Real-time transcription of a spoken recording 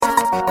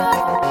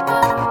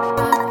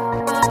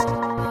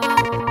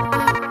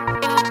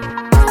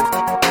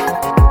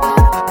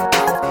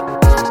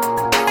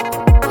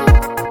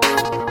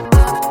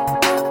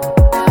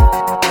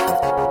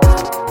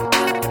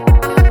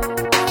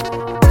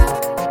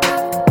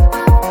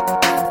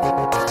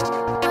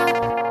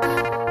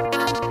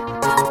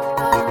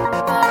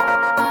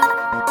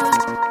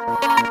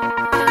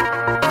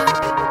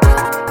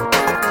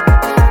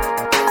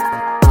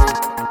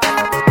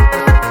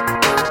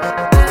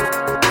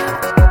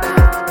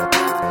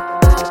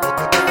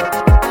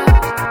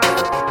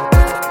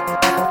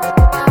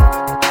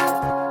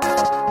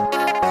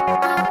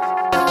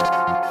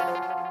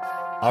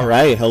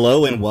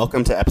Hello and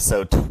welcome to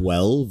episode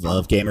 12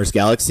 of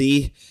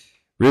GamersGalaxie.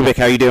 Rubik,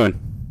 how are you doing?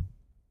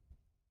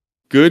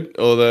 Good,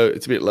 although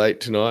it's a bit late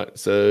tonight,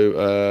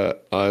 so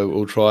I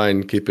will try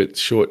and keep it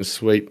short and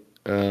sweet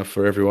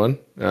for everyone.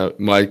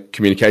 My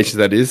communications,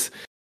 that is.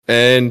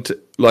 And I'd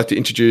like to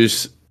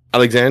introduce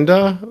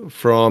Alexander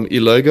from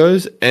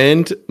eLogos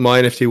and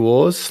My NFT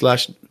Wars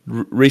 /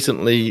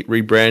 recently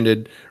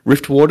rebranded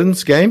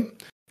Riftwardens game.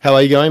 How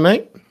are you going,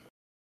 mate?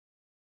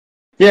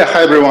 Yeah,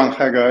 hi everyone.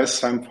 Hi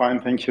guys. I'm fine,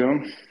 thank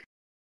you.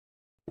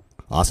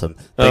 Awesome.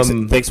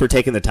 Thanks for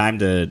taking the time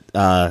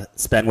to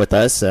spend with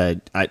us. I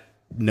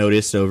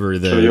noticed over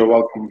the you're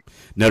welcome.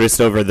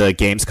 Noticed over the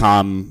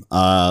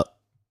Gamescom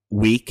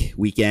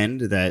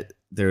weekend that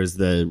there's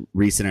the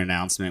recent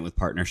announcement with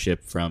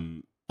partnership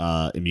from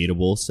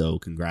Immutable. So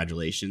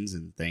congratulations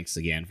and thanks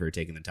again for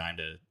taking the time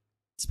to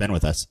spend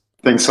with us.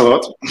 Thanks a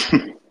lot.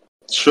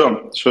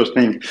 Sure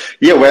thing.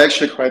 Yeah, we're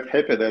actually quite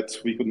happy that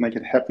we could make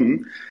it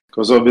happen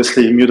because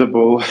obviously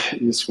Immutable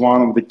is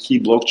one of the key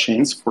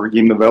blockchains for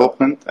game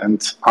development,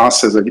 and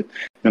us as a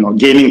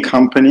gaming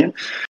company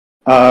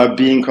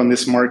being on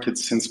this market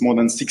since more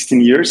than 16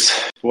 years,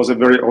 it was a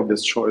very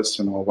obvious choice.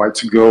 Why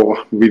to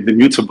go with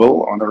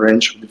Immutable on a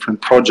range of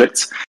different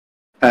projects.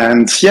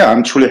 And yeah,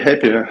 I'm truly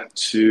happy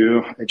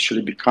to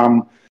actually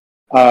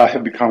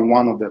have become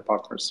one of their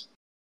partners.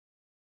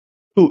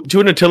 Cool. Do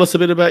you want to tell us a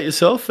bit about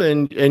yourself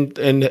and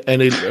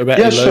about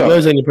your sure.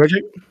 logos and your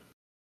project?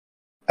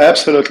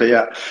 Absolutely,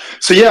 yeah.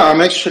 So yeah, I'm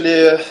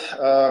actually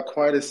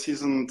quite a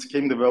seasoned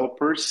game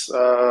developer.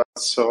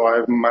 So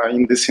I'm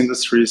in this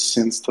industry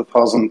since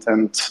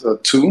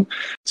 2002.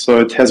 So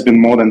it has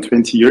been more than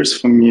 20 years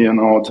for me,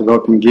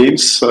 developing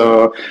games.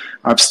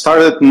 I've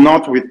started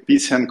not with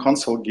PC and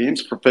console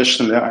games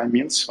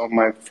professionally, So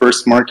my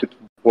first market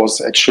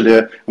was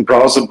actually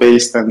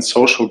browser-based and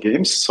social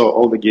games. So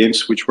all the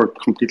games which were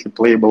completely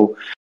playable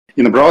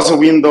in a browser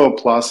window,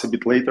 plus a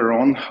bit later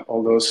on,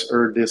 all those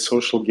early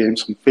social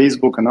games on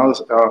Facebook and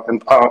others,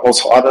 and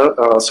also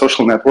other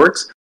social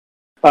networks.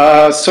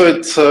 So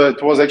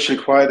it was actually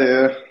quite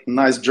a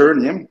nice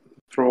journey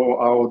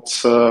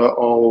throughout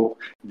all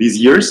these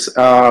years.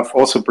 I've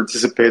also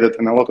participated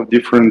in a lot of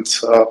different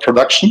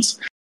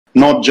productions.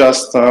 Not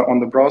just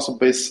on the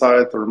browser-based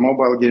side or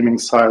mobile gaming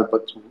side,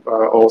 but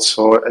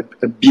also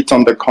a bit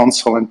on the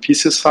console and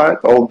PC side,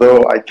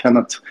 although I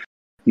cannot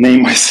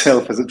name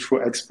myself as a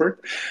true expert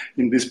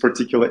in these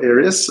particular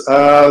areas.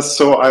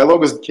 So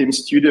iLogos Game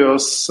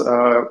Studios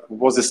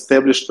was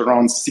established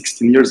around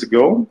 16 years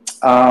ago.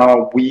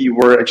 We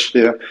were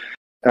actually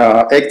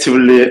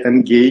actively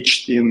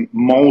engaged in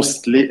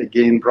mostly,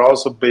 again,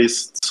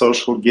 browser-based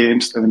social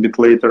games, and a bit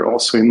later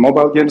also in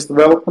mobile games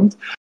development.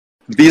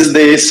 These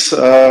days,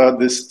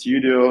 the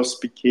studios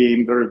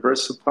became very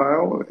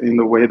versatile in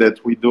the way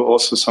that we do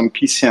also some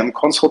PC and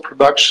console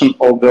production,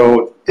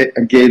 although,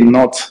 again,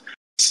 not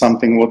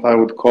something what I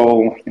would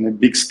call in a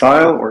big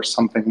style or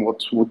something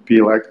what would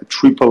be like a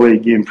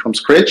AAA game from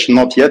scratch,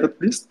 not yet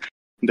at least.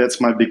 That's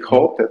my big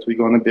hope that we're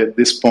going to be at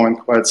this point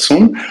quite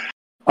soon.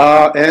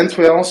 And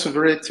we are also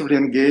very actively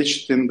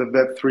engaged in the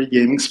Web3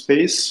 gaming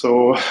space.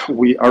 So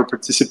we are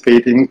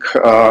participating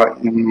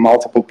in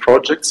multiple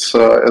projects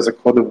as a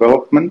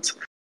co-development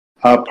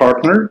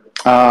partner.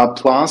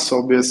 Plus,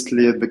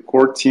 obviously, the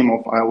core team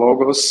of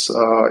iLogos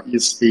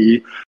is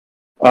the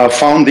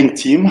founding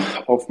team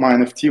of My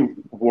NFT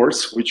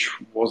Wars, which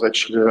was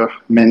actually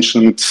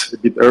mentioned a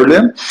bit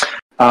earlier.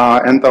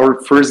 And our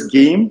first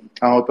game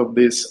out of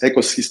this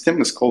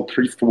ecosystem is called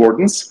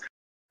Riftwardens.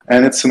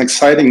 And it's an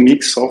exciting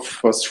mix of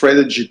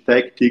strategy,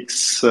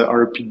 tactics,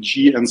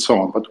 RPG, and so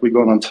on. But we're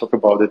going to talk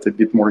about it a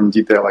bit more in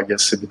detail, I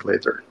guess, a bit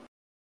later.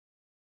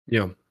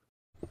 Yeah.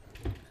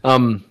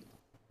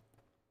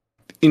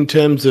 In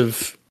terms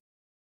of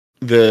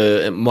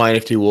the My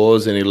NFT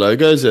Wars and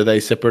iLogos, are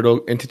they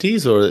separate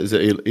entities, or is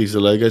the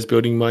Logos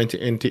building My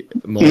NFT?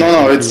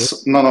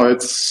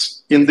 It's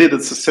indeed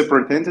it's a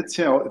separate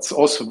entity. It's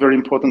also very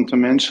important to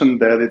mention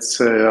that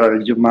it's a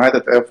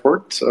united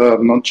effort,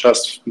 not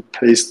just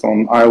based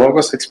on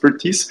iLogos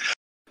expertise,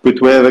 but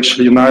we have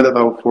actually united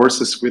our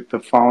forces with the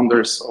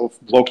founders of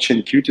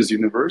Blockchain Cuties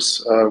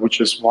Universe,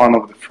 which is one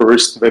of the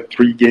first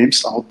Web3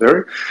 games out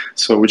there,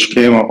 so which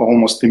came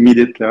almost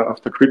immediately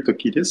after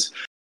CryptoKitties.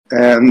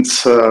 And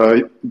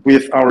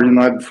with our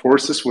united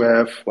forces, we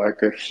have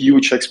like a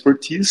huge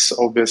expertise,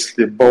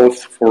 obviously,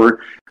 both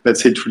for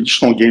let's say,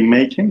 traditional game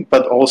making,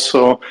 but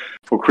also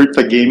for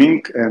crypto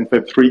gaming and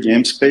Web3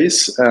 game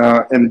space.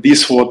 And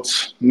this what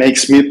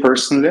makes me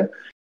personally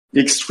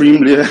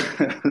extremely,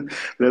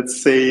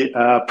 let's say,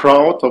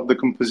 proud of the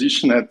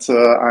composition that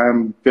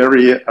I'm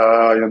very,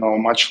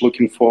 much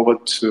looking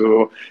forward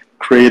to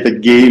create a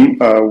game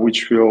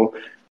which will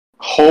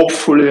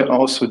hopefully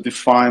also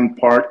define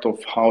part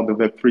of how the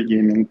Web3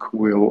 gaming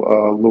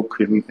will look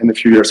in a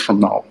few years from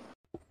now.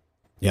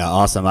 Yeah,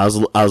 awesome. I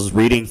was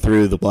reading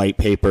through the white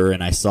paper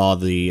and I saw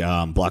the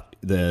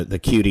the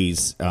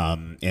cuties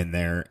in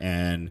there,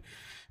 and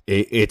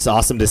it's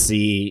awesome to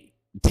see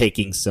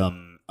taking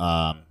some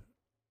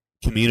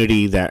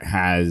community that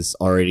has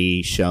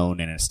already shown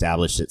and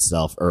established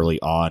itself early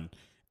on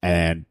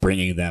and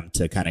bringing them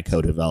to kind of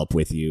co-develop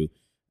with you.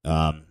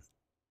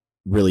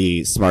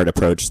 Really smart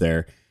approach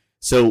there.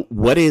 So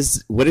what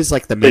is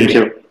like the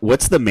main,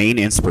 what's the main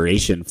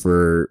inspiration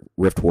for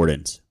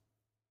Riftwardens?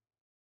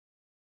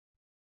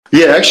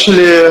 Yeah,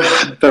 actually,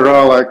 there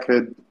are like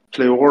a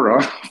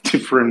plethora of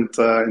different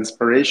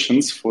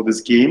inspirations for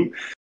this game.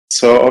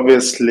 So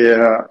obviously,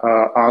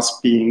 us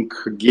being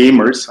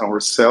gamers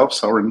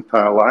ourselves, our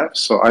entire life.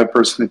 So I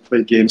personally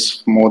play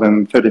games for more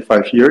than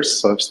 35 years.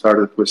 So I've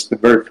started with the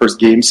very first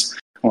games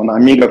on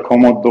Amiga,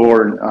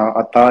 Commodore,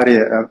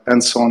 Atari,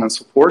 and so on and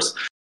so forth.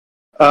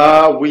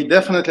 We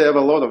definitely have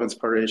a lot of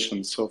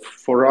inspiration. So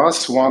for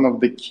us, one of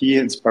the key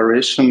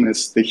inspiration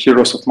is the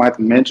Heroes of Might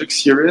and Magic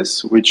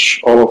series, which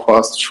all of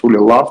us truly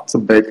loved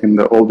back in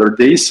the older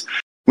days,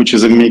 which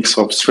is a mix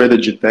of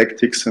strategy,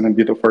 tactics, and a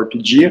bit of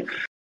RPG.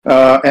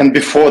 And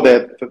before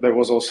that, there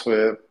was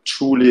also a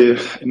truly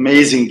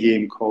amazing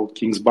game called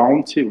King's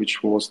Bounty,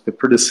 which was the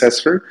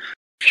predecessor.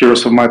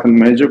 Heroes of Might and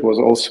Magic was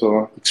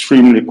also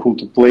extremely cool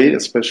to play,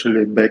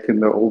 especially back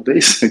in the old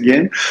days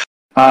again.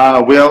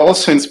 We are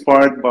also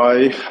inspired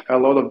by a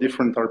lot of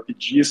different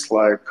RPGs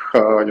like,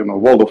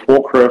 World of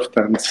Warcraft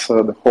and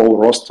the whole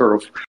roster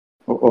of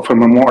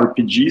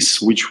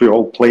MMORPGs, which we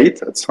all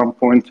played at some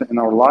point in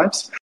our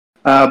lives.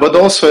 But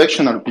also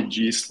action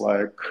RPGs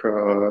like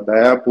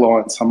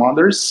Diablo and some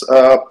others.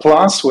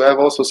 Plus, we have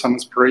also some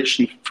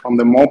inspiration from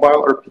the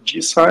mobile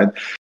RPG side,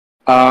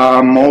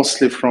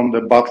 mostly from the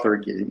Butler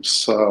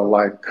games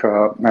like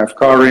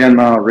AFK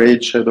Arena,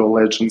 Raid Shadow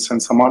Legends,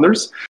 and some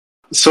others.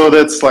 So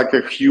that's like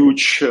a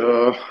huge,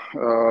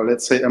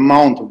 let's say,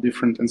 amount of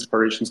different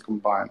inspirations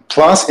combined.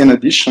 Plus, in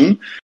addition,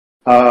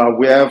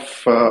 we have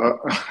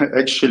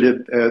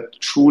actually a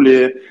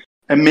truly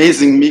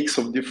amazing mix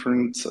of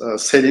different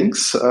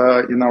settings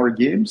in our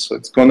game. So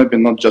it's going to be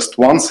not just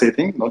one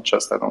setting, not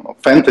just,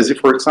 fantasy,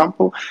 for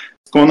example.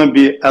 It's going to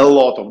be a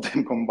lot of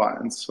them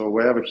combined. So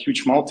we have a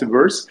huge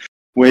multiverse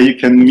where you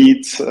can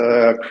meet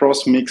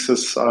cross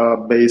mixes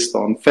based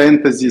on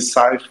fantasy,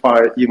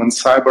 sci-fi, even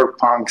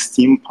cyberpunk,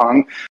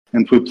 steampunk,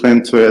 and we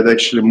plan to add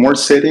actually more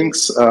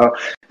settings.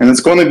 And it's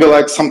going to be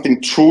like something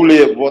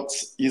truly what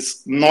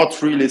is not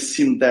really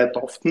seen that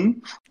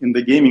often in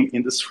the gaming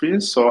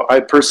industry. So I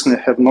personally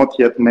have not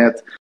yet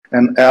met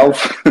an elf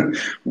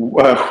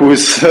who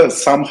is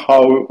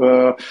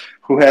somehow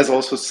who has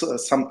also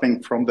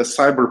something from the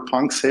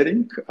cyberpunk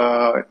setting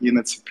in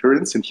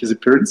his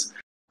appearance.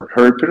 Or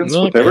her appearance,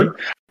 whatever.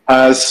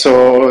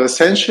 So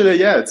essentially,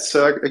 yeah, it's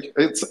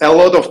a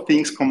lot of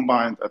things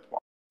combined at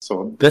once.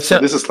 So this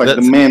is like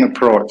the main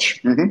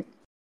approach. Mm-hmm.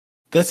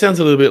 That sounds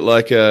a little bit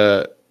like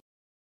a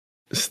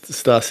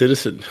Star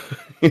Citizen.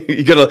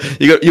 you want to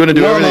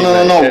do everything.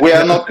 No. We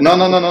are not.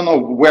 No.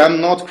 We are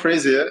not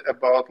crazy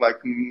about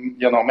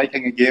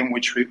making a game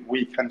which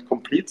we can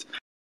complete.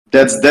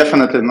 That's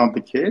definitely not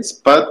the case,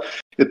 but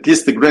at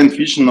least the grand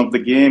vision of the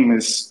game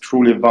is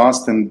truly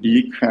vast and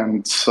big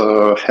and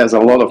has a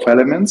lot of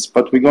elements,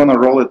 but we're going to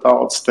roll it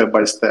out step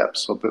by step.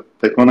 So that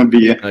they're going to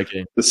be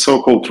the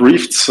so-called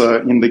rifts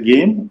in the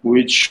game,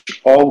 which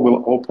all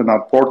will open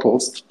up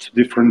portals to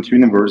different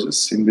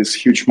universes in this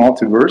huge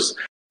multiverse.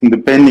 And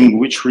depending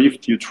which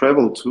rift you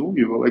travel to,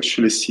 you will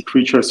actually see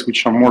creatures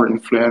which are more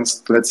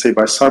influenced, let's say,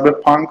 by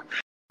cyberpunk,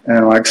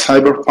 and like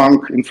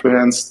cyberpunk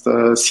influenced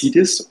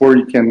cities, or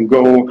you can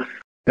go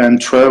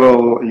and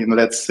travel in,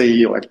 let's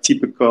say, like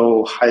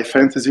typical high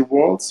fantasy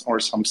worlds or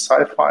some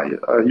sci-fi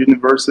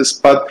universes.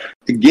 But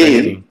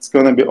again, it's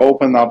going to be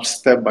opened up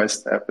step by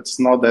step. It's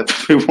not that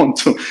we want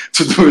to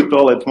do it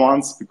all at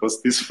once,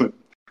 because this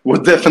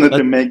would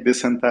definitely make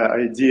this entire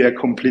idea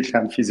completely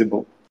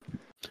unfeasible.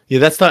 Yeah,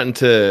 that's starting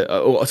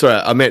to. Sorry,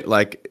 I meant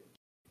like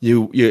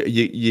you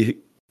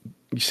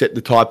set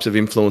the types of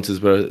influences,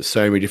 but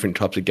so many different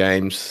types of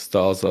games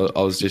styles.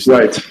 I was just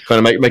kind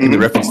of making the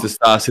reference to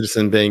Star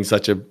Citizen being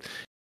such an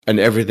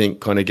everything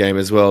kind of game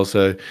as well.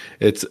 So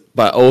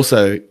but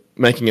also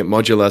making it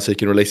modular so you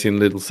can release in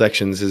little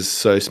sections is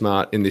so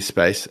smart in this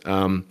space.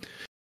 So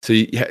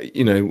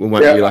it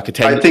won't be like a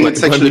 10. I think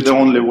it's actually the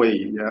only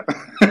way. Yeah.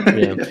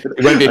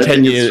 It won't be a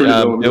 10-year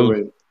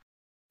build.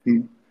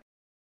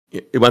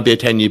 it won't be a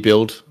 10-year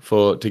build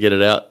to get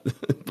it out,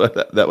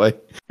 but that way.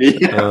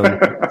 Yeah,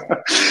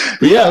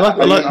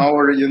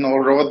 our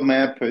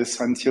roadmap is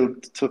until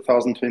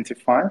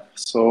 2025,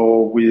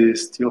 so we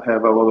still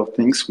have a lot of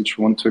things which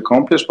we want to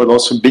accomplish. But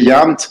also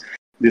beyond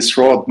this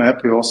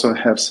roadmap, we also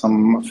have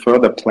some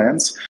further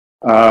plans,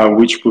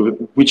 which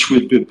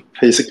would be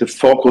basically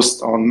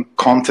focused on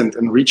content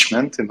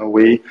enrichment in a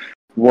way.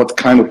 What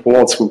kind of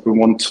worlds would we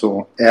want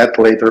to add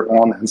later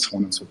on, and so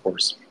on and so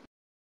forth.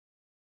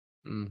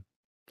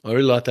 I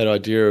really like that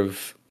idea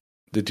of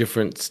the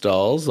different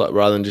styles, like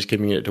rather than just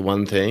keeping it to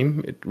one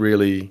theme. It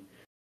really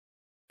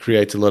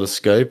creates a lot of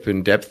scope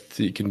and depth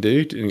that you can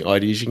do, and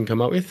ideas you can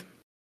come up with.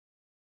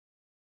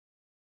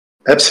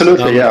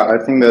 Absolutely, yeah. I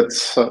think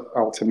that's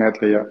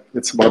ultimately,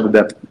 it's about the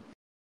depth.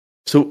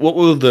 So what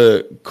will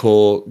the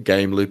core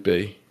game loop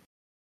be?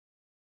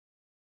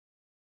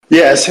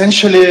 Yeah,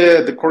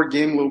 essentially the core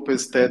game loop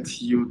is that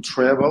you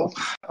travel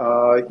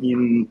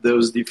in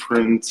those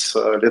different,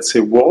 let's say,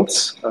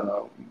 worlds,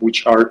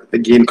 which are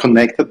again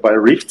connected by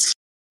rifts,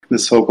 the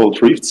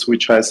so-called rifts,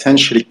 which are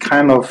essentially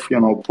kind of,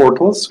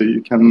 portals. So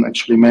you can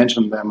actually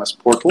imagine them as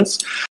portals.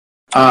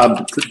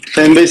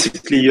 Then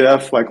basically you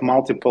have like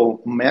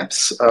multiple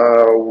maps,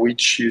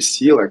 which you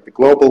see, like the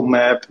global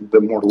map,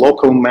 the more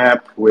local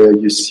map, where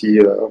you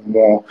see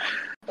more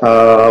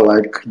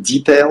like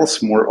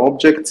details, more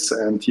objects,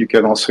 and you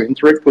can also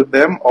interact with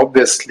them.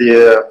 Obviously,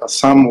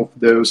 some of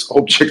those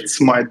objects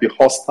might be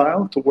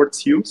hostile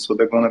towards you, so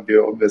there are going to be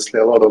obviously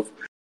a lot of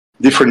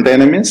different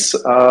enemies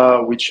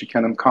which you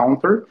can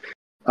encounter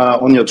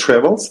on your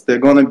travels. There are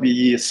going to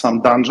be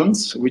some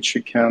dungeons which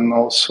you can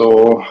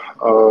also,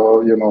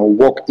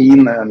 walk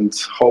in and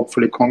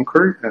hopefully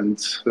conquer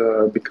and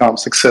become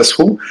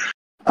successful.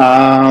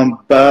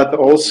 But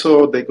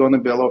also, there are going to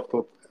be a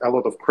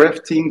lot of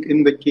crafting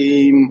in the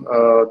game.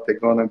 There are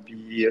going to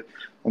be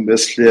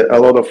obviously a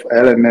lot of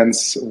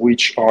elements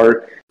which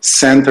are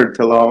centered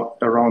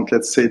around,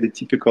 let's say, the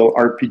typical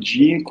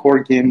RPG core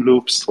game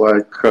loops,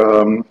 like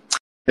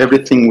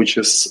everything which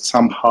is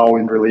somehow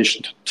in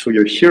relation to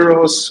your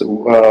heroes,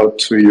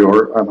 to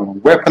your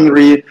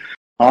weaponry,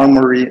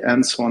 armory,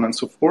 and so on and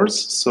so forth.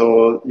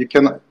 So you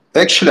can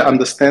actually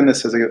understand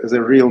this as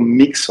a real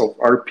mix of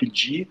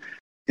RPG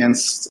and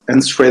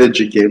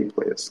strategy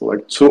gameplay. So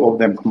like two of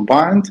them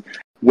combined,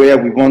 where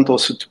we want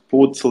also to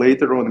put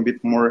later on a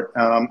bit more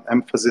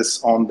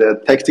emphasis on the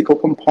tactical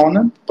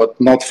component, but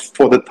not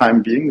for the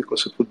time being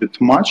because it would be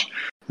too much.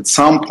 At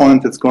some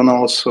point, it's going to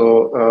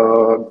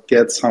also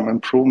get some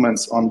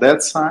improvements on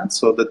that side.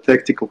 So the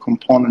tactical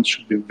component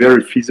should be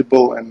very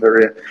feasible and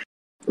very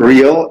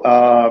real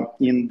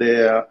in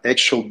the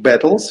actual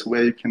battles,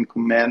 where you can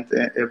command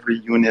every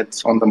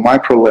unit on the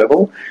micro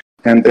level.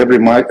 And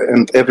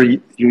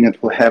every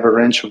unit will have a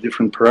range of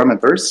different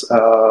parameters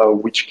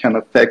which can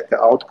affect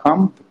the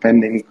outcome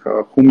depending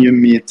whom you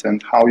meet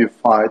and how you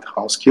fight,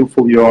 how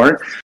skillful you are.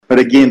 But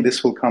again,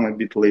 this will come a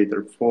bit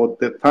later. For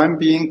the time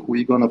being,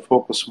 we're going to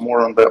focus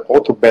more on the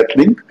auto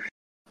battling,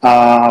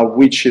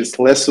 which is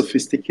less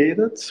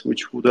sophisticated,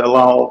 which would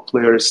allow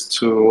players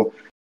to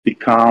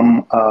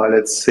become,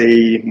 let's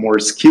say, more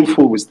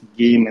skillful with the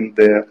game in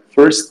the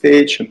first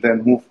stage and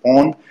then move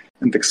on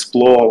and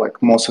explore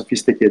like more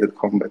sophisticated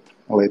combat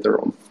later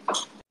on.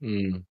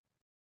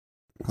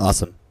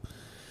 Awesome.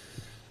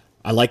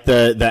 I like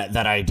that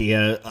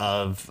idea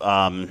of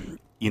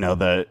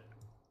the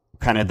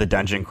kind of the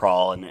dungeon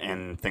crawl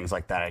and things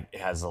like that. It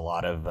has a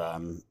lot of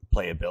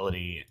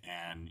playability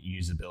and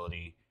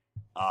usability.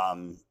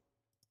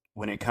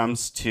 When it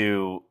comes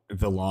to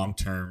the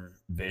long-term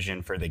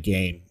vision for the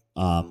game,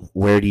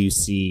 where do you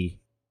see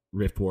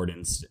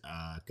Riftwardens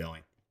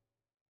going?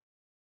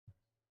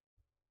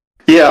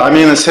 Yeah, I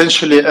mean,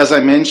 essentially, as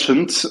I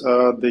mentioned,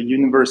 the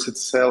universe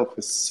itself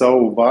is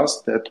so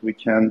vast that we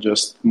can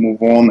just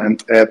move on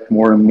and add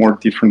more and more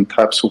different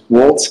types of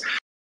worlds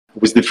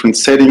with different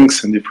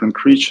settings and different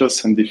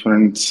creatures and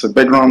different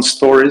background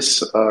stories,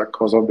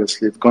 because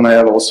obviously it's going to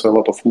have also a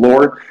lot of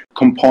lore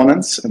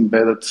components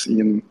embedded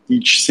in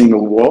each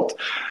single world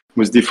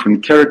with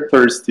different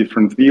characters,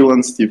 different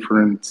villains,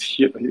 different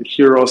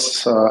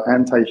heroes,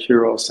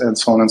 anti-heroes, and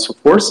so on and so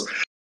forth.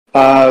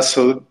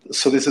 So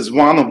this is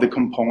one of the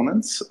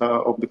components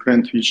of the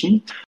current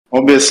vision.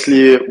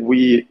 Obviously,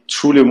 we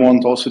truly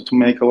want also to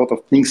make a lot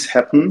of things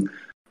happen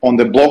on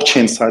the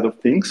blockchain side of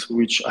things,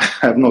 which I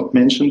have not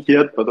mentioned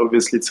yet, but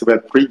obviously it's a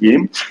Web3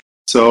 game.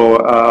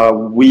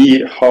 So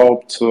we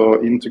hope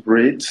to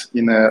integrate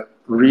in a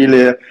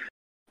really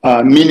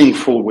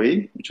meaningful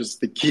way, which is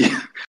the key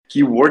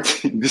word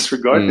in this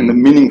regard, in a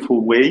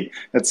meaningful way.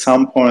 At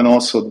some point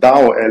also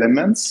DAO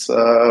elements,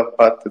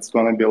 but it's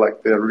going to be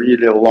like the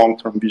really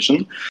long-term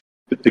vision,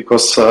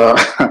 because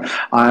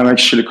I'm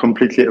actually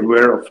completely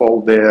aware of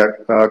all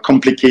the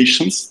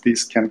complications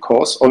this can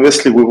cause.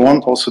 Obviously, we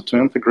want also to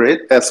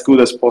integrate as good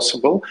as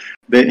possible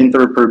the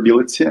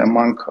interoperability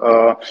among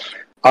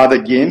other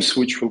games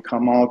which will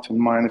come out in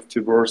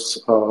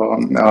MyNFTverse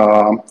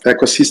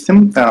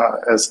ecosystem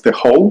as the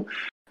whole.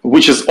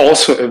 which is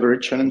also a very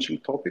challenging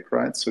topic,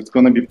 right? So it's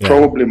going to be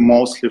probably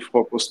mostly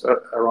focused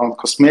around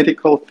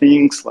cosmetical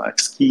things like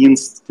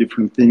skins,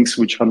 different things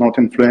which are not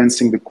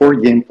influencing the core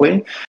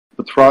gameplay,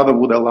 but rather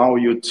would allow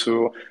you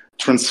to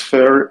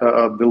transfer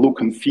the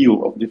look and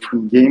feel of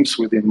different games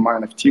within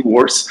NFT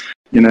Wars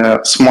in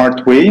a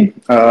smart way,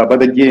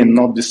 but again,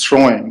 not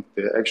destroying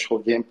the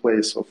actual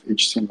gameplays of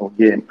each single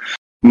game.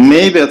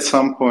 Maybe at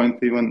some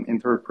point even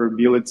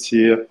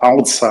interoperability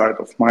outside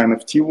of my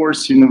NFT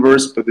Wars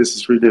universe, but this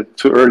is really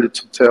too early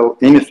to tell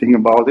anything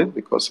about it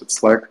because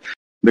it's like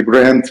the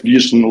grand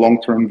vision,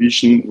 long-term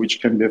vision,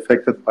 which can be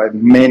affected by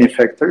many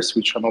factors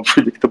which are not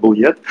predictable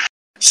yet.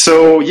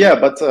 So yeah,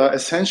 but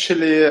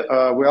essentially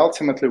we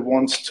ultimately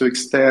want to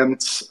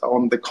extend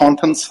on the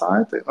content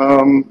side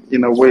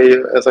in a way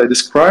as I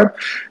described,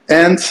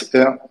 and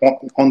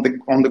on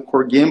the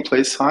core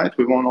gameplay side,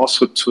 we want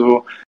also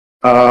to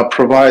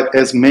provide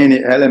as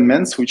many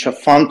elements which are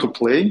fun to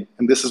play,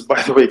 and this is,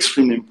 by the way,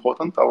 extremely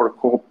important. Our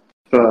core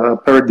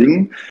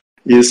paradigm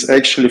is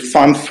actually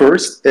fun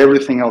first,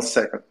 everything else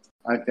second.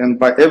 And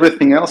by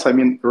everything else, I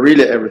mean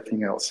really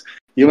everything else,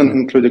 even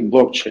including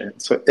blockchain.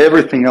 So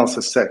everything else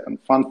is second.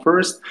 Fun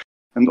first,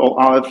 and all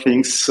other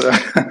things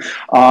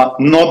are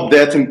not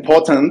that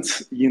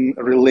important in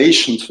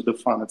relation to the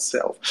fun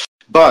itself.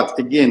 But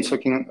again,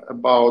 talking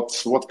about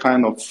what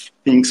kind of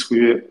things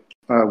we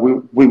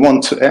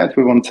want to add,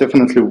 we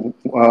definitely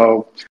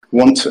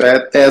want to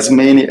add as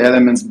many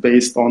elements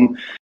based on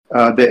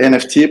the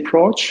NFT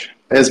approach,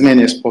 as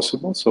many as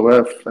possible. So we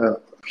have a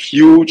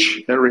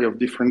huge area of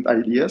different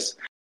ideas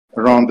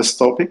around this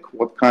topic,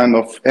 what kind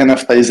of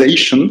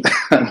NFTization,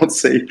 I would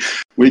say,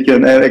 we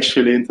can add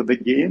actually into the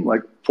game,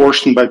 like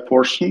portion by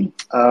portion.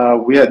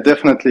 We are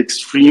definitely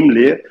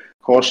extremely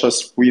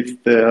cautious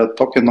with the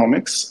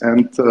tokenomics,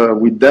 and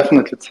we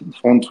definitely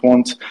don't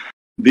want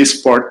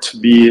this part to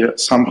be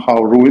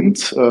somehow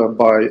ruined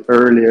by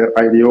early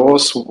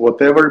IDOs,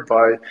 whatever,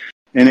 by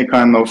any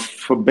kind of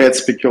bad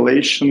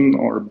speculation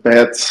or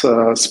bad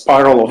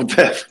spiral of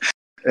death,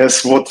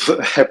 as what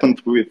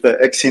happened with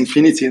Axie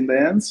Infinity in the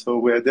end. So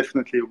we are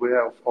definitely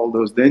aware of all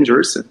those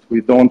dangers, and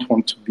we don't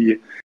want to be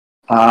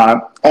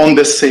on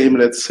the same,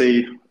 let's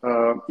say,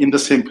 in the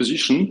same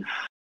position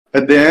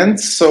at the end.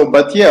 So,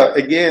 but yeah,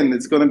 again,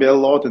 it's going to be a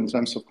lot in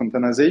terms of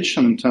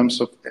containerization, in terms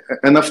of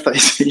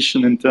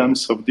NFTization, in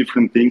terms of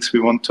different things we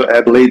want to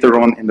add later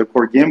on in the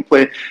core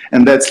gameplay,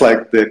 and that's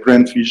like the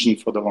grand vision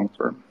for the long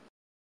term.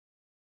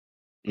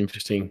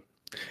 Interesting.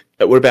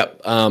 What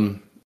about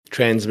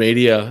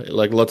transmedia?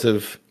 Like lots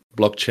of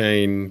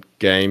blockchain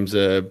games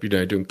are,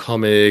 doing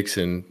comics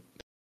and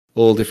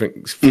all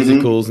different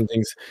physicals and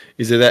things.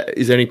 Is there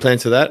any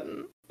plans for that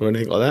or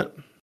anything like that?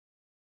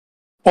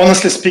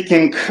 Honestly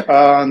speaking,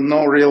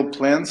 no real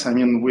plans. I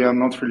mean, we are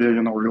not really,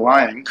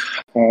 relying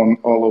on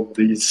all of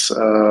these,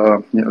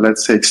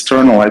 let's say,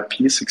 external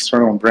IPs,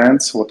 external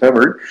brands,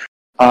 whatever.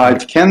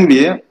 It can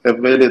be a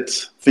valid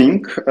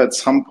thing at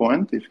some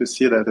point if you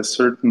see that a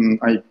certain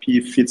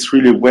IP fits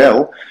really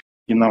well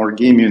in our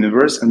game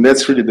universe, and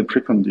that's really the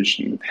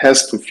precondition. It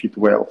has to fit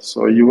well.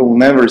 So you will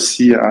never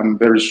see, I'm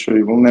very sure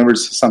you will never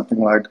see something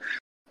like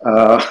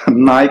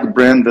Nike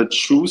branded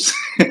shoes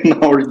in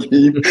our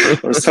game,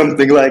 or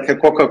something like a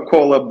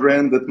Coca-Cola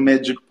branded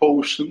magic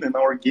potion in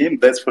our game,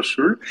 that's for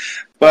sure.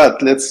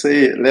 But let's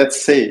say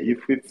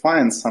if we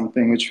find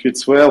something which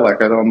fits well,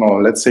 like, I don't know,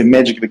 let's say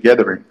Magic the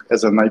Gathering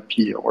as an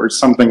IP, or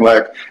something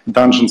like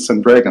Dungeons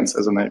and Dragons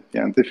as an IP,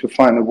 and if you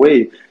find a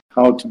way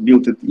how to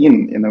build it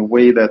in a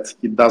way that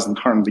it doesn't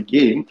harm the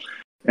game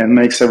and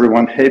makes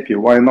everyone happy,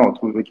 why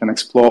not? We can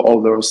explore all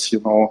those,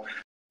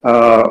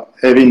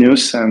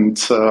 avenues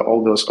and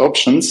all those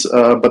options,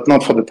 but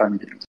not for the time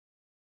being.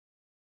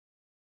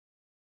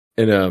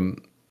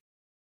 And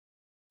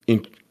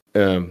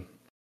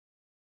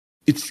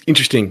it's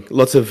interesting.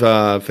 Lots of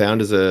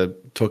founders are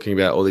talking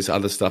about all this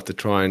other stuff to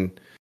try and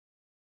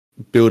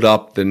build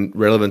up the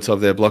relevance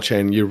of their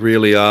blockchain. You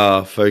really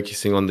are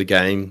focusing on the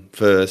game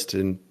first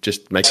and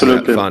just making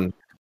it fun,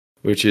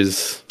 which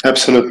is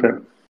absolutely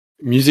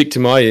music to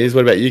my ears.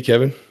 What about you,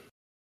 Kevin?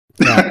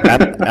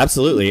 Yeah,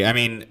 absolutely. I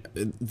mean,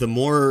 the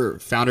more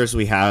founders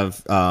we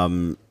have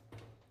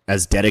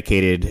as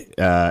dedicated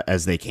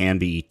as they can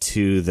be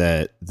to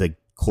the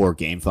core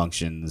game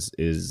functions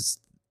is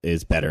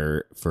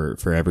better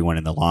for everyone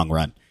in the long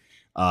run.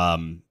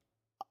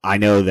 I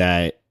know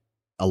that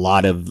a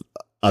lot of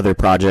other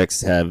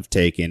projects have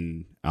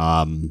taken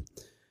the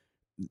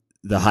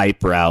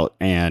hype route,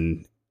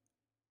 and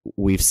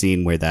we've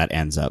seen where that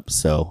ends up.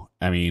 So,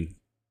 I mean,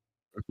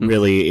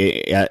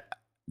 really,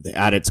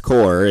 at its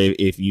core,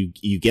 if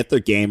you get the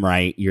game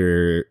right,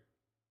 you're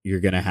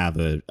gonna have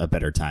a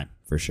better time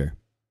for sure.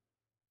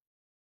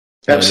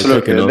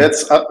 Absolutely,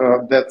 that's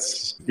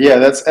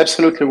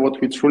absolutely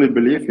what we truly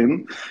believe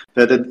in.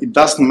 That it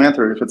doesn't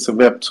matter if it's a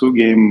Web 2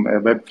 game,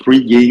 a Web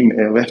 3 game,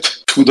 a Web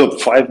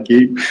 2.5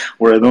 game,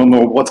 or I don't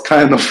know what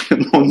kind of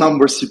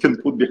numbers you can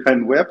put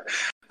behind Web.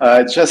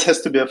 It just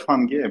has to be a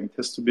fun game. It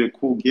has to be a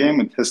cool game.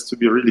 It has to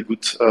be a really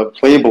good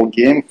playable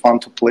game, fun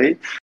to play.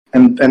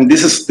 And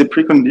this is the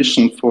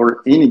precondition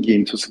for any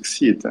game to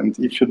succeed. And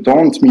if you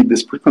don't meet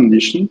this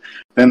precondition,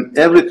 then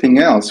everything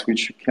else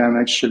which you can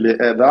actually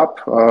add up,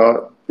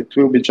 it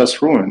will be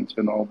just ruined,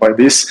 by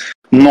this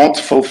not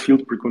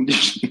fulfilled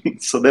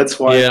precondition. So that's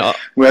why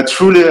we are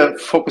truly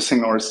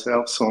focusing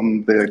ourselves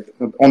on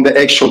the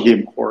actual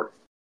game core.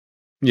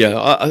 Yeah,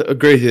 I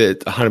agree with you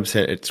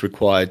 100%. It's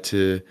required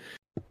to,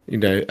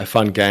 a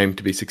fun game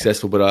to be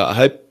successful. But I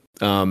hope,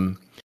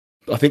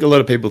 I think a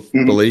lot of people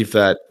believe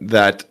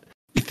that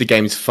if the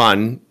game's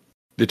fun,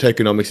 the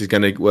tokenomics is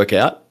going to work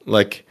out.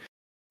 Like,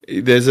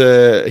 there's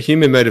a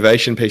human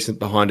motivation piece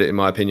behind it, in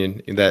my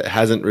opinion, that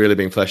hasn't really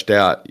been fleshed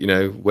out.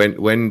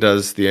 When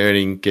does the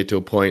earning get to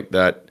a point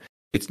that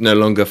it's no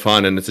longer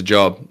fun and it's a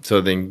job sort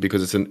of thing,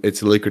 because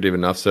it's lucrative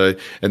enough. So,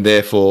 and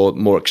therefore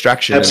more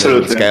extraction and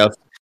scale.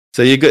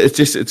 So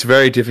it's a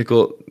very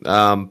difficult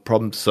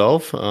problem to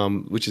solve,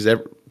 which is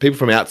people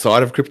from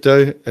outside of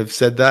crypto have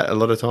said that a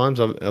lot of times.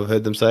 I've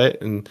heard them say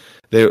it, and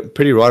they're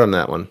pretty right on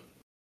that one.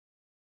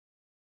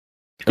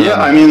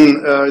 Yeah, I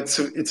mean, it's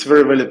a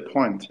very valid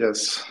point,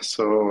 yes.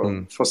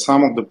 So for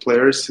some of the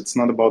players, it's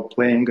not about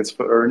playing, it's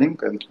for earning.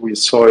 And we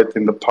saw it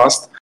in the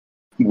past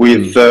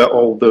with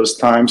all those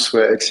times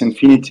where X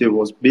Infinity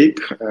was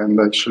big. And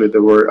actually,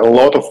 there were a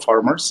lot of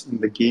farmers in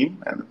the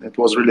game. And it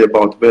was really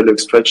about value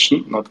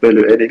extraction, not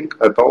value adding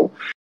at all.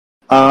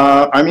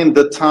 I mean,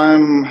 the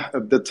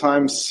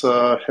times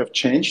have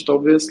changed,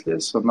 obviously.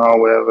 So now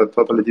we have a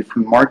totally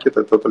different market,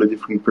 a totally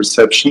different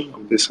perception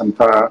of this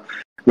entire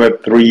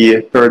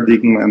Web3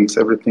 paradigm and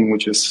everything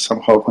which is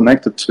somehow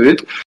connected to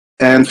it.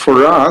 And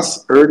for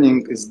us,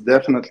 earning is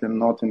definitely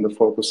not in the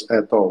focus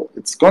at all.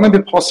 It's going to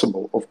be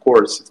possible, of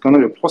course. It's going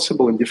to be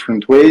possible in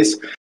different ways.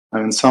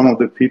 I mean, some of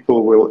the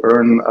people will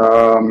earn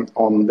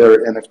on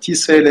their NFT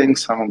selling.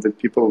 Some of the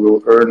people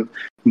will earn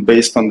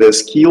based on their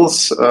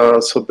skills.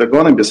 So there are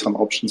going to be some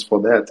options for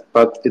that.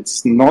 But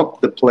it's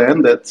not the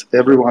plan that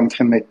everyone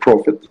can make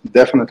profit.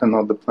 Definitely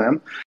not the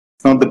plan.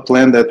 It's not the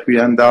plan that we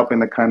end up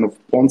in a kind of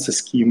Ponzi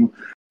scheme,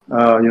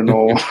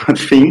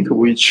 thing,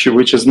 which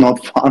is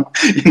not fun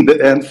in the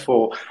end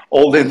for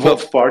all the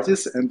involved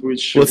parties, and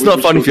which. Well, it's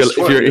not fun if it's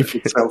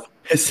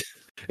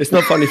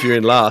not fun if you're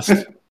in last.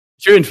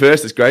 If you're in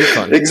first, it's great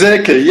fun.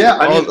 Exactly. Yeah.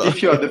 I mean,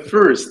 if you are the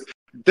first,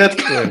 that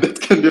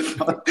can be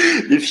fun.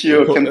 If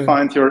you can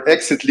find your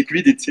exit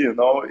liquidity,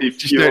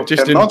 if you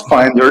cannot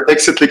find your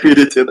exit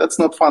liquidity, that's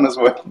not fun as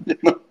well.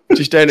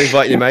 Just don't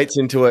invite your mates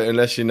into it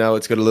unless you know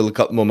it's got a little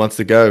couple more months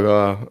to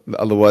go.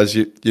 Otherwise,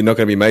 you're not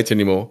going to be mates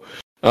anymore.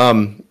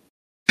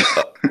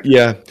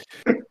 Yeah,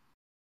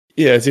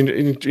 it's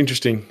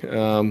interesting.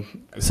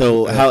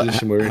 So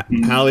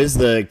how is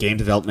the game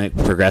development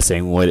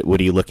progressing?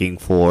 What are you looking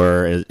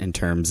for in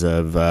terms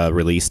of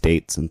release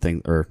dates and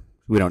things? Or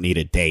we don't need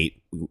a date.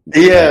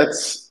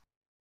 It's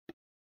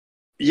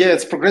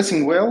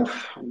progressing well.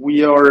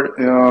 We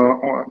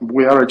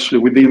are actually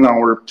within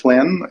our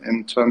plan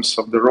in terms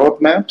of the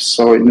roadmap.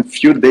 So in a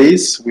few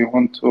days, we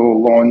want to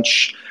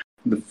launch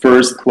the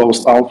first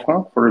closed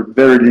alpha for a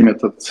very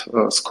limited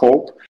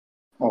scope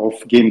of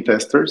game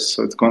testers.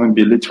 So it's going to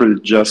be literally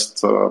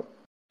just a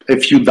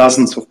few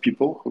dozens of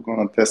people who are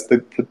going to test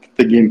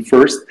the game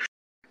first.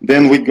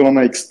 Then we're going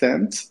to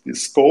extend the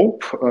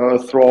scope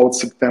throughout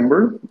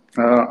September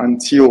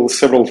until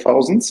several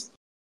thousands.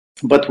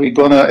 But we're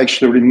going to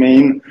actually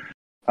remain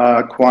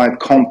quite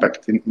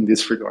compact in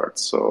this regard.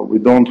 So we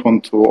don't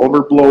want to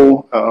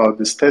overblow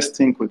this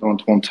testing. We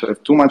don't want to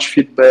have too much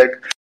feedback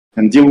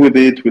and deal with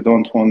it. We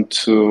don't want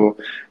to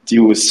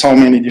deal with so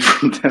many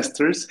different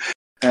testers.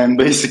 And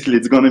basically,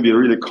 it's going to be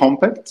really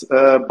compact.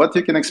 But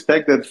you can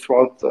expect that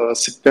throughout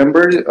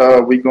September,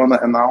 we're going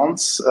to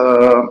announce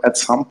at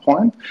some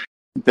point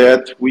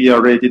that we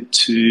are ready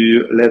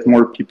to let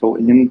more people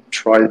in,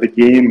 try the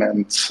game,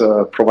 and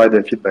provide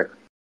their feedback.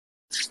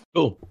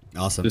 Cool.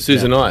 Awesome. So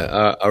Susan and I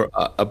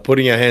are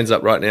putting our hands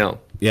up right now.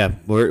 Yeah,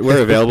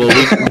 we're available.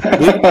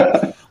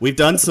 We've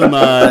done some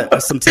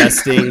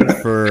testing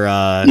for.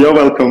 You're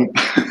welcome.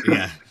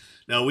 Yeah.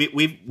 No,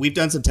 we've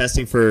done some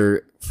testing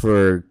for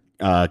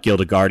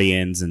Guild of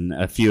Guardians and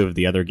a few of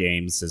the other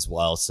games as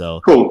well.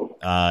 So cool.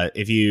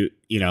 If you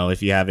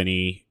have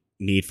any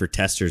need for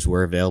testers,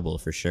 we're available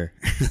for sure.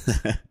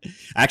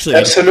 Actually,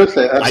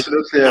 absolutely. I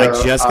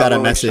just got a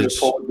message.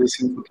 This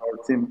into our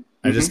team.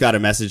 I just got a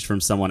message from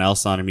someone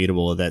else on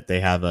Immutable that they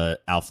have a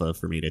alpha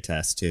for me to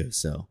test too.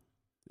 So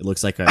it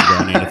looks like I'm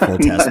going into full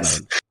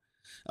test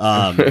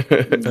mode.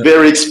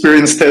 Very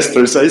experienced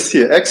testers, I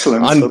see.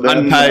 Excellent. So then,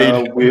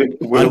 unpaid.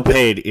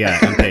 Unpaid, yeah,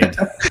 unpaid.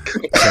 So.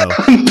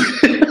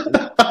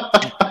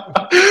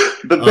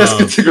 The best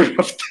category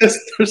of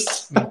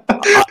testers.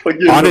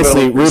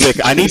 Honestly,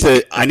 Rubik, I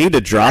need to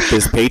drop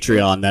this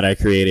Patreon that I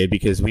created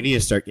because we need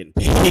to start getting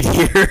paid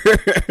here.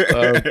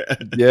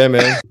 Yeah,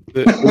 man.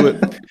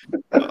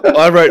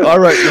 I wrote.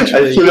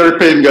 I feel your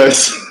pain,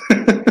 guys.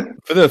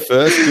 For the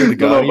first Guild of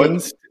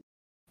Guardians.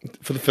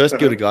 For the first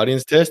Guild of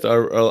Guardians test,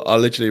 I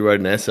literally wrote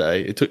an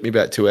essay. It took me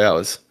about 2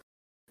 hours.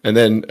 And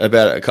then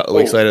about a couple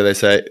of weeks later, I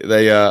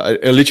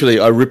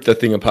ripped the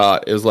thing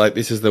apart. It was like,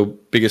 this is the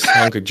biggest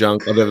hunk of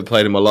junk I've ever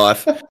played in my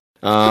life.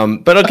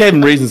 But I gave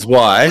them reasons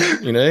why,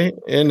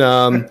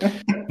 and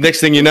next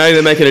thing you know,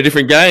 they're making a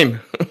different game.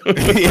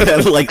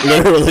 Yeah, like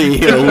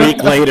literally a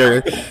week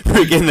later,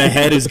 freaking the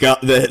head is gone.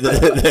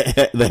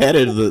 The head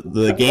of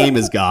the game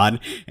is gone,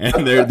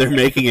 and they're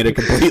making it a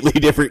completely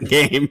different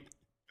game.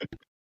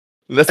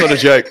 That's not a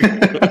joke.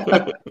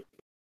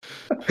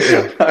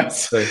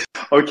 Nice.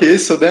 Okay,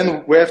 so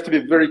then we have to be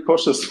very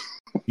cautious.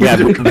 Yeah,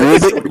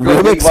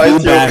 Rubik's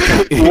back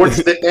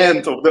towards the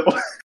end of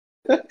the.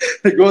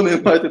 We're going to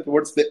invite it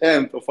towards the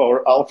end of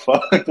our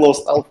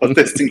closed alpha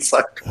testing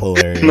cycle.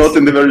 Hilarious. Not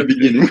in the very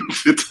beginning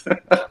of it.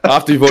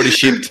 After you've already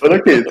shipped. But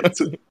okay.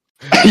 After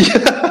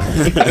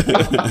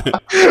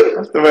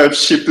we have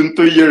shipped in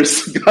 2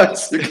 years,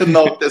 guys, you can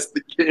now test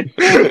the game.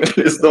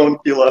 Please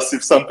don't kill us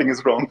if something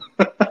is wrong.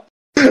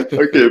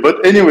 Okay,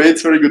 but anyway,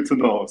 it's very good to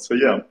know. So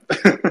yeah.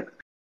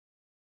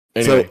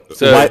 Anyway,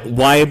 so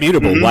why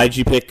Immutable?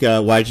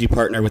 Mm-hmm. Why'd you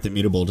partner with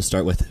Immutable to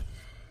start with?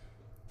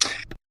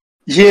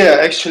 Yeah,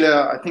 actually,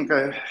 I think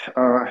I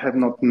have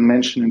not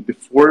mentioned it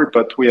before,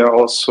 but we are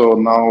also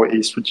now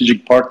a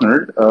strategic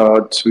partner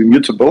to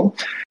Immutable.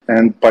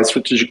 And by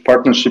strategic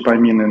partnership, I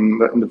mean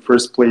in the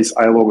first place,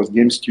 iLogos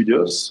Game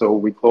Studios. So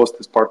we closed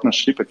this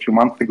partnership a few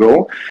months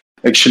ago,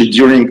 actually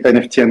during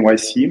NFT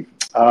NYC.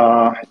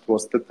 It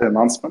was the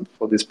announcement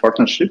for this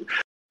partnership.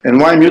 And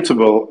why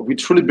Immutable? We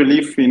truly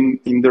believe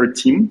in their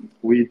team.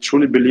 We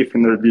truly believe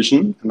in their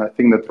vision. And I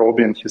think that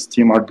Robbie and his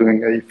team are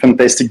doing a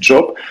fantastic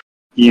job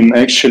in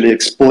actually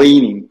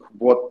explaining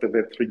what the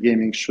Web3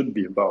 gaming should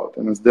be about.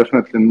 And it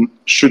definitely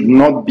should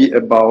not be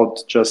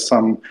about just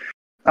some,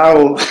 I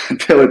will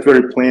tell it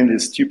very plainly,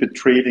 stupid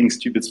trading,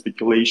 stupid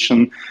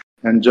speculation,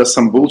 and just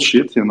some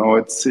bullshit.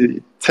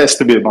 It has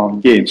to be about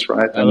games,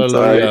 right? And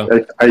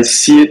I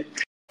see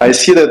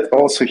that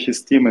also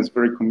his team is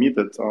very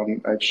committed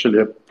on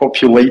actually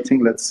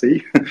populating, let's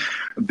say,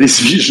 this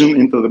vision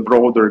into the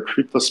broader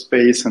crypto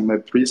space and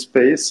Web3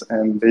 space,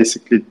 and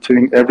basically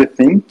doing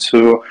everything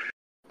to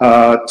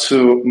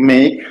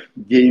make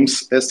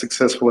games as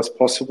successful as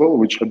possible,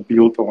 which are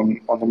built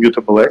on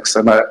Immutable X.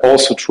 And I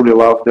also truly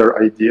love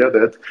their idea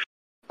that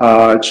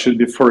it should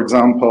be, for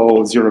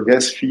example, zero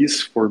gas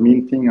fees for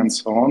minting and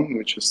so on,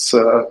 which is,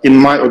 in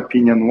my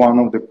opinion, one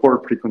of the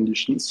core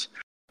preconditions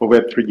for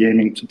Web3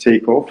 gaming to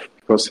take off,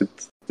 because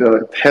it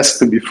has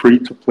to be free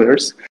to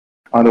players.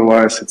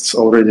 Otherwise, it's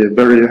already a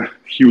very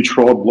huge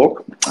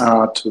roadblock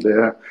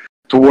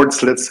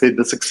towards, let's say,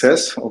 the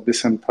success of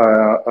this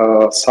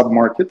entire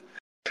sub-market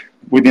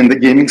within the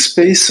gaming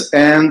space.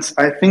 And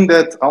I think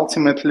that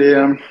ultimately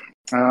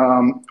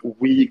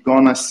we're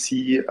gonna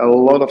see a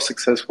lot of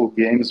successful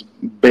games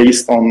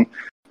based on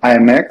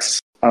IMX.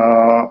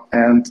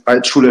 And I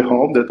truly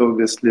hope that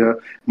obviously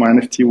my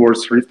NFT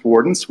Wars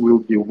Riftwardens will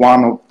be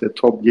one of the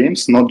top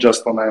games, not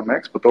just on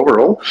IMX, but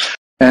overall.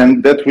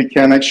 And that we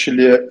can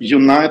actually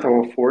unite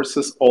our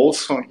forces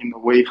also in the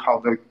way how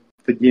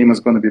the game is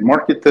going to be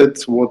marketed,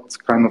 what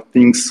kind of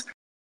things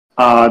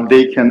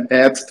they can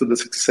add to the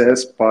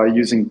success by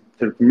using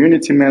their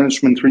community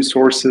management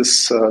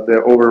resources,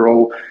 their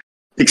overall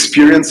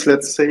experience,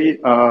 let's say,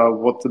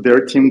 what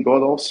their team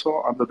got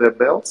also under their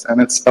belts,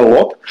 and it's a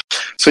lot.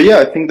 So yeah,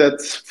 I think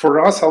that for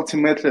us,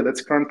 ultimately,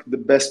 that's currently the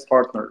best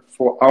partner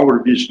for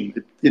our vision.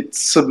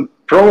 It's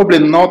probably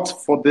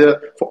not for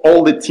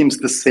all the teams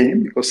the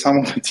same, because some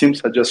of the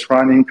teams are just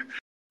running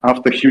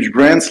after huge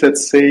grants,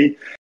 let's say,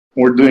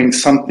 or doing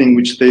something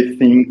which they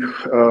think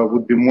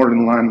would be more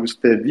in line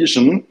with their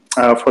vision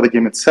for the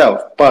game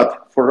itself.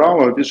 But for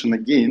our vision,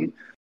 again,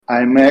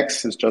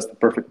 IMX is just the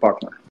perfect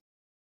partner.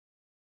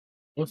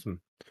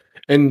 Awesome.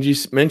 And you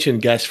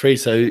mentioned gas-free,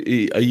 so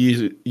are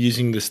you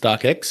using the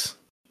StarkX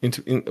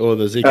or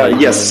the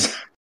ZK? Yes.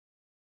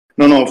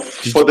 No.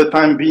 For the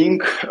time being,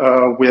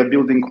 we are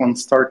building on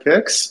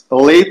StarkX.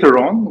 Later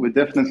on, we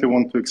definitely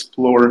want to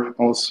explore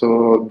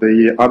also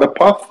the other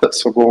path,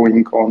 so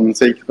going on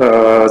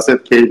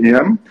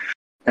ZKVM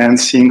and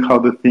seeing how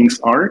the things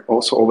are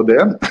also over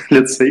there.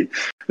 Let's say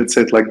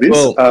it like this.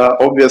 Well,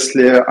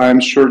 obviously, I'm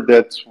sure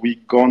that we're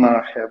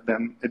gonna have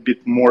then a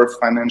bit more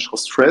financial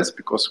stress,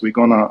 because we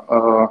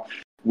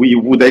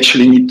would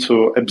actually need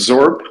to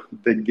absorb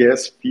the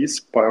gas fees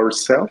by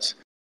ourselves,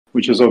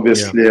 which is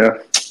obviously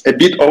a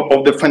bit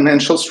of the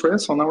financial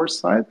stress on our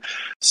side.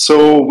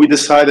 So we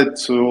decided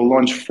to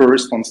launch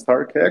first on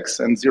StarkX,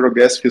 and zero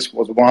gas fees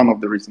was one of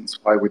the reasons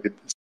why we did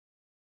this.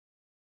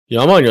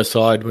 Yeah, I'm on your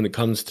side when it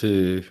comes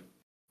to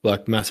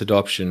like mass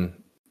adoption,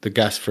 the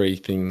gas-free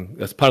thing.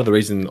 That's part of the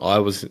reason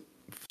I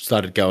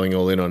started going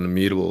all in on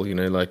Immutable,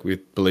 like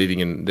with believing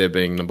in there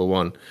being number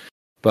one.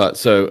 But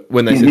so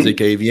when they said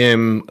ZK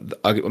EVM,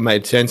 it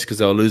made sense because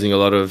they were losing a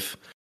lot of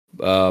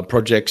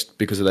projects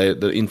because of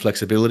the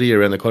inflexibility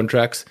around the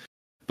contracts.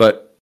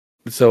 But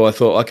so I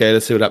thought, okay,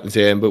 let's see what happens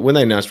there. But when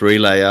they announced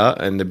Relayer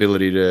and the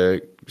ability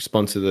to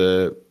sponsor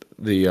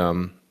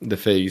the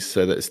fees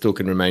so that it still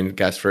can remain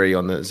gas-free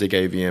on the ZK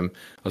EVM,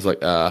 I was like,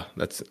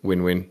 that's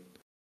win-win.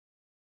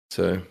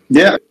 So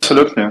yeah,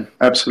 absolutely. And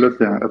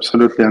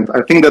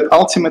I think that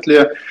ultimately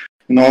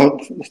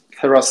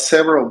there are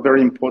several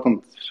very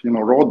important,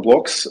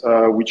 roadblocks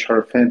which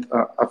are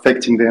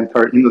affecting the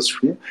entire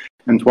industry.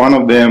 And one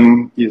of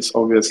them is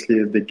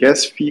obviously the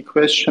gas fee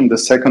question. The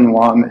second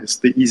one is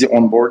the easy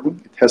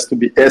onboarding. It has to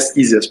be as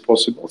easy as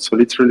possible. So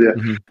literally,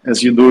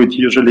 as you do it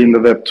usually in the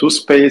Web 2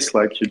 space,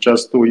 like you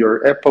just do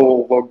your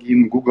Apple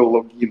login, Google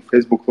login,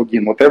 Facebook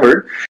login,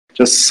 whatever,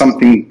 just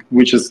something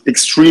which is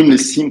extremely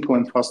simple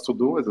and fast to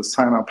do as a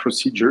sign-up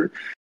procedure.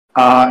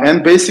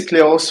 And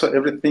basically also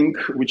everything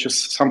which is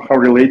somehow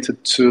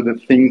related to the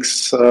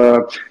things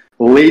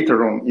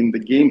later on in the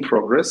game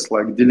progress,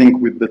 like dealing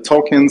with the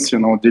tokens,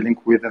 dealing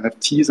with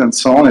NFTs and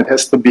so on. It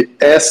has to be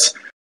as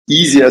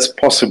easy as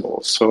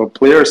possible. So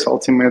players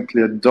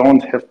ultimately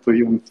don't have to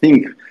even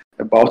think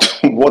about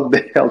what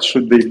the hell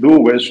should they do,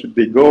 where should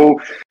they go.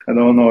 I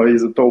don't know,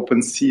 is it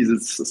opensea,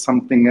 is it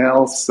something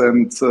else?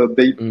 And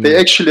they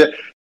actually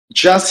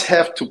just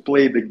have to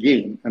play the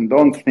game and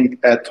don't think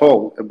at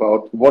all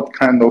about what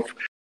kind of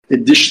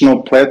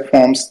additional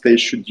platforms they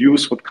should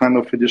use, what kind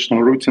of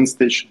additional routines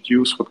they should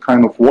use, what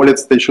kind of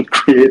wallets they should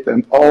create,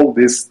 and all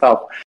this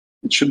stuff.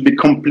 It should be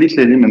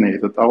completely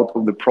eliminated out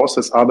of the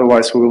process.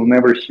 Otherwise, we will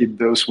never hit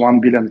those 1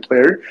 billion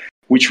player,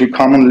 which we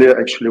commonly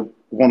actually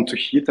want to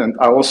hit. And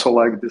I also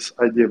like this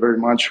idea very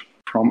much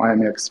from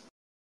IMX.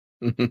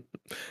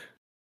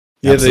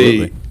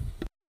 Yeah,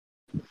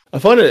 I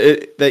find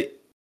it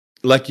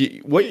like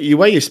the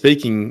way you're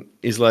speaking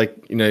is like,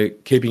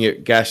 keeping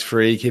it gas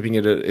free, keeping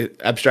it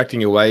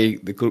abstracting away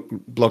the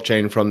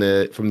blockchain from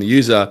the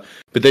user,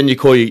 but then you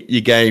call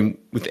your game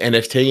with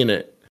NFT in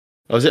it.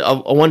 I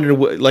wondered,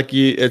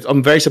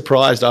 I'm very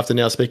surprised after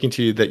now speaking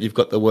to you that you've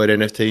got the word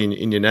NFT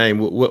in your name.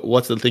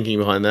 What's the thinking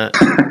behind that?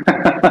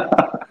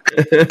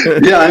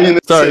 Yeah, I mean,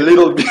 it's a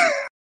little bit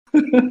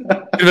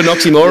bit of an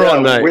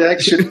oxymoron, mate.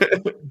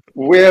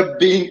 We're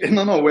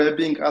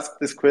being asked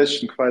this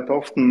question quite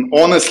often.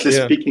 Honestly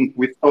speaking,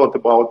 we thought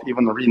about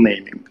even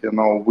renaming.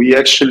 We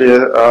actually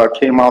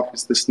came up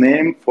with this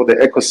name for the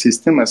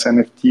ecosystem, as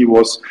NFT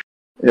was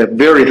a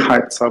very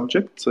hyped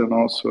subject. So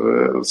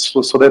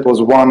that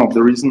was one of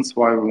the reasons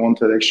why we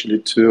wanted actually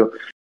to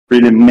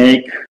really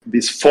make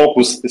this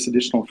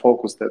additional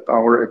focus that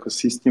our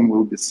ecosystem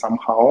will be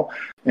somehow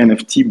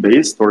NFT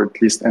based, or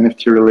at least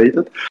NFT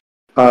related.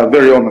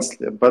 Very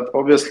honestly, but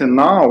obviously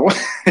now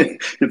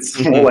it's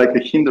more like a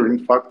hindering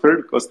factor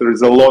because there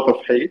is a lot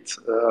of hate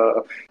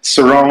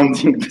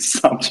surrounding this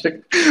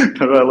subject.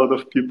 There are a lot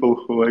of people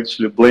who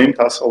actually blamed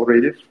us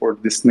already for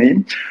this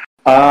name.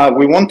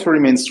 We want to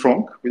remain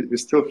strong. We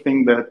still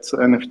think that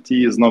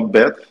NFT is not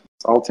bad.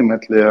 It's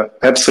ultimately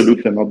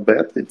absolutely not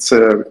bad. It's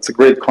a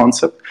great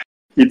concept.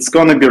 It's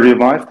going to be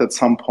revived at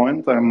some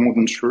point, I'm more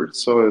than sure.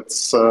 So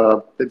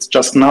it's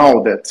just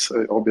now that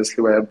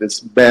obviously we have this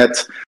bad,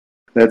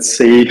 let's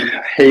say,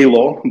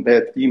 halo,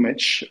 bad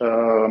image,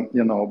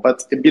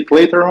 but a bit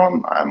later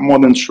on, I'm more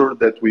than sure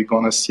that we're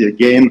going to see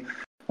again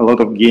a lot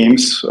of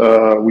games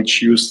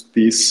which use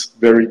this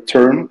very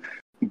term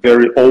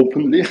very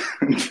openly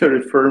and very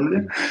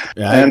firmly.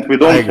 Yeah, and we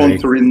don't want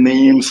to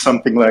rename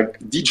something like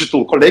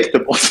digital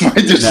collectibles, my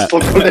digital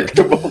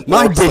collectible war.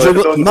 My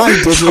digital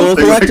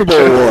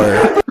collectible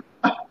war.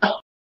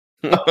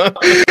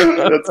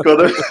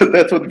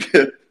 That would be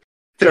a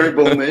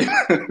terrible name.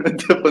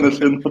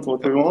 Definitely not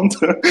what we want.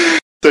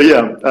 So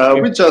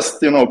we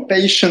just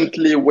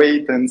patiently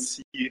wait and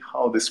see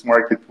how this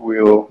market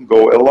will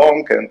go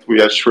along, and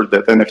we are sure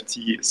that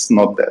NFT is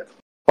not that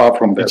far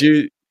from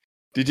that.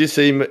 Did you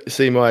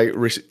see my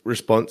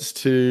response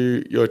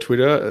to your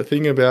Twitter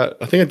thing about?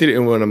 I think I did it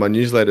in one of my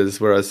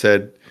newsletters where I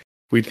said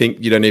we think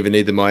you don't even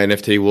need the My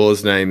NFT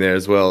Wars name there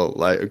as well,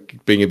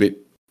 like being a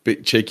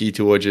bit cheeky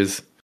towards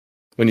us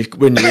when you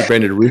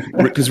rebranded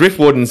because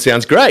Riftwardens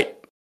sounds great.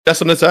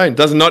 Just on its own.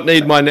 Does not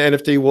need My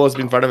NFT Wars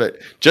in front of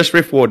it. Just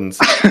Riftwardens.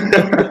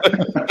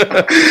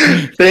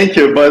 Thank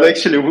you. But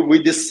actually,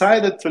 we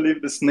decided to leave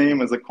this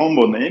name as a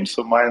combo name.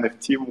 So My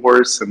NFT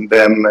Wars and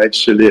then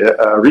actually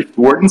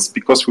Riftwardens,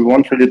 because we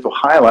want really to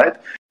highlight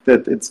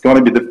that it's going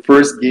to be the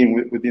first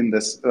game within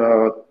this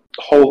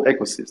whole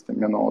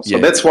ecosystem, So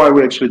that's why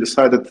we actually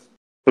decided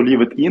to leave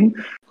it in,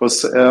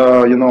 because,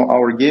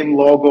 our game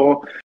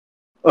logo,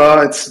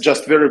 it's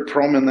just very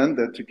prominent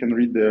that you can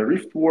read the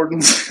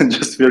Riftwardens and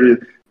just very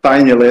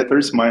tiny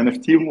letters, My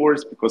NFT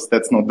Wars, because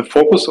that's not the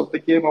focus of the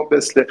game,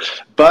 obviously.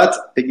 But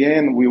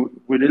again, we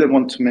really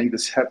want to make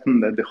this happen,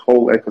 that the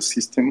whole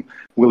ecosystem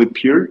will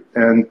appear,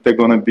 and they're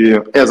going to be,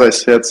 as I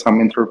said, some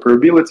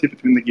interoperability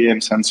between the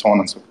games and so on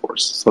and so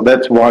forth. So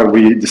that's why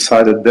we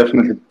decided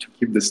definitely to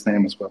keep this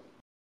name as well.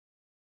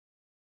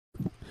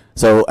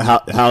 So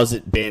how's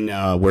it been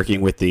working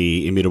with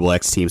the Immutable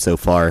X team so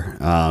far?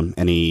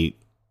 Any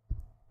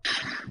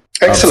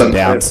excellent, I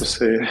have to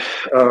say.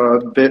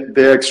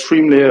 They're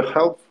extremely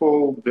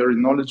helpful, very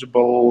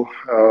knowledgeable.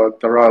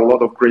 There are a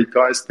lot of great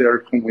guys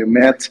there whom we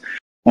met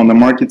on the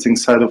marketing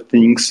side of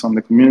things, on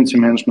the community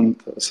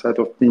management side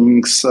of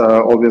things.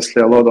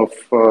 Obviously, a lot of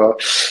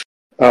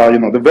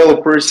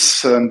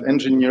developers and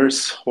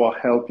engineers who are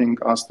helping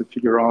us to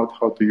figure out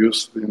how to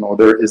use their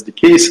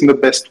SDKs in the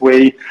best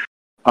way.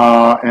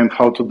 and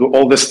how to do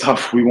all the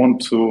stuff we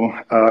want to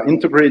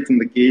integrate in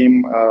the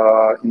game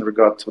in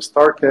regard to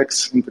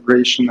StarkX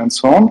integration and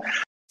so on.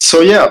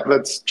 So yeah,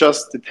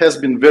 it has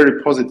been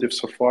very positive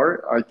so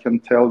far. I can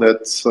tell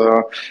that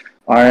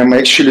I am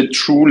actually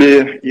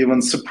truly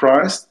even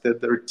surprised that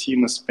their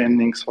team is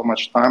spending so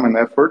much time and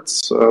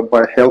efforts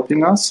by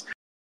helping us.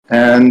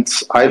 And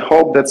I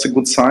hope that's a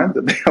good sign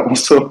that they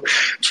also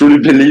truly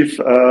believe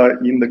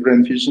in the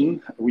grand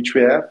vision which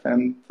we have,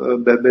 and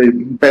that they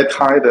bet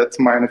high that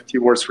My NFT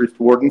Wars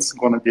Riftwardens is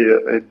going to be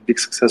a big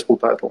successful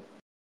title.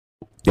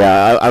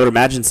 Yeah, I would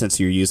imagine since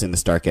you're using the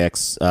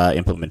StarkX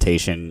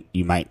implementation,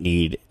 you might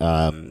need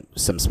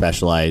some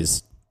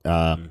specialized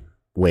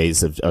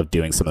ways of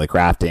doing some of the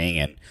crafting,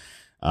 and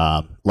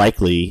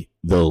likely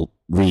they'll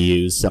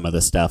reuse some of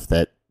the stuff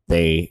that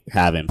they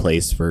have in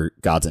place for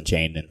Gods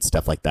Unchained and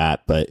stuff like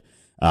that. But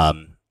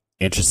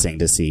interesting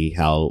to see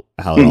how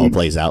it all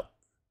plays out.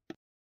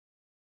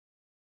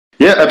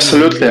 Yeah,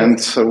 absolutely. And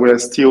we're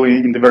still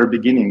in the very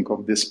beginning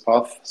of this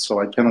path, so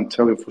I cannot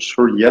tell you for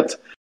sure yet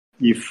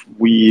if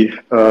we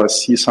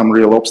see some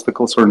real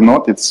obstacles or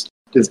not. It's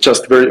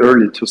just very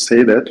early to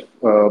say that,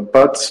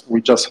 but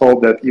we just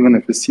hope that even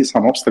if we see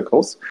some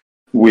obstacles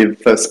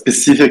with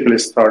specifically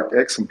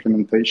StarkX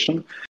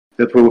implementation,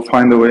 that we will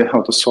find a way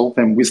how to solve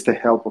them with the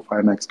help of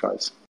IMX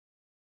guys.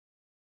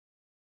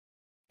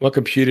 My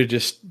computer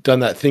just done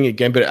that thing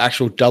again, but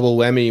actual double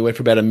whammy. Went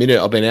for about a minute.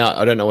 I've been out.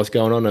 I don't know what's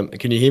going on.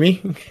 Can you hear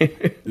me?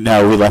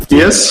 No, we left you.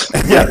 Yes.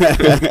 Yeah.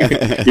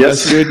 Yes.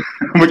 That's good.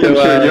 We can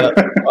hear you.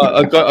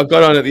 I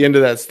got on at the end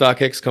of that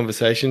StarkX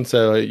conversation,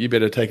 so you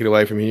better take it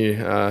away from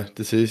here.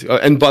 This is.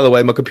 And by the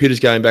way, my computer's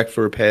going back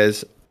for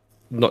repairs.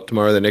 Not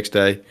tomorrow, the next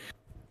day.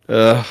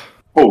 Oh.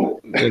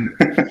 I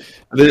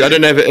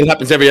don't know if it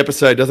happens every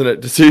episode, doesn't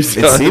it? It seems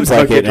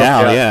like it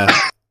now.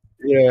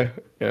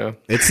 Yeah.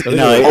 It's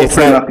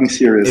nothing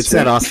serious. It's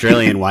that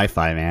Australian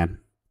Wi-Fi, man.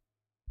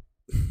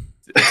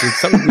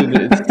 It's something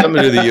to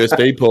do the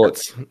USB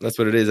ports. That's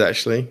what it is,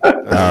 actually.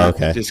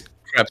 Okay. It just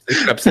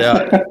craps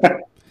out.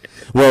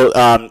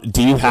 Well,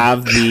 do you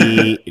have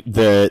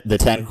the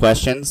 10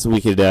 questions? We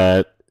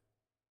could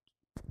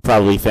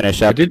probably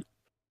finish up. I did.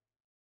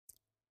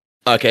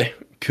 Okay,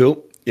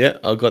 cool. Yeah,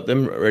 I've got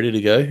them ready to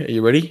go. Are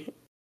you ready,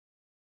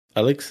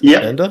 Alex?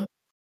 Yeah. Anda?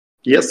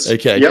 Yes.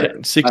 Okay.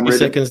 Yep. 60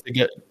 seconds to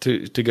get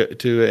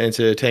to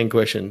answer 10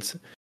 questions.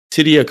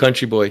 City or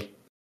country boy?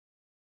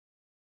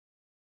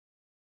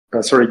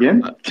 Sorry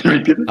again. Can you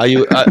repeat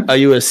it? Are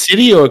you a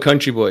city or a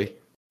country boy?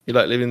 You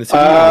like living in the city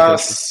or the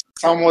country?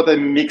 Somewhat a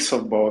mix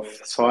of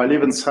both. So I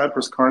live in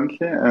Cyprus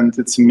currently, and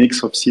it's a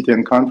mix of city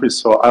and country.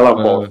 So I love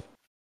both.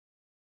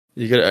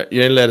 You're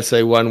only allowed to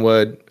say one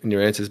word in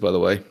your answers, by the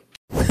way.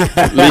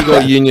 League or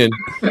union?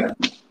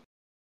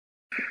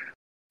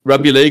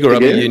 Rugby league or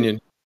rugby union?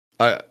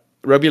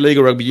 Rugby league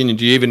or rugby union?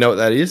 Do you even know what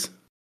that is?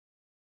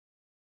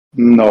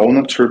 No,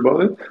 not sure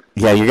about it.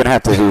 Yeah, you're gonna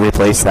have to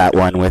replace that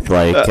one with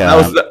like.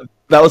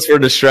 That was for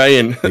an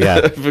Australian.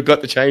 Yeah, I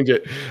forgot to change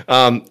it.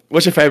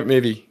 What's your favorite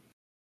movie?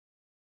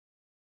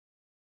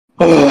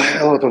 Oh,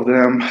 a lot of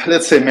them.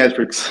 Let's say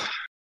Matrix.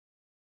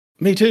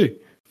 Me too.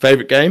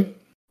 Favorite game?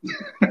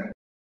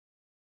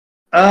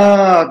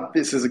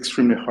 This is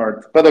extremely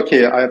hard. But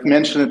okay, I've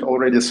mentioned it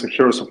already, so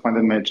Heroes of Might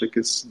and Magic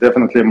is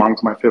definitely among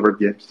my favorite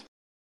games.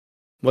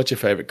 What's your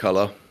favorite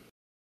color?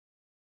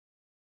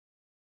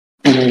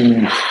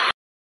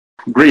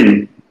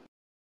 Green.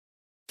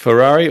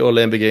 Ferrari or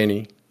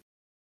Lamborghini?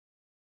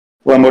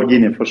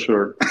 Lamborghini for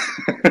sure.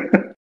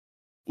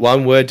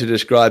 One word to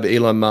describe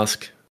Elon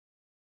Musk.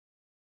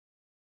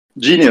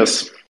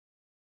 Genius.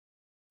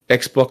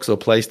 Xbox or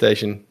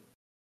PlayStation?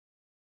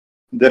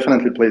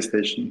 Definitely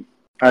PlayStation.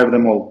 I have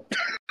them all.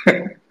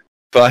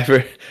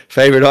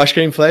 Favorite ice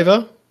cream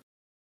flavor?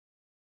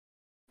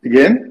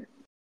 Again?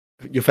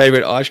 Your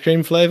favorite ice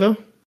cream flavor?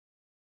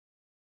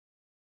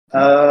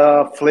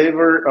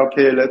 Flavor,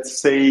 okay, let's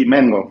say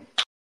mango.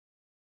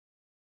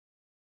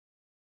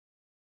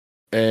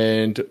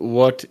 And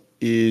what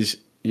is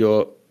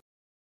your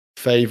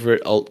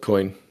favorite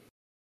altcoin?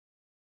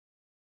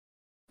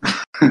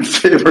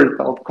 Favorite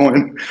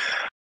altcoin?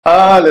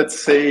 Let's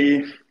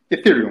say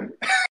Ethereum.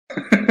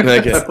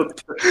 Okay.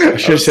 I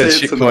should have said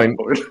shitcoin.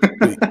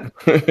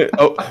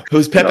 Oh, it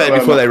was Pepe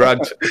before they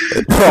rugged.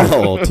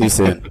 Oh, too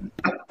soon.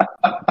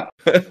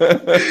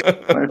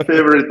 My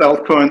favorite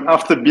altcoin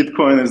after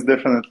Bitcoin is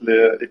definitely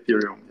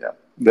Ethereum. Yeah,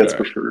 that's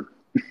for sure.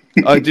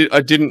 I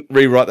didn't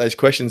rewrite those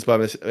questions by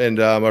myself, and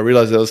I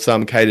realized there was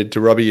some catered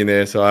to Robbie in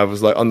there, so I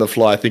was like on the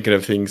fly thinking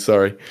of things.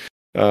 Sorry.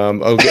 I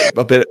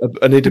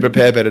need to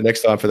prepare better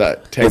next time for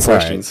that. 10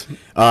 questions.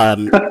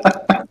 Right.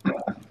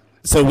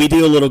 So we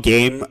do a little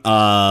game.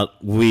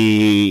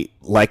 We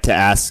like to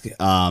ask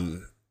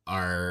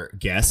our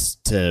guests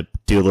to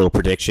do a little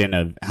prediction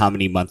of how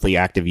many monthly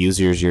active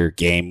users your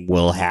game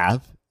will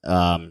have.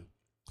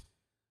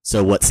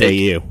 So what say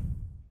you?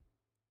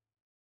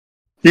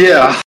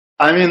 Yeah,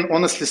 I mean,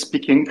 honestly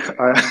speaking,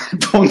 I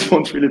don't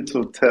want really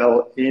to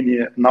tell any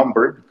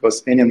number,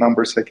 because any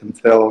numbers I can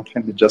tell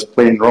can be just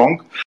plain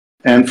wrong.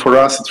 And for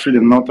us, it's really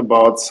not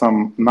about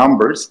some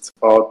numbers. It's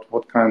about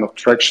what kind of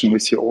traction we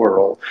see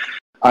overall.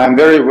 I'm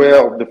very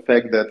aware of the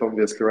fact that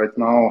obviously right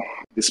now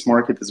this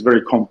market is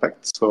very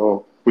compact.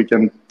 So we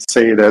can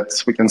say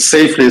that we can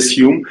safely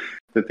assume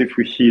that if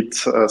we hit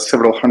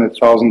several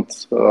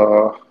 100,000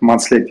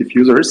 monthly active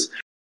users,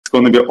 it's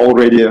going to be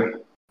already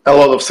a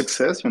lot of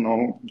success,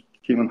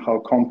 given how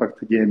compact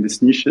the game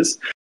this niche is.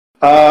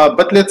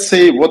 But let's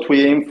say what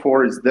we aim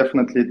for is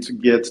definitely to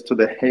get to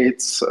the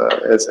heights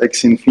as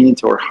X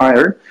Infinity or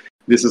higher.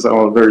 This is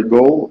our very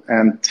goal,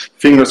 and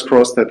fingers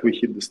crossed that we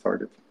hit this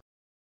target.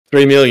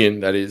 3 million,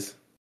 that is.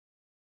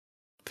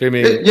 3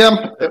 million.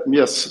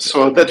 Yes.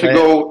 So that we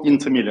go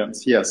into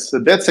millions. Yes. So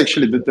that's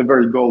actually the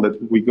very goal,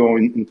 that we go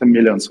into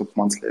millions of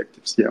monthly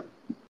actives. Yeah.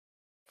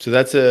 So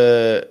that's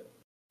a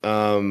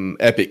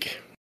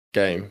epic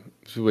game.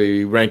 So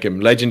we rank them.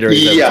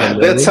 Legendaries over 10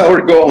 million. That's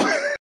our goal.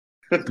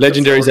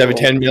 Legendaries over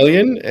 10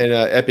 million and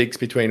epics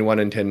between 1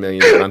 and 10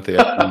 million monthly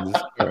actives.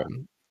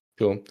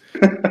 Cool.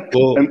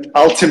 Well, and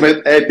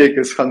ultimate epic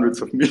is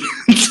hundreds of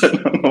millions. I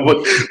don't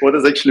know what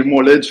is actually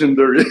more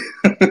legendary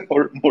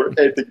or more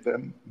epic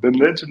than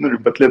legendary.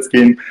 But let's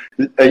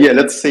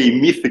say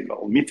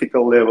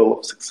mythical level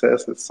of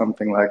success is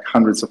something like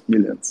hundreds of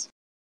millions.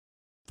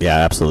 Yeah,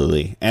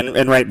 absolutely.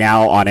 And right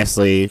now,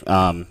 honestly,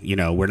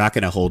 we're not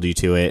going to hold you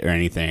to it or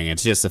anything.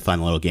 It's just a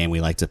fun little game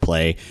we like to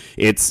play.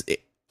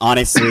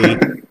 Honestly,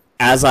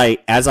 as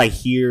I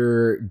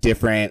hear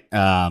different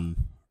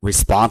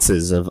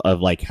responses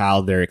of like how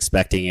they're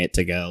expecting it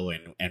to go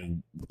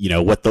and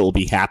what they'll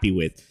be happy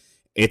with,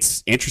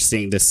 it's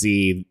interesting to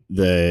see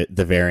the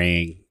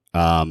varying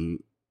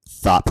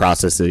thought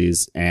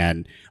processes.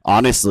 And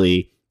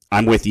honestly,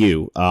 I'm with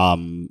you. A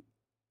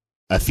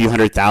few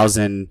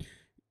 100,000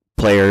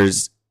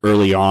 players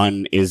early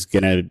on is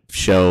going to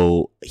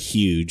show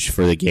huge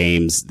for the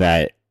games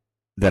that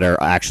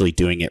are actually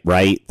doing it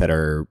right, that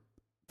are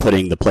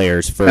putting the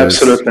players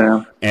first.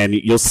 Absolutely. And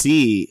you'll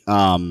see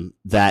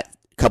that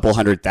couple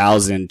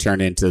 100,000 turn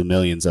into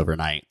millions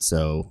overnight.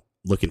 So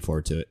looking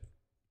forward to it.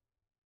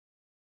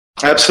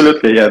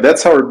 Absolutely. Yeah.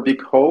 That's our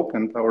big hope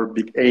and our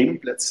big aim,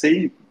 let's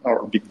say,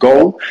 our big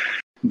goal,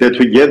 that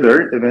we get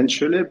there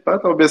eventually.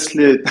 But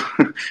obviously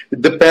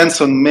it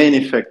depends on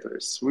many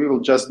factors. We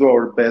will just do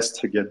our best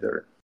to get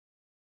there.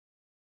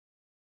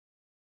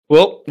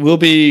 Well, we'll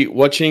be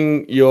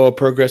watching your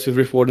progress with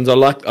Riftwardens.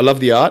 I love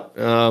the art.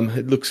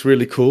 It looks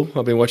really cool.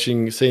 I've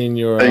been seeing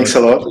your Thanks a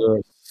lot.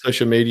 Your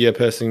social media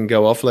person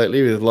go off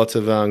lately with lots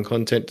of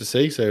content to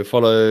see. So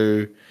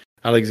follow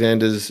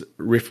Alexander's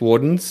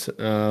Riftwardens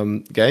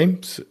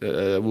games.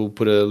 We'll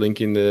put a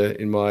link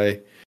in my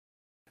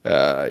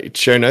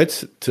show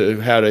notes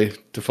to how to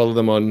follow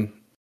them on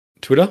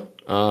Twitter.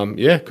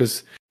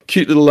 Because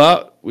cute little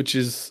art, which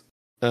is.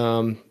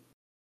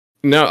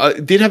 No, I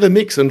did have a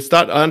mix I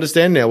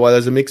understand now why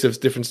there's a mix of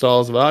different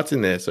styles of arts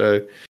in there.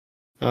 So,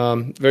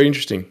 very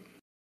interesting.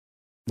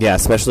 Yeah,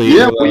 especially.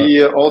 Yeah,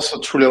 we also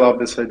truly love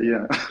this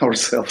idea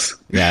ourselves.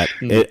 Yeah,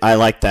 I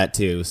like that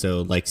too.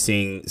 So, like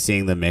seeing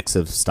the mix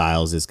of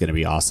styles is going to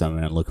be awesome,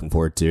 and I'm looking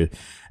forward to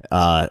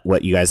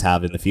what you guys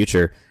have in the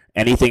future.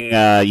 Anything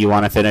you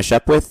want to finish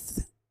up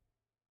with?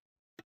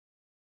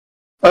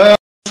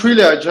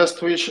 Really, I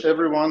just wish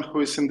everyone who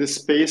is in this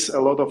space a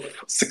lot of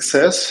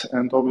success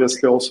and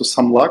obviously also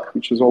some luck,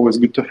 which is always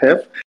good to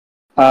have.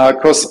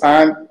 Because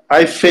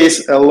I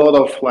face a lot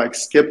of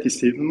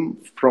skepticism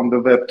from the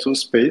Web2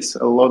 space.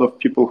 A lot of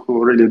people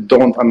who really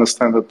don't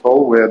understand at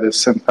all where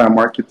this entire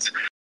market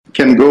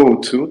can go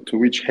to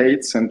which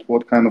heights and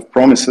what kind of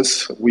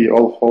promises we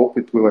all hope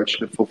it will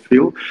actually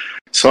fulfill.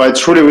 So I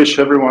truly wish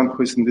everyone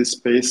who is in this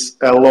space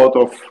a lot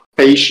of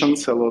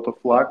patience, a lot of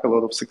luck, a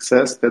lot of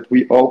success, that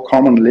we all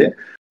commonly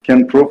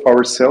can prove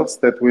ourselves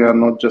that we are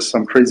not just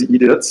some crazy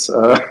idiots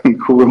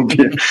who will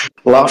be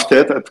laughed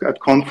at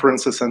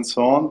conferences and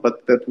so on,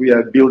 but that we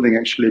are building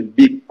actually a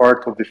big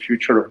part of the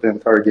future of the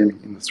entire gaming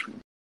industry.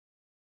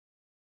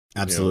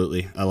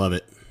 Absolutely. I love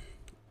it.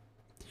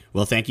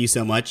 Well, thank you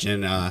so much,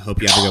 and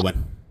hope you have a good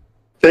one.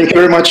 Thank you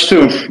very much,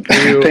 too.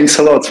 Thanks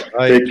a lot.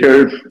 Bye. Take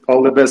care.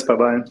 All the best.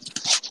 Bye-bye.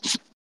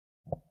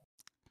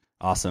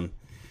 Awesome.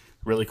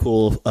 Really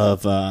cool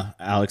of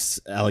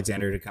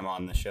Alexander to come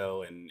on the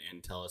show and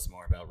tell us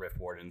more about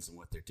Riftwardens and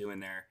what they're doing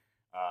there.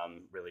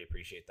 Really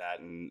appreciate that,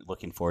 and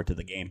looking forward to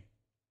the game.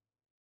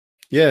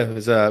 Yeah, it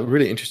was a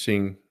really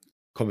interesting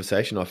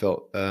conversation. I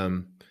felt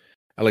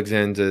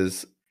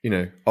Alexander's.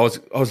 I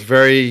was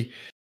very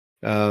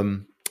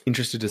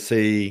interested to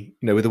see,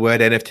 with the word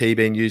NFT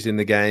being used in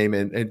the game,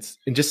 and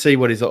just see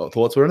what his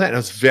thoughts were on that. And I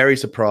was very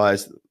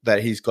surprised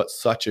that he's got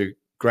such a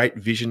great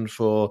vision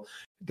for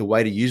the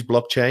way to use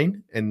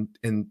blockchain and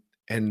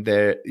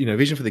their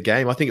vision for the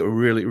game. I think it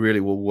really, really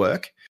will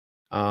work.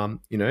 And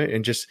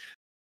just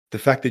the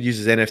fact that it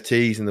uses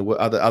NFTs and the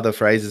other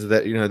phrases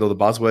that all the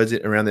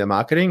buzzwords around their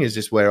marketing is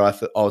just where I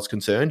was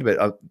concerned.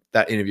 But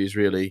that interview is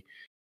really,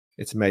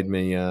 it's made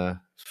me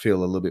feel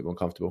a little bit more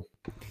comfortable.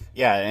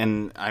 Yeah,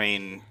 and I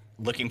mean,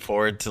 looking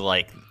forward to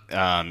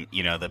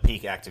the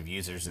peak active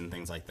users and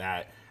things like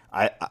that.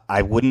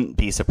 I wouldn't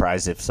be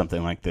surprised if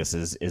something like this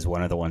is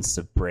one of the ones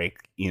to break,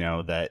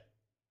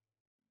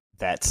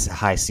 that's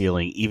high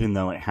ceiling, even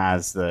though it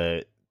has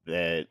the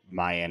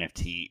my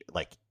NFT,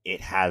 like it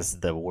has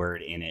the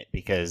word in it,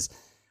 because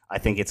I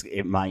think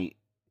it might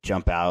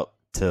jump out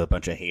to a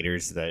bunch of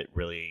haters that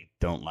really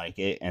don't like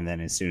it, and then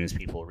as soon as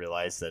people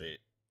realize that it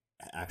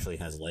actually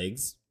has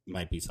legs,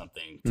 might be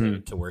something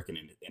to work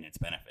in its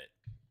benefit.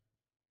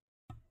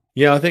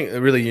 Yeah, I think a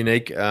really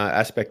unique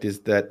aspect is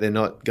that they're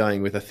not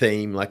going with a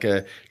theme like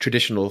a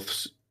traditional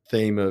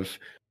theme of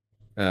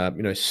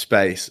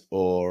space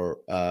or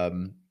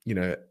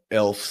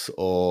elves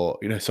or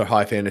so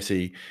high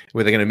fantasy,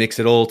 where they're going to mix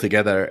it all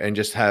together and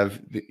just have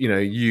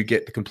you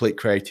get the complete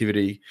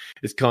creativity.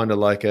 It's kind of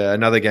like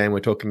another game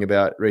we're talking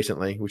about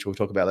recently, which we'll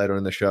talk about later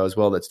in the show as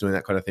well, that's doing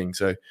that kind of thing.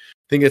 So I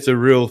think it's a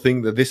real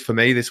thing that for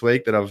me this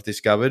week that I've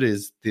discovered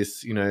is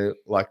this,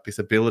 like this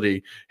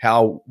ability,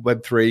 how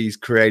Web3 is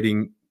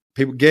creating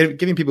people,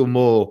 giving people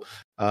more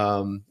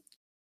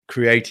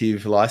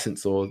creative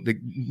license, or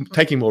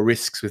taking more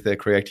risks with their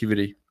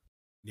creativity.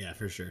 Yeah,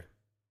 for sure.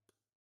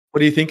 What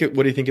do you think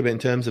about in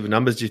terms of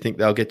numbers? Do you think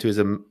they'll get to as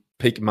a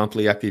peak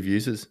monthly active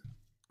users?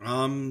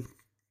 I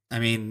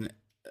mean,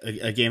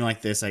 a game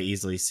like this, I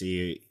easily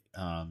see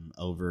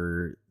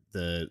over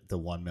the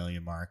 1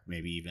 million mark,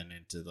 maybe even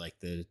into like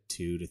the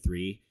 2 to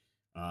 3.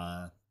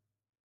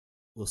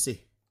 We'll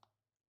see.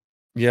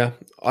 Yeah,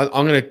 I'm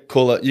going to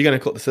call it. You're going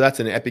to call. So that's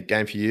an epic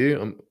game for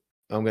you.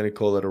 I'm going to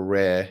call it a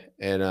rare,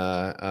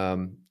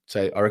 and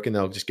say I reckon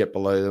they'll just get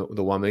below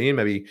the 1 million,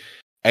 maybe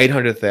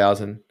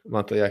 800,000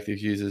 monthly active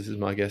users is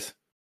my guess.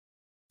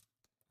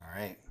 All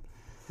right.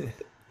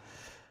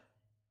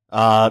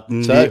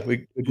 So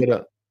we get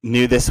a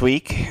new this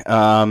week.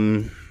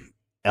 El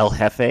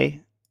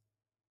Hefe.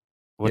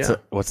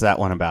 What's that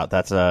one about?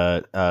 That's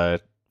a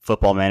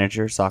football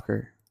manager,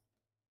 soccer.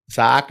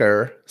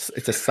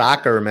 It's a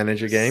soccer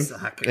manager game.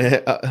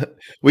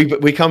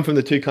 We come from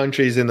the two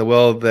countries in the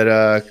world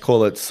that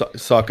call it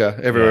soccer.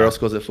 Everywhere else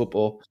calls it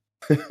football.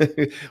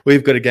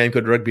 We've got a game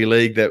called rugby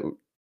league that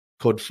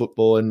called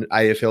football, and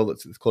AFL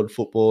that's called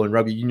football, and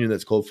rugby union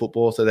that's called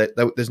football. So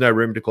there's no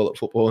room to call it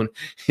football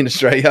in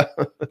Australia.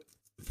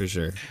 For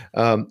sure.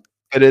 But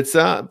it's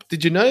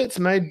did you know it's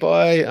made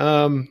by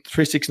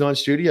 369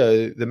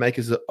 Studio, the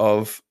makers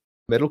of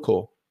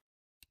Metalcore?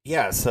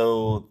 Yeah,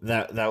 so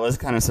that was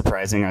kind of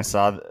surprising. I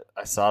saw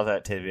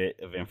that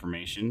tidbit of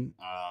information.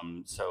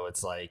 So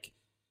it's like,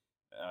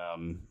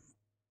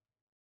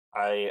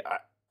 I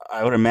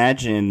would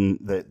imagine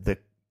that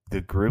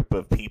the group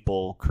of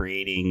people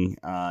creating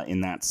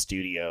in that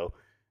studio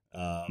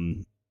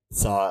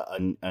saw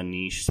a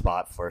niche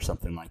spot for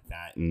something like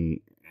that and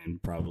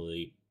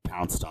probably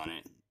pounced on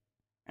it.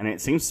 And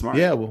it seems smart.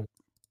 Yeah,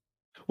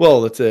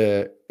 well, it's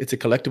a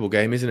collectible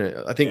game, isn't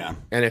it? I think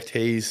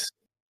NFTs,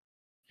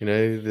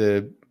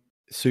 the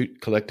suit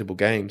collectible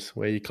games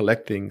where you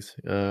collect things,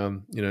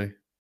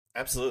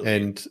 Absolutely.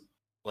 And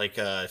like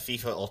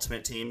FIFA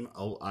Ultimate Team,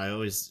 I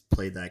always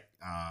played that,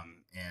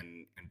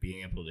 and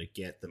being able to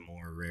get the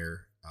more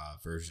rare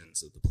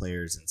versions of the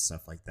players and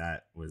stuff like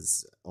that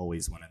was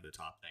always one of the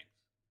top things.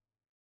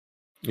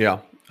 Yeah,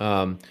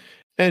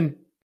 and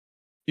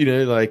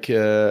like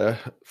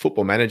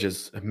Football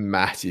Manager's a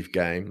massive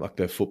game. Like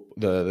the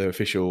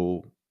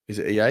official, is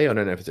it EA? I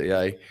don't know if it's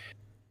EA.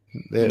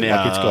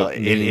 No,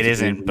 it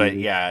isn't. But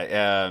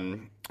yeah,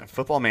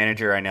 Football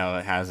Manager, I know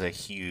it has a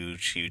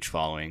huge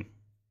following.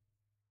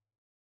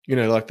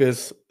 Like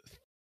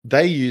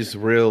they use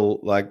real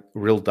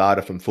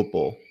data from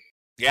football.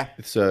 Yeah.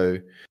 So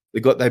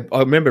I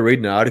remember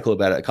reading an article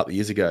about it a couple of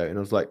years ago, and I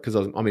was like, because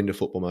I'm into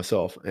football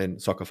myself and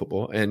soccer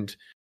football, and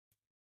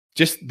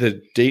just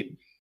that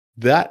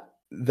data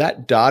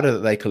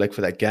that they collect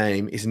for that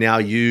game is now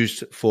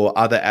used for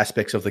other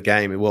aspects of the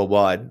game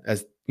worldwide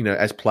as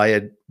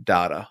player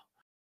data.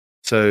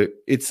 So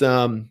it's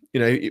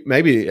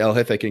maybe El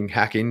Jefe can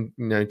hack in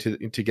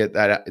to get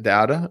that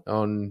data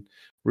on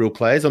real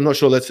players. I'm not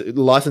sure that's the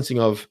licensing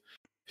of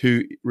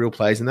who real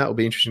players in that will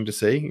be interesting to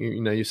see.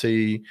 You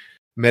see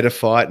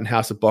MetaFight and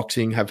House of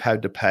Boxing have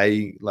had to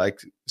pay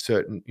like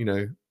certain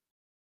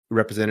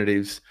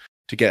representatives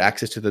to get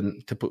access to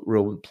to put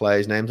real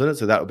players' names on it.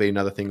 So that would be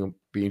another thing. It'll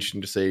be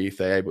interesting to see if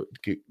they're able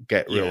to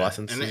get real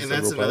licenses. And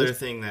that's another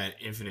thing that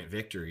Infinite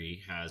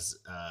Victory has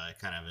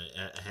kind of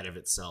ahead of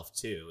itself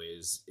too,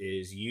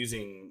 is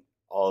using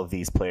all of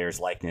these players'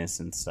 likeness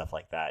and stuff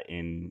like that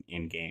in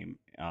game.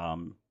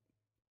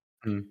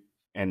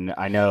 And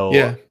I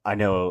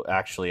know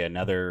actually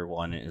another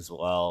one as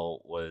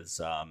well was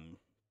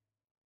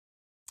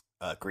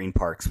Green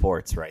Park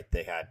Sports, right?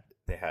 They had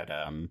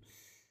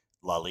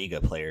La Liga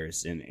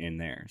players in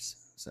theirs.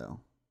 So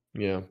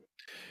yeah,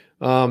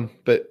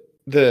 but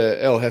the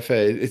El Jefe,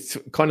 it's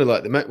kind of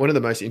like one of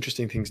the most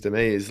interesting things to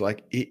me is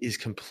like it is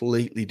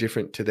completely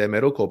different to their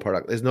Metalcore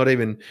product.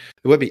 There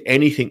won't be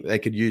anything they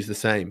could use the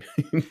same,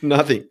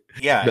 nothing.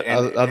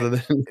 Yeah, other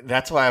than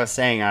that's why I was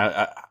saying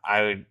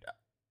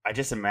I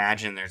just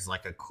imagine there's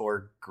like a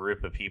core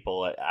group of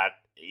people at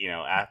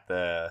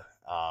the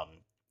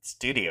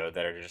studio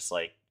that are just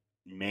like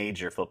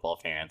major football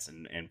fans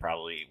and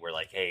probably were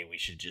like, hey, we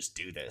should just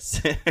do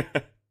this.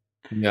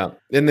 Yeah,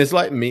 and there's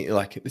like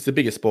it's the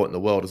biggest sport in the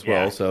world as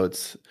well, Yeah. so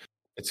it's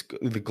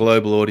the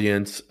global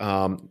audience.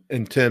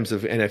 In terms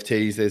of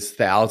NFTs, there's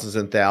thousands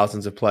and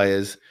thousands of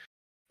players,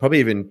 probably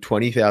even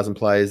 20,000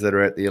 players that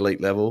are at the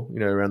elite level,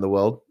 around the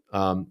world,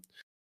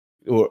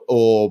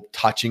 or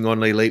touching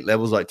on elite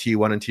levels like tier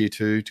 1 and tier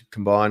 2 to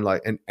combine,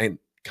 like and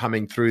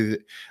coming through the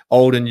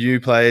old and new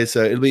players.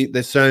 So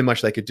there's so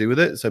much they could do with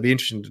it. So it'd be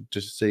interesting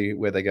to see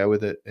where they go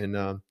with it, and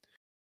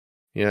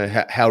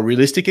how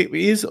realistic it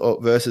is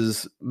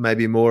versus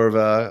maybe more of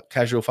a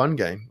casual fun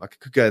game. Like it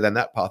could go down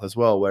that path as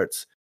well, where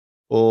it's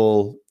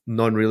all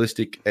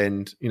non-realistic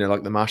and,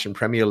 like the Martian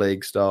Premier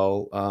League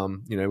style,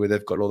 where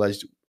they've got all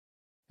those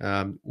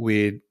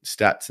weird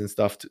stats and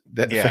stuff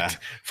that affect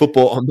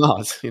football on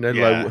Mars,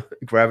 low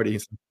gravity.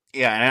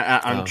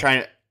 Yeah,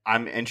 and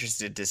I'm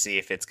interested to see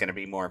if it's going to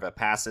be more of a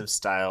passive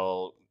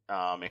style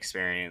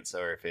experience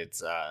or if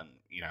it's,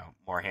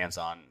 more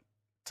hands-on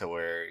to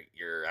where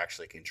you're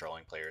actually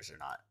controlling players or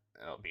not.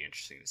 It'll be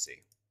interesting to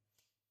see.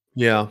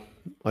 Yeah,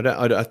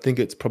 I think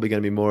it's probably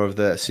going to be more of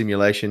the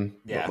simulation.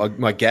 Yeah.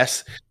 My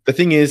guess. The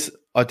thing is,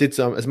 I did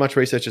as much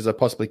research as I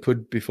possibly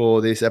could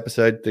before this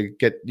episode to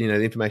get the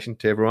information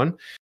to everyone,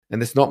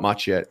 and there's not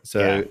much yet.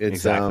 So it's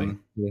exactly.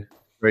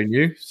 Very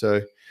new.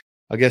 So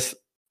I guess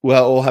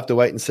we'll all have to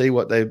wait and see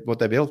what they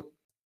build.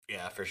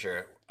 Yeah, for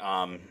sure.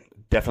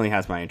 Definitely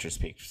has my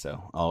interest peaked,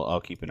 so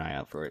I'll keep an eye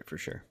out for it for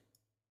sure.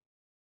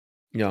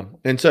 Yeah,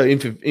 and so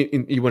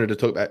you wanted to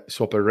talk about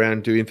swap it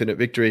around, do Infinite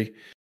Victory.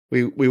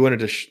 We wanted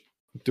to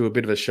do a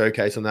bit of a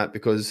showcase on that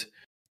because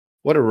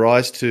what a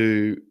rise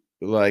to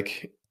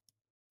like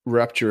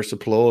rapturous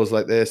applause!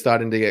 Like they're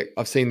starting to get.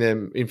 I've seen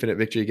them Infinite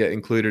Victory get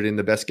included in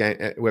the best game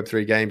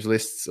Web3 games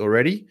lists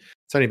already.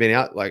 It's only been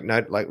out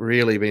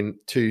really been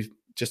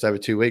just over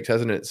 2 weeks,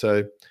 hasn't it?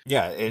 So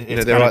yeah,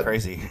 it's kind of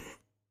crazy.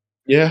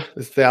 Yeah,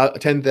 there's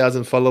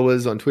 10,000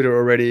 followers on Twitter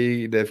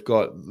already. They've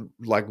got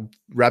like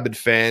rabid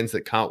fans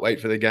that can't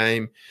wait for the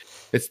game.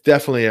 It's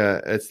definitely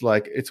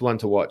it's one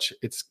to watch.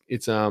 It's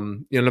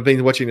I've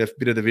been watching a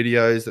bit of the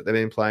videos that they've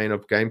been playing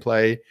of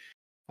gameplay,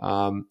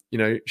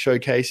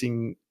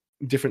 showcasing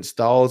different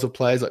styles of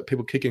players, like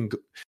people kicking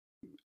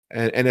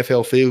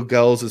NFL field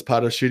goals as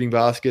part of shooting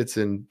baskets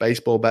and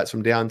baseball bats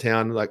from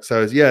downtown.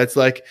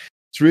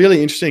 It's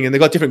really interesting, and they've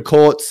got different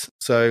courts.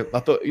 So I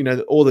thought,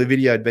 all the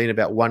video had been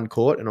about one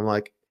court, and I'm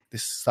like,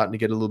 this is starting to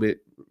get a little bit,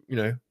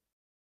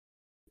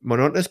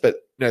 monotonous. But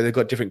they've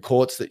got different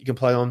courts that you can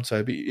play on.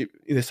 So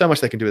there's so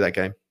much they can do with that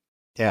game.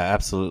 Yeah,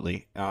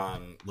 absolutely.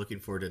 Looking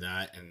forward to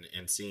that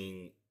and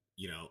seeing.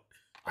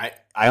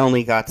 I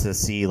only got to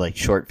see like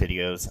short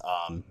videos,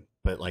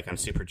 but like I'm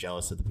super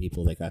jealous of the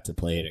people that got to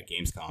play it at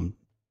Gamescom.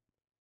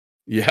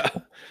 Yeah,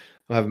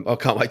 I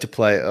can't wait to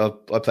play. I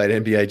played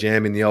NBA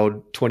Jam in the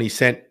old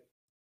 20-cent.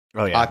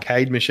 Oh, yeah.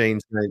 Arcade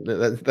machines,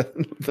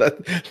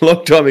 that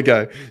long time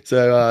ago.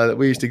 So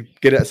we used to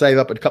save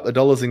up a couple of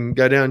dollars and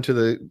go down to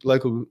the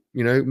local,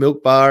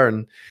 milk bar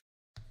and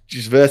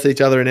just verse each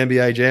other in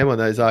NBA Jam on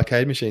those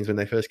arcade machines when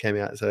they first came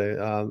out.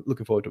 So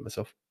looking forward to it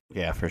myself.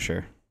 Yeah, for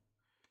sure.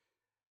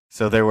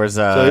 So there was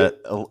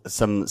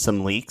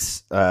some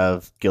leaks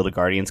of Guild of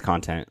Guardians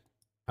content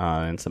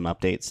and some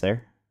updates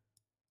there.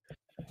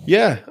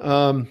 Yeah,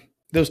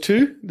 there was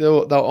two. They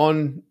were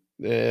on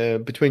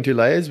between two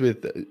layers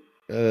with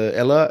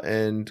Ella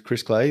and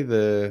Chris Clay.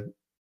 The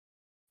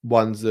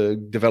one's the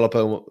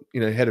developer,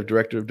 head of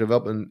director of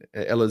development.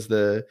 Ella's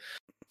the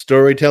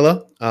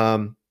storyteller.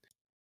 And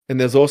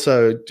there's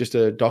also just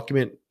a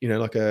document,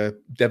 like a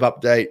dev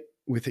update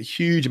with a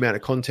huge amount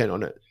of content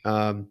on it,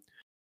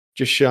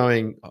 just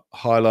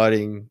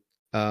highlighting,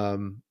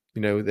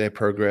 their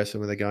progress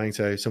and where they're going.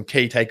 So some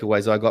key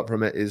takeaways I got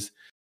from it is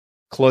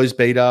closed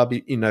beta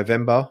in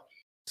November.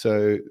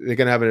 So they're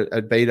going to have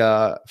a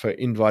beta for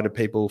invited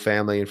people,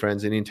 family and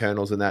friends and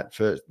internals and that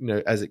for,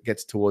 as it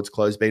gets towards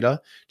closed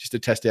beta, just to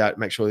test out,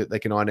 make sure that they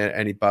can iron out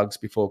any bugs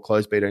before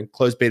closed beta. And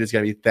closed beta is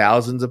going to be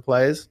thousands of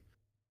players.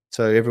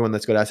 So everyone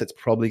that's got assets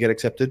probably get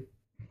accepted,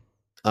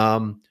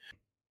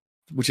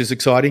 which is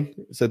exciting.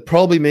 So it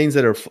probably means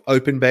that an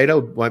open beta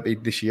won't be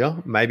this year.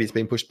 Maybe it's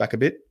been pushed back a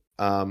bit.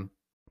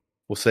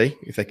 We'll see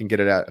if they can get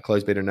it out, a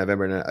closed beta in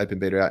November and an open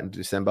beta out in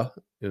December,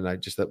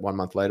 just that 1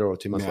 month later or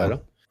 2 months later.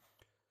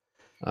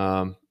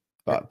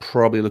 But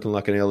probably looking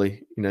like an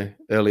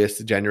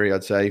earliest January,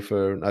 I'd say,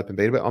 for an open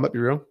beta, but I might be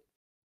wrong.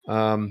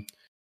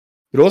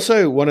 But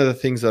also one of the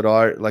things that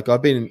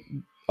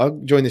I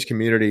joined this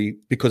community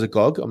because of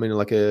GOG. I mean,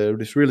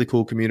 this really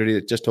cool community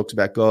that just talks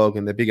about GOG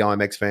and they're big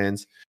IMX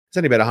fans.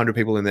 There's only about 100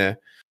 people in there.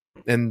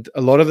 And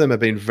a lot of them have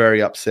been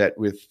very upset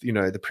with,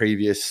 the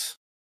previous,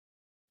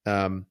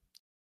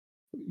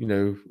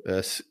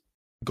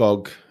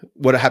 GOG,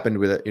 what happened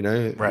with it,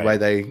 right. The way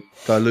they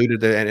diluted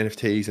the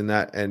NFTs and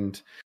that.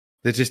 And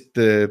there just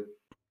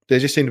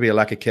seemed to be a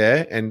lack of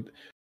care. And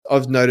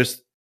I've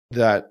noticed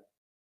that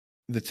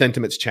the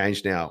sentiment's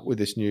changed now with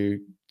this new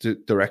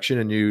direction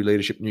and new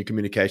leadership, new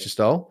communication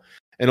style.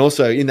 And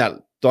also in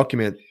that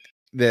document,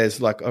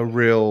 there's like a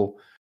real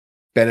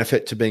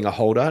benefit to being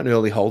an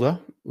early holder,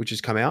 which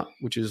has come out,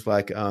 which is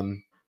like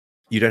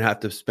you don't have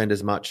to spend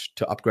as much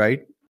to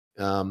upgrade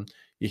your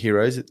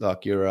heroes.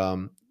 Like you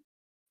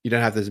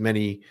don't have as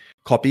many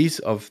copies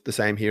of the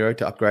same hero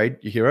to upgrade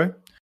your hero.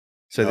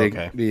 So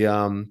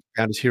the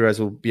Founders heroes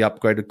will be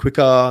upgraded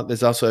quicker.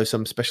 There's also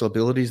some special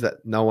abilities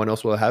that no one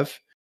else will have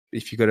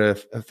if you've got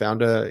a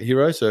Founder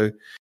hero. So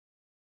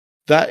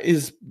that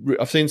is,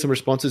 I've seen some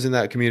responses in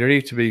that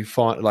community to be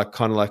fine, like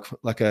kind of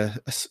like a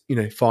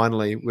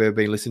finally we're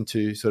being listened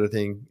to sort of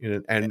thing.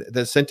 And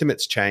the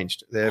sentiment's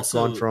changed. They've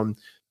also gone from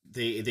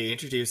they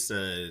introduced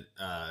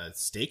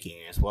staking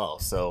as well.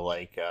 So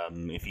like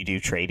if you do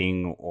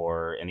trading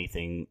or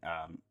anything,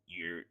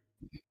 you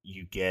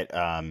get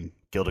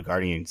Guild of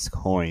Guardians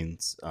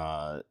coins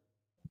by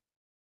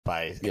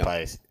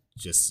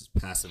just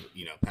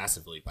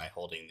passively by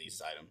holding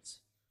these items.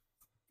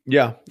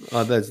 Yeah,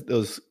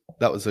 that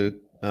was a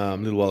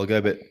little while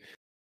ago, but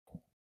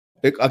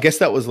I guess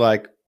that was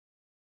like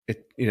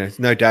it's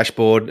no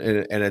dashboard,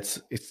 and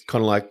it's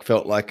kind of like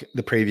felt like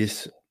the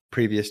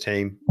previous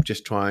team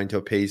just trying to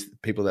appease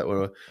people that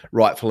were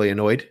rightfully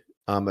annoyed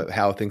at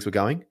how things were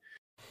going.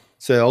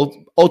 So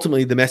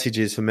ultimately, the message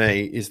is for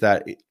me is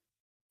that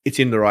it's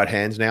in the right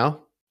hands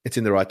now. It's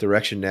in the right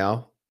direction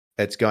now.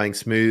 It's going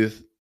smooth,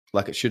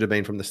 like it should have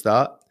been from the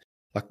start.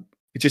 Like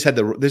it just had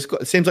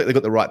it seems like they've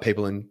got the right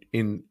people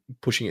in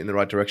pushing it in the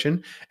right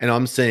direction. And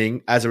I'm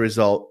seeing as a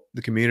result,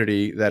 the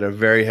community that are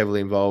very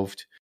heavily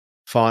involved,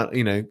 start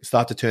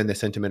to turn their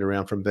sentiment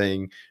around from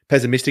being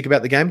pessimistic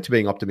about the game to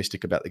being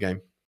optimistic about the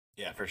game.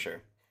 Yeah, for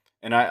sure.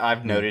 And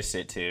I've noticed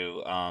it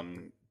too,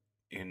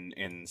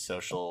 in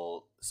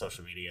social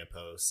media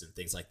posts and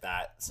things like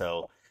that.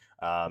 So,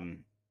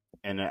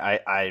 and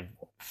I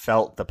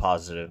felt the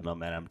positive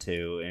momentum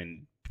too,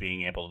 and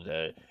being able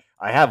to.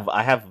 I have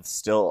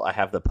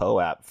the Poe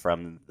app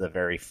from the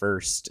very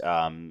first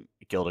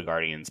Guild of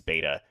Guardians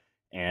beta,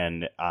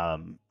 and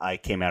I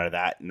came out of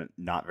that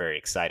not very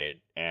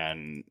excited.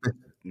 And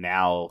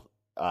now,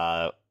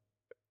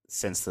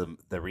 since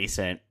the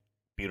recent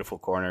Beautiful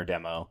Corner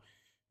demo,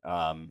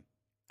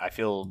 I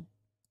feel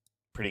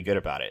pretty good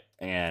about it,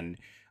 and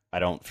I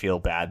don't feel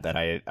bad that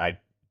I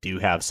do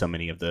have so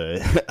many of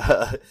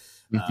the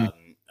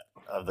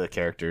of the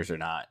characters or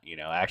not.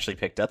 I actually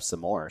picked up some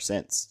more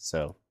since.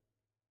 So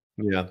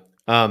yeah,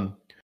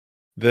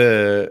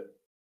 we're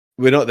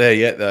not there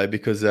yet though,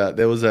 because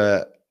there was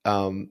a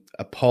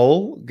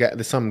poll.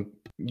 There's some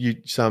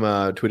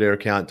Twitter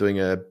account doing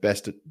a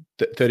best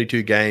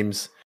 32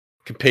 games.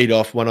 Compete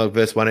off one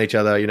versus one each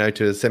other,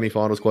 to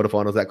semifinals,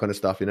 quarterfinals, that kind of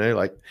stuff,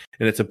 and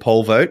it's a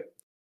poll vote,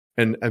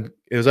 and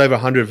it was over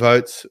 100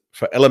 votes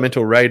for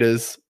Elemental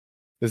Raiders.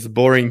 It's a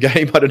boring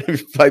game. I don't know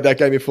if you've played that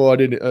game before. I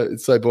didn't.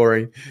 It's so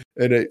boring,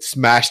 and it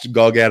smashed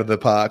GOG out of the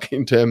park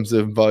in terms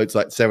of votes,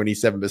 like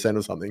 77%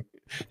 or something.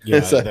 Yeah,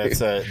 so,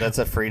 that's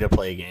a free to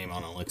play game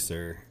on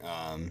Elixir.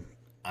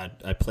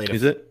 I played.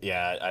 Is it?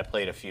 Yeah, I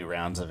played a few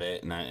rounds of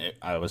it, and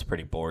I was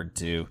pretty bored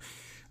too.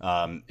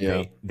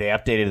 They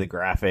updated the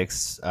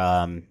graphics.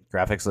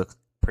 Graphics look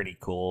pretty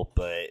cool,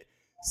 but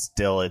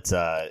still, it's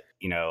a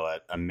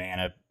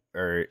mana,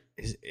 or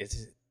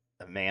it's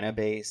a mana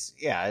base.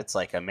 Yeah, it's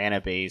like a mana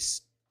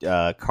based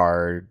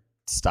card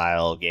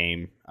style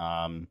game.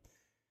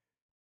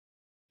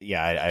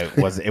 It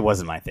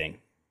wasn't my thing.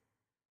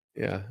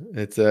 Yeah,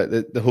 it's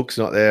the hook's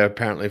not there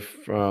apparently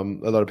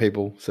from a lot of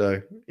people.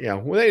 So yeah,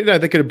 well,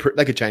 they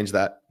could change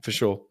that for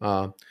sure.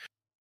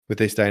 With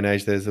this day and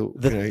age, there's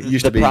you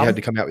had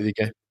to come out with your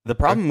game. The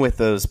problem with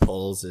those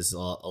polls is a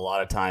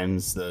lot of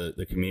times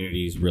the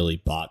communities really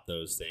bought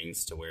those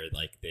things to where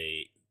like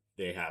they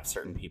have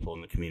certain people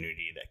in the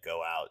community that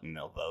go out and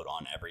they'll vote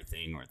on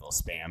everything, or they'll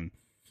spam.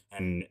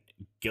 And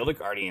Guild of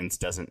Guardians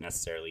doesn't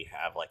necessarily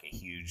have like a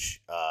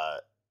huge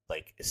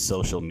like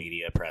social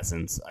media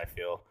presence. I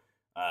feel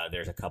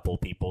there's a couple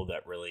people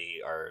that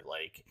really are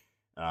like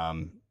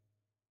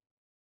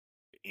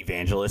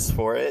evangelists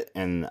for it,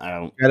 and I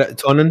don't.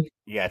 Tonnen?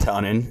 Yeah,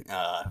 Tonnen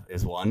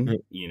is one.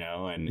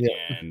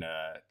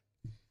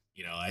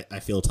 I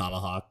feel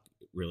Tomahawk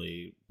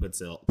really puts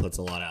a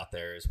lot out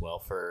there as well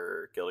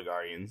for Guild of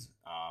Guardians.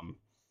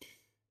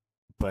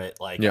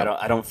 But like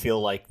I don't feel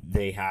like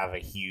they have a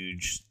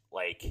huge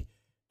like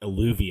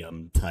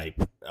Illuvium type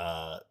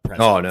presence.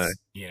 Oh no.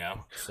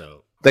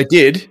 So they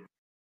did.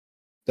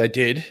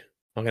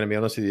 I'm going to be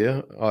honest with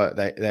you.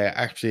 They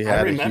actually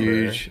had a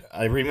huge.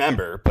 I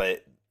remember,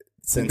 but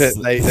since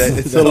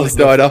it sort of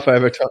died off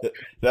over time.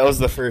 That was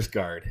the first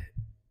guard.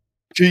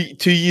 2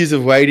 years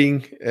of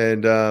waiting,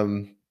 and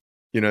and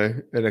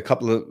a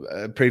couple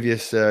of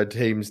previous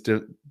teams.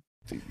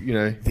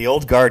 The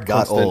old guard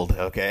got old.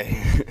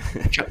 Okay,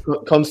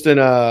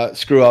 constant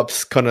screw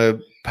ups kind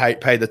of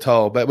paid the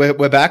toll, but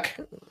we're back.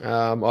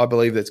 I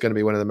believe that's going to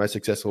be one of the most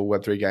successful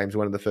Web3 games.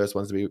 One of the first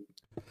ones to be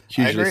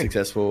hugely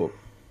successful.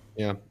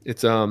 Yeah,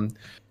 it's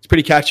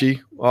pretty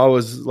catchy. I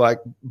was like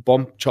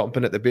bomb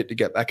chomping at the bit to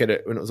get back at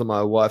it when it was on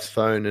my wife's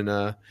phone, and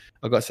I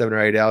got 7 or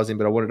 8 hours in,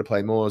 but I wanted to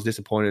play more. I was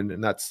disappointed,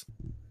 and it's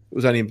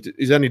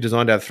only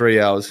designed to have 3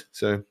 hours,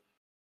 so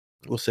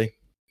we'll see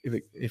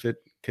if it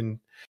can.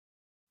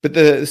 But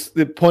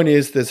the point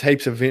is, there's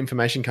heaps of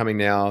information coming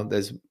now.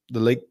 There's the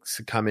leaks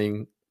are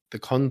coming, the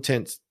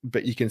content,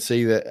 but you can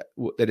see that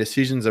the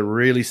decisions are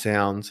really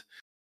sound.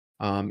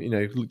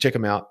 Check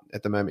them out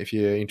at the moment if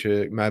you're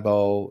into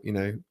mobile,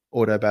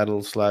 auto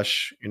battles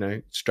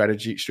 /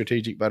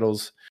 strategic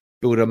battles,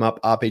 build them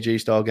up RPG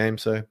style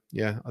games. So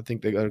yeah, I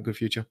think they got a good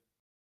future.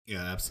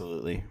 Yeah,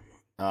 absolutely.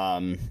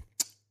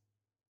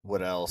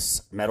 What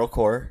else?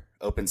 Metalcore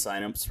open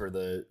signups for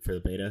the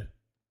beta.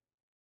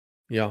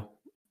 Yeah.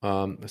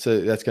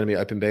 So that's going to be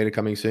open beta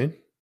coming soon.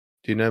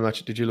 Do you know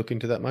much? Did you look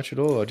into that much at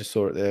all? I just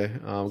saw it there.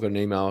 I got an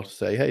email to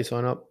say, hey,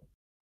 sign up.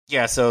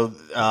 Yeah, so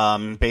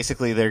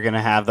basically they're going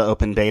to have the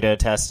open beta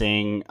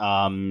testing.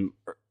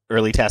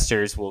 Early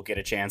testers will get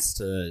a chance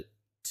to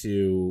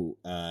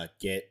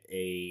get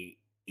a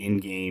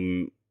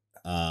in-game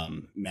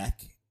mech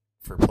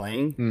for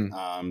playing.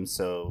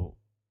 So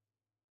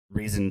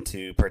reason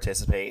to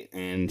participate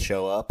and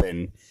show up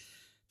and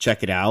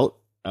check it out.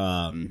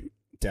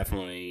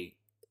 Definitely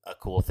a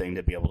cool thing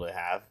to be able to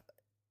have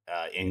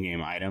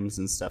in-game items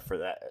and stuff for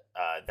that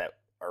that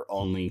are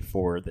only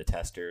for the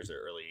testers or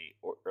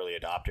early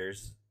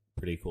adopters.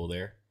 Pretty cool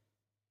there.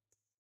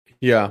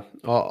 Yeah,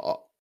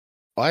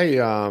 I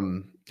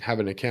have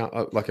an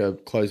account like a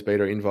closed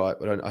beta invite,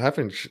 but I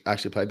haven't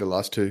actually played the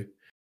last two.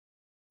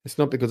 It's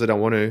not because I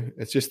don't want to.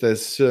 It's just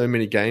there's so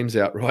many games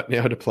out right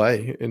now to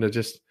play, and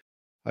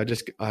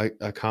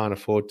I can't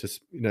afford to,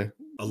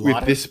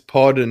 with this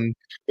pod and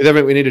with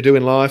everything we need to do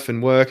in life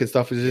and work and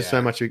stuff. There's just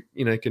so much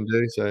can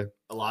do. So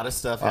a lot of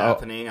stuff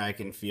happening. I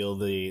can feel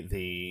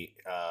the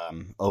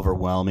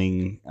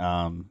overwhelming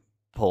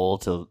pull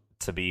to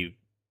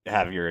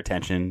have your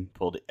attention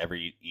pulled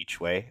each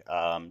way.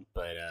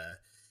 But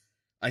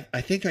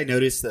I think I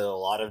noticed that a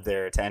lot of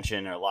their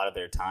attention or a lot of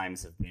their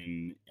times have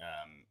been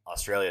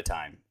Australia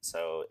time,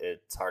 so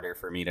it's harder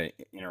for me to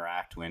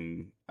interact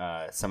when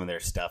some of their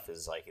stuff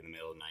is like in the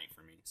middle of the night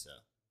for me. So,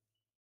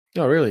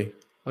 oh really?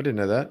 I didn't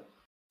know that.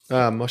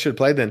 I should have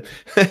played then.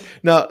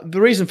 No,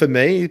 the reason for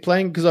me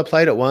playing because I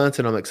played it once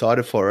and I'm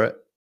excited for it,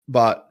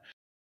 but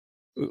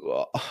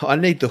I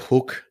need the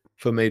hook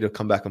for me to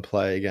come back and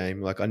play a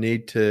game. Like I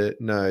need to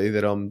know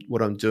that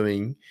what I'm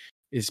doing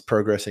is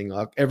progressing.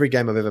 Like every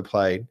game I've ever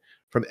played,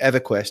 from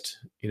EverQuest,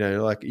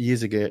 like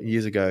years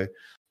ago,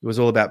 it was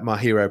all about my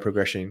hero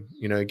progression.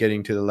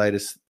 Getting to the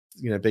latest,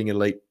 being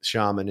elite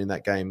shaman in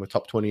that game, we're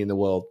top 20 in the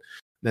world.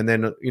 And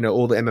then,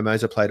 all the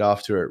MMOs I played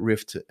after it,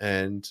 Rift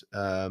and,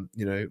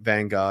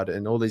 Vanguard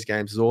and all these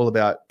games is all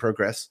about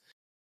progress.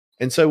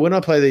 And so when I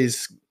play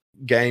these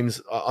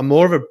games, I'm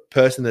more of a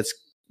person that's,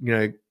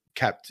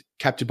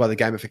 captured by the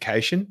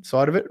gamification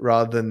side of it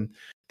rather than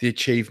the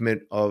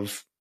achievement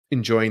of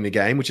enjoying the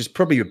game, which is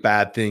probably a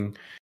bad thing.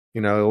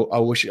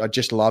 I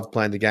just love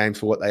playing the games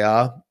for what they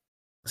are.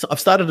 So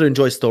I've started to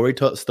enjoy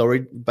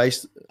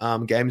story-based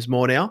games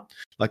more now,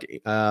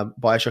 like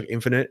BioShock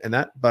Infinite and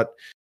that. But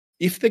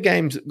if the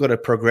game's got a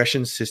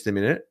progression system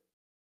in it,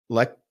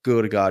 like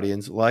Guild of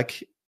Guardians,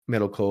 like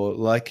Metalcore,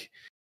 like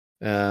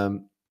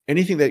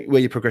anything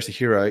where you progress a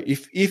hero,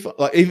 if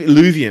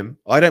Illuvium,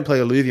 I don't play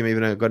Illuvium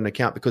even though I've got an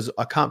account because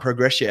I can't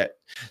progress yet.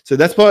 So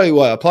that's probably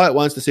why I play it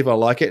once to see if I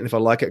like it, and if I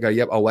like it, I go,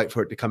 yep, I'll wait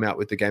for it to come out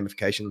with the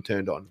gamification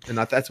turned on, and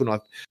that's when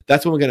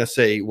we're going to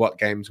see what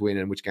games win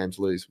and which games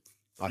lose.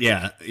 No,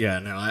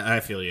 I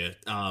feel you.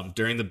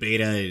 During the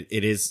beta,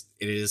 it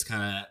is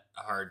kind of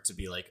hard to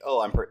be like,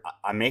 oh,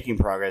 I'm making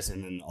progress,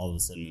 and then all of a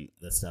sudden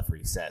the stuff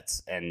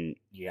resets, and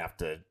you have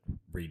to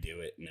redo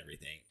it and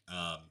everything.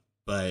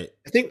 But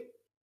I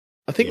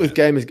think with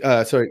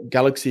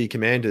Galaxy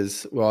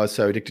Commanders, why I was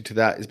so addicted to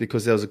that is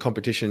because there was a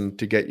competition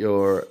to get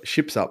your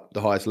ships up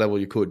the highest level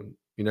you could.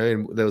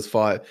 And there was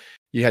 5.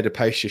 You had to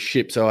pace your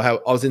ship, so I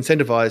was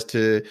incentivized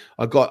to.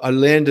 I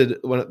landed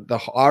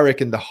I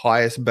reckon the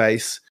highest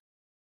base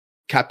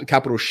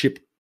capital ship,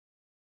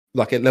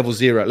 like at level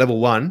 0, level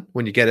 1,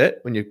 when you get it,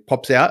 when it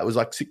pops out, it was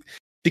like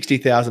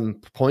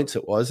 60,000 points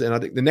it was. And I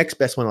think the next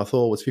best one I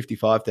thought was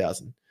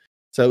 55,000.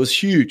 So it was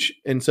huge.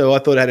 And so I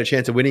thought I had a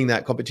chance of winning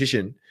that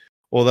competition.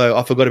 Although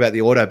I forgot about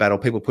the auto battle.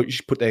 People put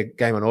their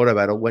game on auto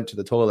battle, went to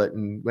the toilet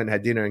and went and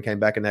had dinner and came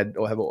back and had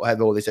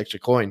all this extra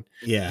coin,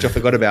 which I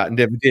forgot about and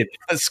never did.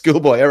 A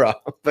schoolboy error.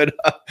 But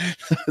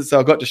so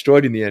I got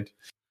destroyed in the end.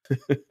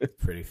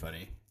 Pretty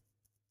funny.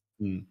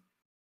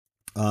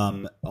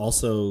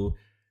 Also,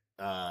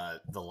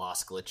 the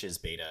Lost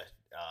Glitches beta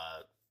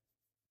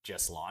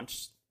just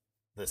launched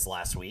this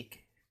last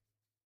week.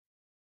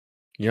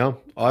 Yeah,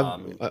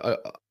 have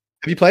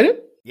you played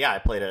it? Yeah, I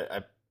played it.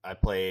 I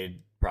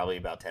played probably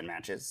about 10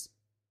 matches.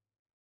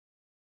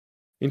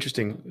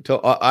 Interesting. So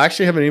I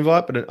actually have an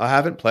invite, but I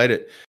haven't played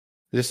it.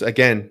 Just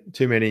again,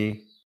 too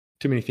many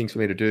things for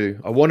me to do.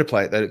 I want to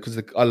play it because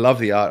I love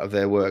the art of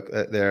their work.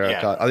 I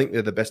think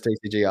they're the best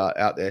TCG art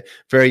out there.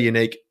 Very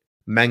unique.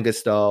 Manga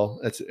style.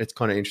 It's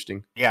kind of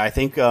interesting. Yeah, I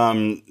think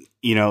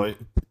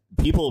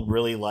people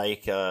really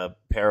like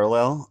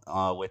Parallel,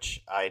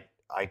 which I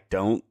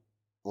don't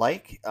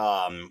like.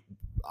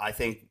 I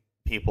think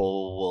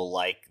people will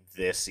like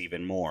this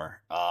even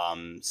more.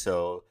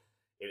 So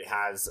it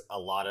has a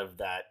lot of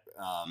that,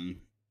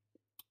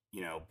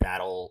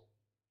 battle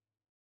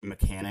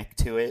mechanic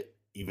to it,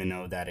 even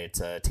though that it's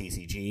a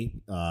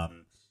TCG.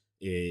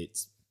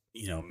 It's,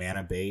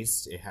 mana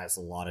based. It has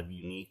a lot of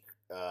unique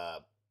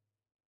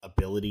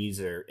abilities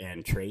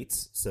and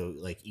traits. So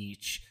like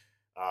each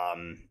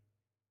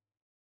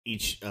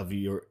of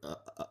your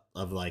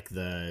of like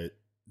the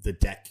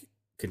deck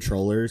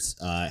controllers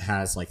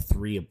has like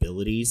 3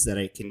 abilities that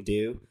it can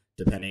do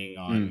depending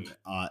on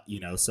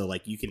so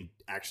like you can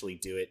actually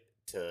do it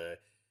to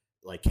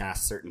like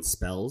cast certain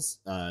spells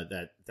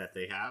that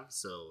they have.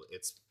 So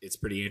it's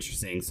pretty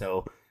interesting.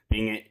 So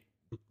being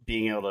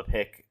able to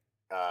pick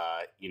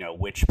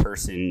which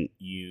person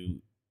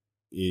you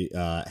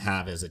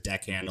have as a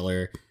deck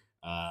handler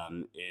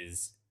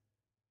is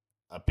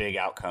a big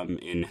outcome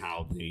in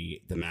how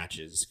the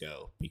matches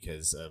go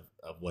because of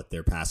what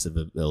their passive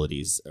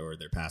abilities or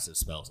their passive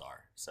spells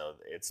are. So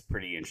it's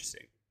pretty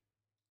interesting.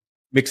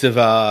 Mix of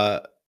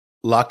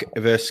luck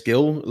versus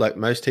skill, like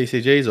most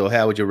TCGs, or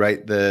how would you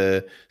rate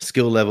the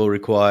skill level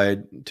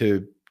required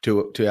to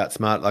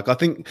outsmart? Like I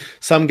think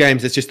some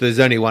games it's just there's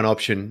only one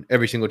option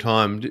every single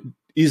time.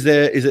 Is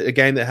it a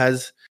game that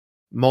has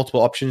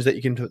multiple options that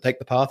you can take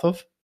the path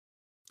of?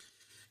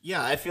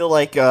 Yeah, I feel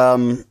like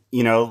a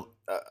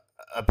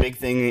big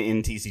thing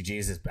in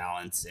TCGs is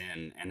balance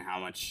and how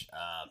much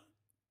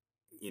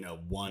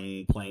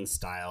one playing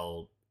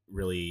style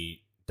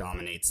really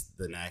dominates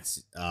the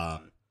next.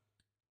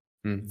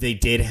 They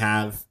did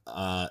have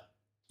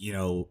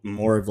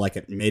more of like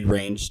a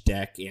mid-range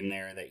deck in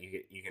there that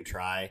you can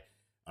try,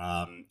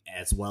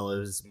 as well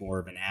as more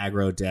of an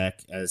aggro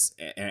deck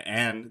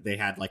and they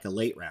had like a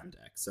late round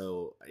deck.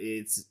 So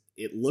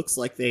it looks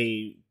like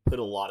they put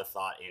a lot of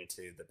thought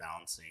into the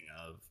balancing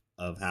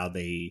of how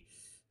they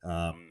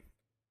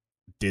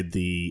did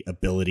the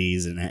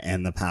abilities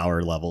and the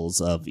power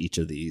levels of each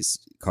of these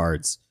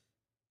cards.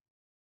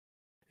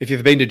 If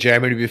you've been to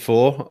Germany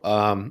before,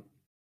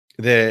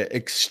 they're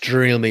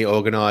extremely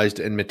organized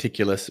and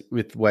meticulous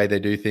with the way they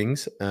do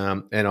things.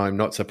 And I'm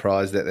not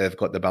surprised that they've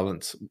got the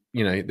balance,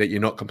 that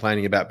you're not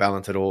complaining about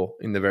balance at all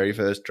in the very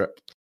first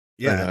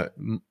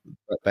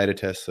beta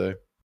test. So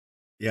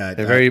yeah,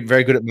 they're very,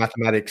 very good at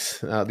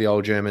mathematics, the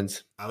old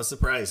Germans. I was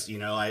surprised.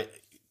 I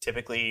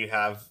typically you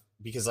have,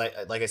 because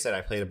like I said,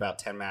 I played about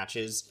 10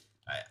 matches.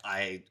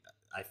 I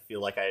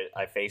feel like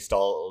I faced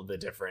all the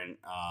different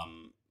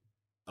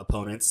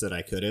opponents that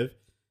I could have,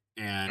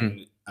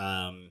 and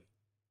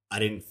I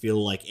didn't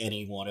feel like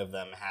any one of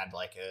them had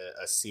like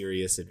a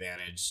serious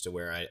advantage to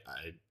where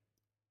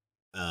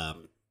I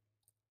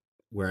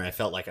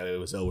felt like I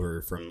was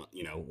over from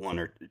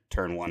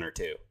turn 1 or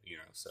 2.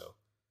 So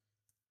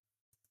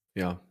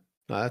yeah,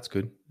 no, that's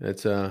good.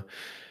 It's I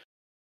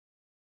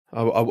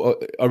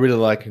really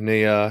like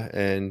Nia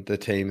and the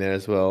team there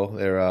as well.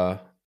 They're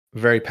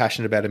very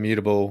passionate about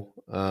Immutable.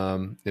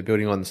 They're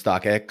building on the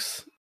Stark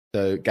X,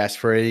 so gas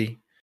free.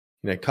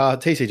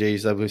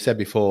 TCGs, like we've said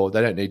before,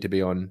 they don't need to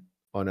be on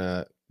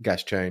a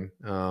gas chain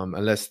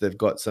unless they've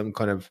got some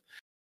kind of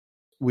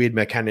weird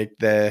mechanic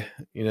there.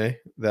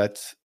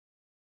 That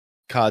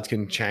cards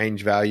can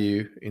change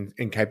value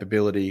in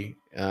capability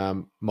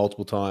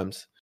multiple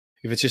times.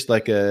 If it's just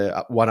like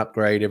a one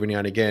upgrade every now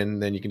and again,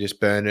 then you can just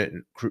burn it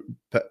and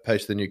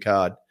post the new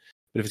card.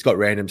 But if it's got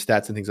random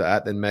stats and things like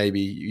that, then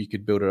maybe you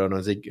could build it on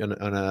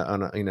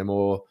a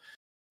more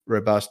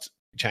robust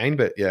chain.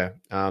 But yeah,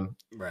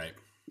 right.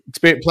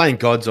 Playing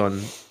gods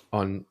on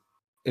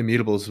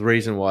Immutable is the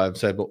reason why I'm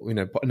so.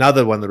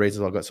 Another one of the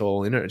reasons I got so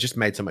all in it. It just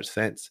made so much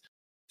sense.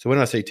 So when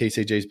I see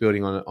TCGs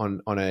building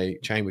on a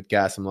chain with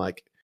gas, I'm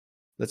like,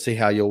 let's see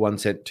how your 1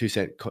 cent, 2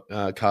 cent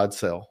cards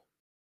sell.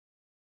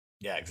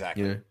 Yeah,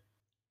 exactly.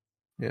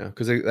 Yeah,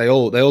 because they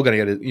all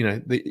going to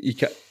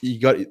get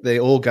they're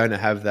all going to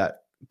have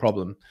that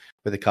problem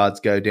where the cards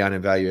go down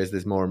in value as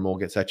there's more and more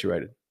get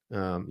saturated.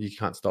 You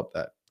can't stop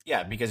that.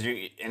 Yeah, because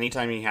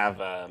anytime you have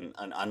an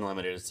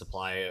unlimited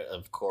supply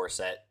of core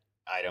set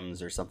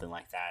items or something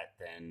like that,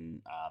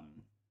 then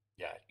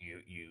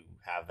you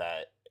have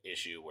that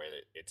issue where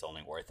it's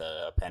only worth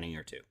a penny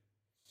or 2.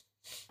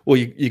 Well,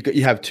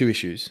 you have 2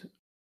 issues.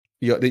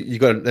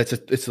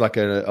 It's like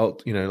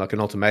like an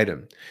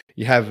ultimatum.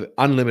 You have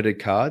unlimited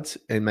cards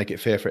and make it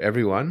fair for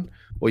everyone,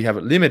 or you have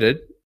it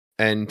limited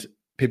and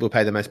people who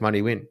pay the most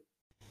money win.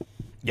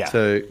 Yeah.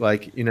 So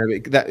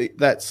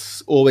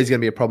that's always going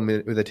to be a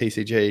problem with a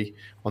TCG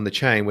on the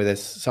chain where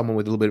there's someone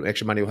with a little bit of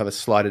extra money will have a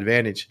slight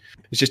advantage.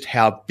 It's just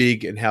how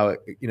big and how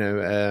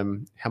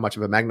much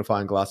of a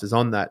magnifying glass is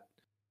on that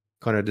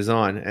kind of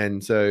design.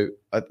 And so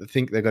I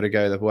think they've got to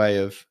go the way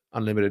of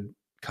unlimited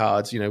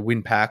cards,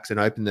 win packs and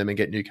open them and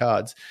get new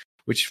cards,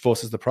 which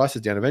forces the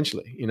prices down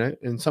eventually,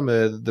 and some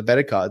of the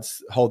better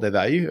cards hold their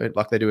value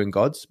like they do in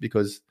gods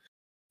because,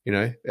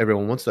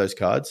 everyone wants those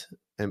cards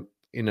and,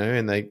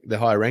 and the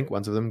higher rank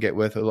ones of them get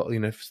worth a lot,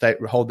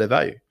 hold their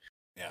value.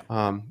 Yeah.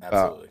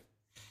 Absolutely.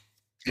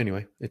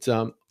 Anyway, it's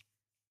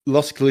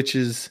lost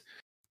glitches.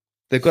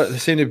 They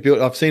seem to build.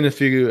 I've seen a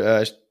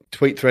few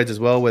tweet threads as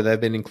well where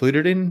they've been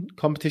included in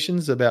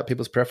competitions about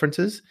people's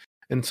preferences.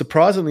 And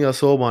surprisingly, I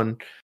saw one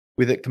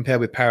with it compared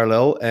with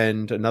Parallel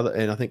and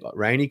I think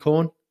Rainy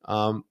Corn,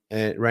 and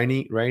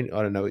Rain.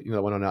 I don't know,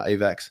 one on our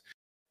Evacs.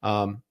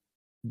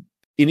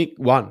 In it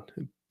won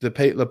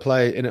the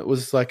play, and it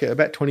was like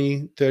about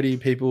 20, 30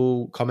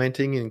 people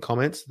commenting in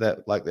comments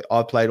that like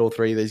I've played all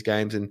three of these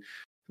games and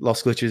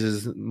Lost Glitches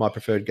is my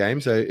preferred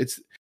game. So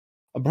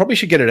I probably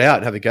should get it out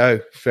and have a go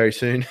very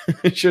soon,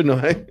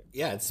 shouldn't I?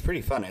 Yeah, it's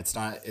pretty fun. It's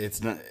not.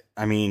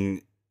 I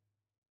mean,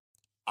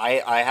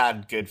 I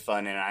had good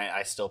fun, and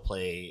I still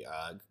play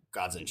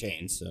Gods and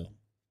Chains. So,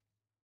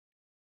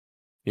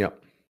 yeah,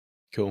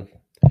 cool.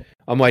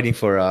 I'm waiting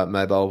for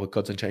mobile with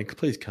Gods and Chains.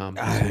 Please come.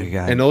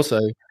 And also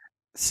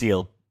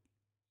Sealed.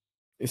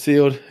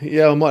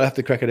 Yeah, I might have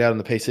to crack it out on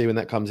the PC when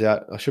that comes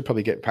out. I should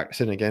probably get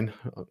practicing again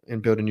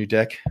and build a new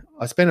deck.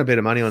 I spent a bit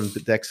of money on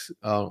decks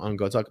on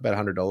Gods, like about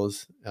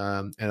 $100,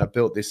 and I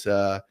built this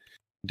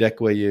deck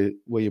where you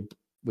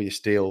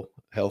steal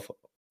health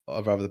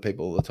of other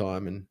people all the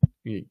time, and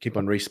you keep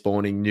on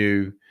respawning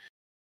new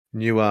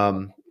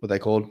what they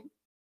called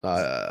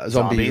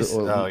zombies.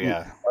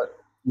 Yeah.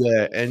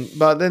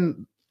 But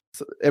then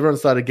everyone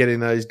started getting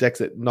those decks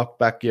that knock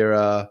back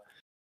your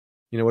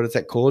what is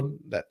that called?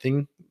 That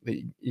thing that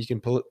you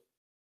can pull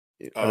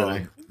it. I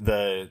don't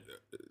know.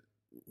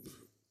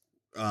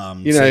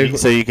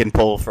 So you can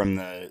pull from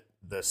the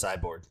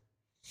sideboard.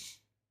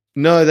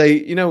 No,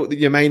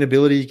 your main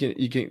ability.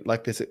 You can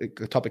like there's a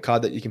type of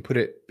card that you can put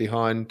it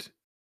behind.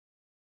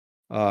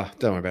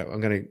 Don't worry about it.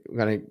 I'm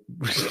gonna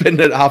spend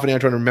half an hour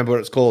trying to remember what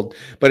it's called.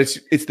 But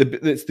it's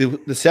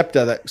the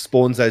scepter that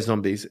spawns those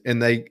zombies,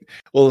 and they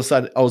all of a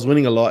sudden I was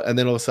winning a lot, and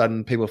then all of a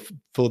sudden people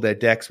filled their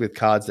decks with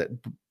cards that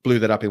blew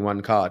that up in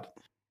one card.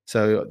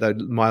 So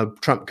my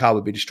trump card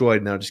would be destroyed,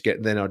 and I'll just be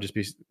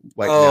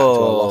waiting out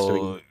until I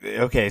lost it.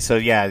 Okay, so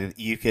yeah,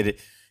 you could.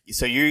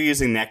 So you're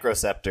using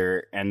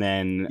Necroceptor, and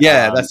then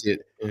that's it.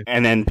 Yeah.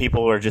 And then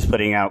people were just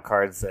putting out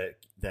cards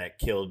that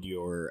killed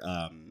your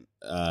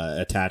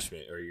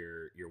attachment or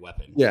your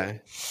weapon. Yeah,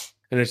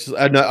 and it's just,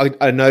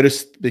 I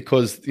noticed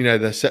because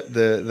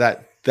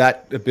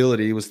that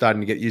ability was starting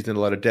to get used in a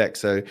lot of decks,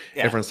 so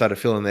everyone started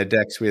filling their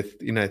decks with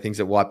things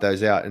that wipe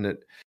those out, and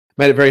it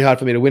made it very hard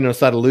for me to win. And I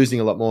started losing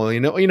a lot more.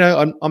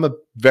 I'm a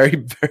very,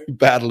 very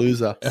bad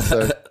loser.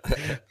 So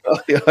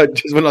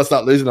just when I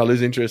start losing, I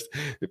lose interest.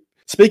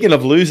 Speaking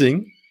of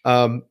losing,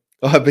 I've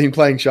been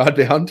playing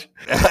Shardbound.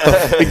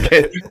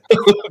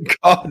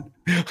 God,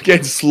 I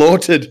get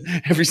slaughtered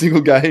every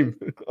single game.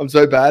 I'm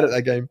so bad at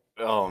that game.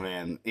 Oh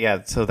man,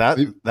 yeah. So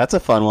that's a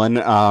fun one.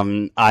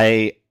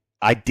 I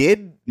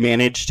did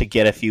manage to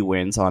get a few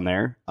wins on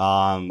there.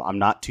 I'm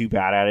not too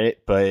bad at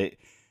it, but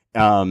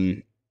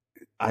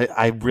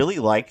I really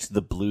liked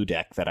the blue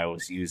deck that I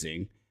was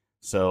using.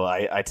 So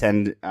I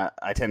tend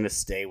to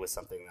stay with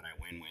something that I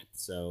win with.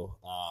 So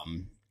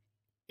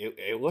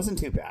it wasn't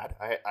too bad.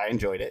 I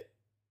enjoyed it.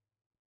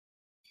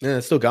 Yeah,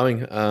 it's still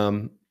going.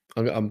 I'm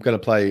going to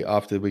play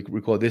after we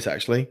record this,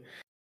 actually.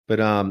 But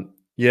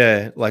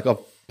like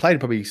I've played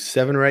probably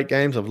 7 or 8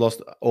 games. I've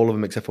lost all of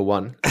them except for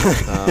one.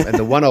 And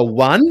the one I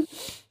won,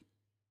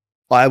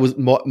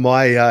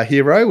 my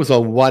hero was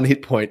on 1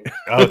 hit point.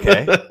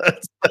 Okay.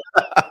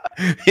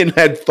 And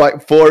had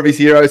like 4 of his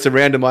heroes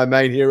surrounded my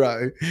main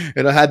hero,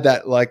 and I had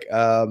that like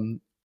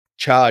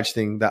charge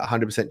thing, that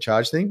 100%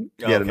 charge thing.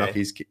 He had enough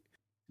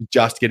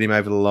just get him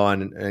over the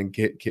line and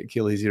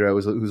kill his hero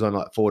who was on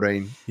like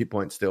 14 hit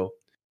points still.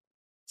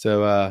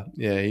 So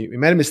he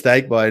made a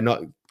mistake by not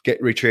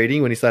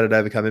retreating when he started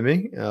overcoming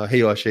me.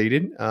 He or she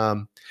did.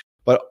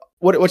 But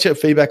what's your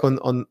feedback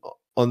on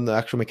the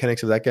actual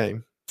mechanics of that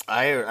game?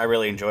 I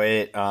really enjoy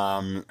it.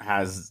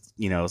 Has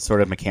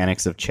sort of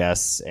mechanics of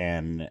chess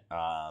and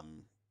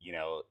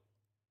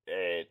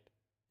it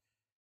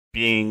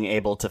being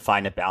able to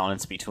find a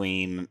balance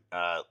between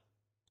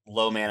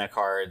low mana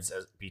cards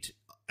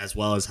as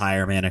well as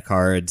higher mana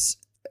cards,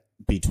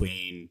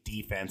 between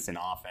defense and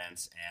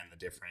offense, and the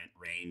different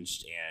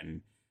ranged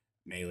and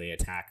melee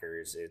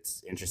attackers.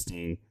 It's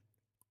interesting.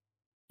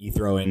 You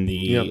throw in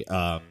the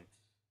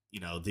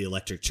the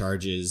electric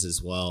charges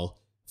as well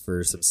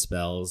for some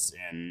spells,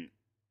 and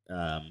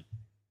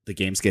the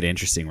games get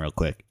interesting real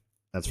quick.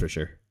 That's for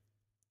sure.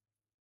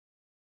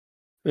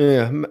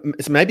 Yeah,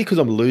 it's maybe because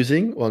I'm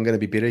losing, or I'm going to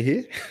be bitter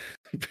here.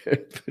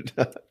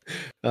 But,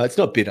 it's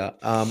not bitter.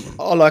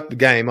 I like the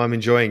game. I'm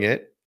enjoying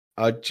it.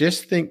 I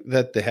just think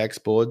that the hex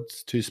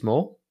board's too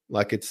small.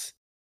 Like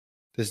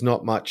there's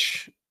not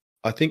much.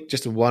 I think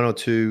just one or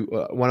two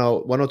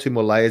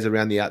more layers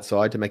around the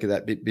outside to make it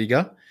that bit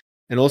bigger,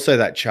 and also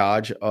that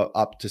charge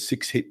up to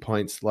 6 hit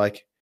points.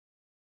 Like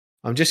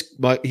I'm just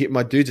my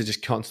dudes are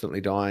just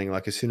constantly dying.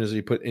 Like as soon as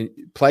you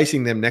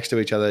placing them next to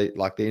each other,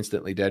 like they're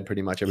instantly dead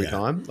pretty much every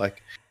time.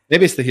 Like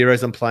maybe it's the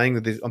heroes I'm playing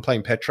with. I'm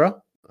playing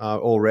Petra,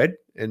 all red,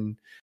 and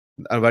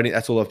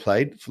that's all I've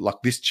played for like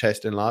this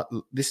test and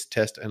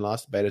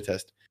last beta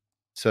test.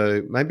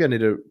 So maybe I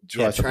need to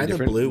try something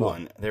different. The blue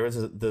one. There was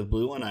the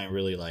blue one I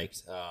really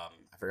liked. I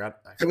forgot.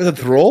 It was a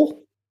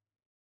Thrall.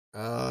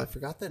 I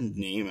forgot the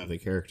name of the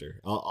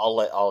character.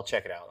 I'll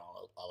check it out.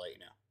 I'll let you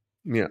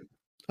know. Yeah.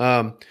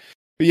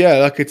 But yeah,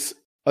 like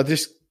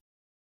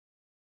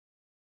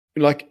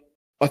like,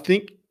 I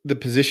think the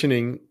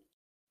positioning,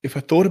 if I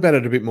thought about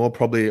it a bit more,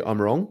 probably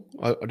I'm wrong.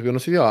 To be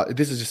honest with you,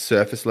 this is just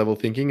surface level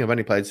thinking. I've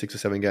only played 6 or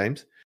 7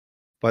 games,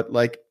 but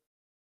like,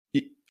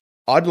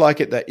 I'd like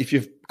it that if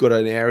you've got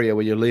an area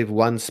where you leave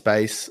one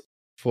space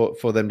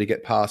for them to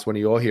get past one of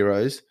your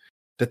heroes,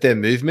 that their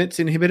movement's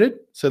inhibited.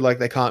 So like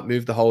they can't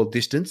move the whole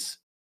distance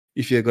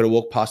if you've got to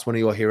walk past one of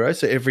your heroes.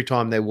 So every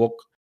time they walk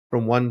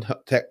from one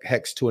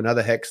hex to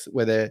another hex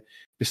where they're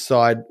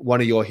beside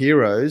one of your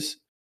heroes,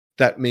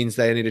 that means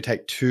they need to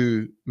take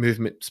 2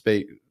 movement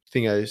speed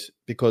thingos,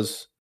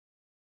 because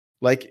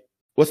like,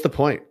 what's the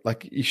point?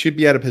 Like, you should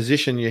be able to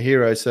position your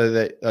hero so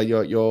that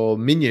your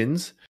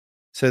minions,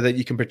 so that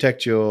you can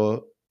protect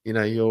your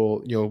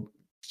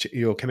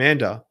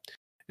commander,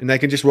 and they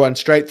can just run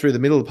straight through the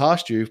middle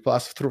past you,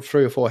 past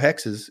 3 or 4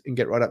 hexes, and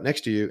get right up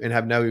next to you, and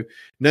have no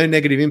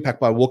negative impact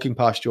by walking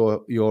past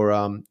your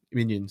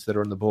minions that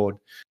are on the board.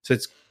 So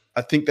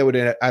I think that would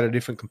add a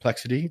different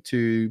complexity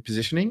to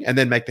positioning, and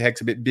then make the hex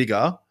a bit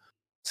bigger,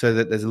 so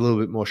that there's a little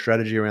bit more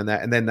strategy around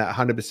that. And then that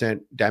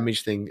 100%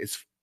 damage thing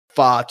is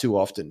far too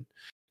often.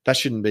 That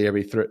shouldn't be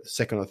every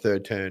second or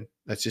third turn.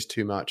 That's just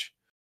too much.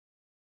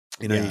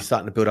 You're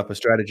starting to build up a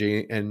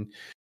strategy, and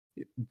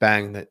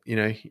bang, that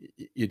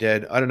you're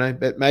dead. I don't know,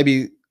 but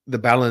maybe the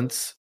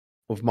balance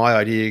of my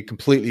idea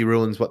completely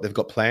ruins what they've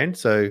got planned.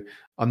 So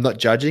I'm not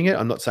judging it.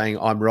 I'm not saying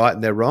I'm right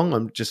and they're wrong.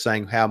 I'm just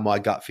saying how my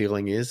gut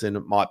feeling is, and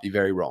it might be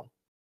very wrong.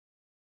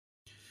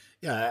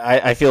 Yeah,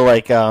 I feel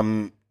like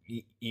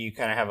you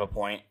kind of have a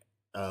point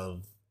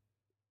of,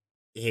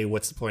 hey,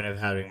 what's the point of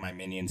having my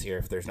minions here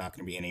if there's not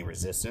going to be any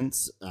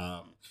resistance?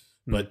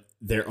 But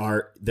there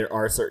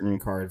are certain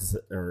cards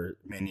or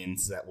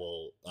minions that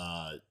will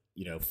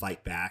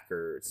fight back,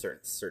 or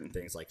certain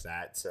things like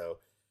that. So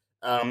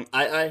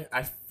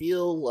I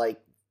feel like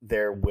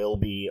there will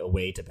be a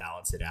way to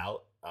balance it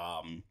out.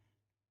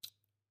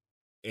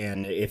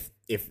 And if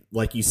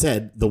like you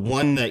said, the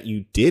one that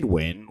you did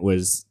win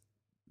was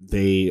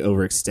they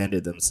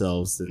overextended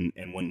themselves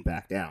and wouldn't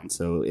back down.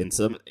 So in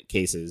some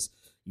cases,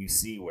 you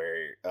see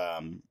where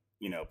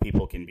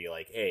people can be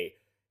like, hey,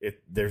 if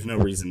there's no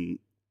reason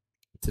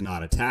to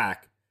not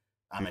attack,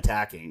 I'm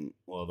attacking.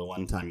 Well, the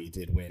one time you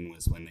did win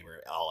was when they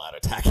were all out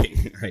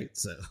attacking, right?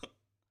 So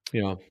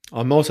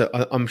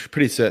I'm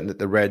pretty certain that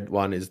the red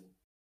one is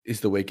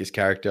the weakest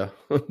character,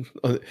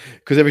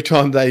 because every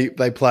time they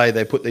play,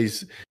 they put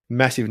these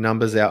massive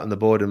numbers out on the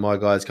board, and my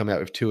guys come out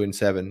with 2 and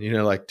 7.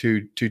 Like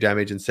 2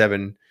 damage and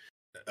 7.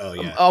 Oh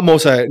yeah. I'm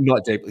also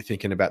not deeply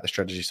thinking about the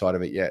strategy side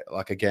of it yet.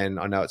 Like, again,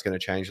 I know it's going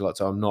to change a lot,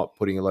 so I'm not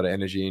putting a lot of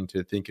energy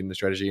into thinking the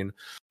strategy. And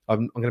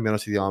I'm going to be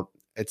honest with you,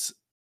 it's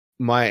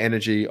my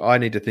energy. I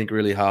need to think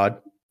really hard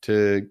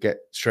to get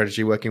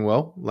strategy working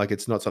well. Like,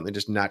 it's not something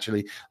just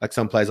naturally, like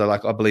some players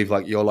I believe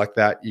like you're like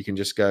that. You can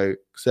just go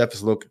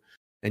surface look,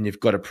 and you've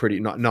got a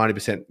pretty not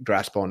 90%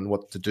 grasp on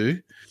what to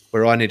do,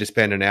 where I need to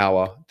spend an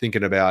hour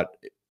thinking about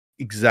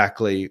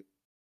exactly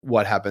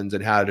what happens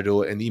and how to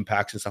do it and the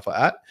impacts and stuff like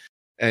that.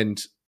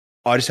 And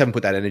I just haven't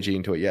put that energy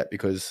into it yet,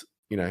 because,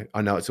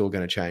 I know it's all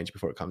going to change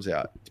before it comes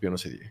out, to be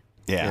honest with you.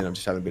 Yeah. And I'm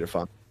just having a bit of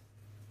fun.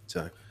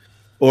 So,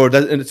 and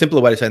a simpler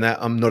way to say that,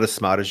 I'm not as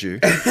smart as you.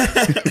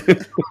 I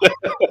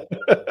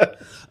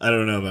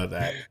don't know about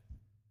that.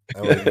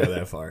 I wouldn't go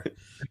that far.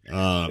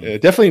 Yeah,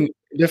 definitely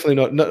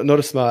not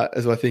as smart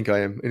as I think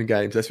I am in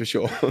games. That's for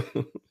sure.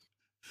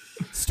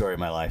 Story of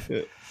my life.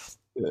 Yeah.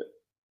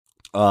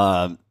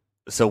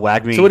 So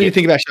WAGMI. So what do you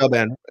think about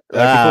Shardbound?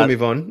 Before we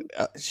move on,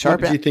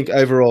 Shardbound, what do you think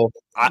overall?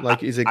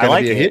 Is it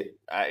going to be a hit?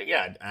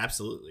 Yeah,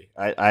 absolutely.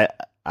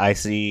 I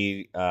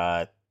see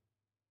the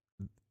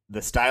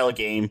style of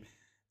game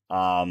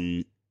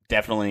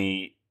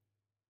definitely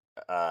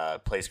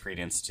plays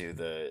credence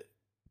to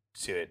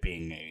it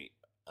being a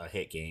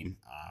hit game.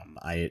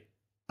 I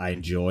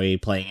enjoy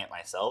playing it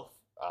myself,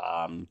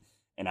 and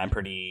I'm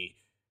pretty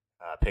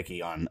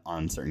picky on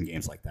certain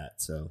games like that.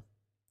 So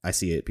I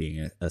see it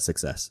being a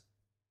success.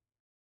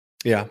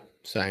 Yeah,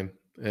 same.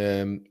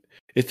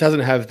 It doesn't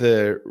have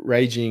the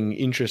raging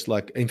interest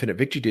like Infinite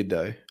Victory did,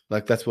 though.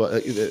 Like, that's what I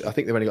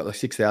think they've only got like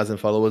 6,000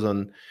 followers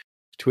on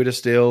Twitter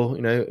still.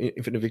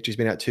 Infinite Victory's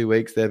been out 2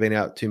 weeks. They've been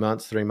out 2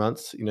 months, 3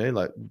 months.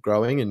 Like,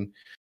 growing, and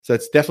so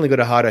it's definitely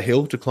got a harder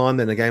hill to climb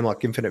than a game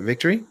like Infinite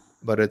Victory.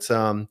 But it's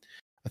I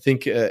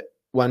think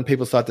when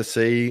people start to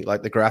see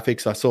like the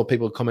graphics, I saw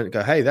people comment and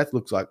go, "Hey, that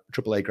looks like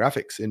AAA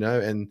graphics," and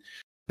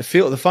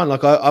the fun.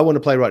 Like, I want to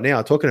play right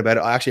now. Talking about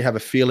it, I actually have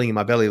a feeling in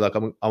my belly like I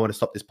want to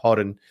stop this pod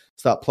and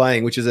start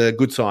playing, which is a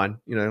good sign.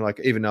 Like,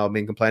 even though I've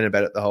been complaining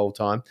about it the whole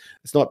time,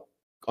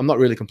 I'm not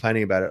really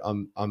complaining about it.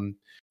 I'm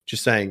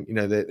just saying,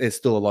 there's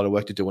still a lot of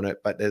work to do on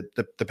it, but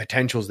the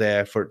potential's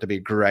there for it to be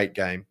a great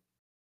game.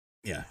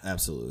 Yeah,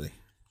 absolutely.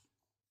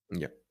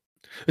 Yeah.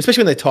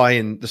 Especially when they tie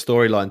in the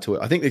storyline to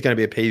it. I think there's going to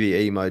be a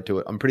PvE mode to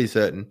it. I'm pretty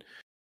certain,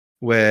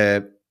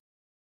 where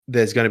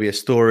there's going to be a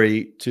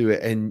story to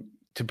it, and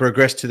to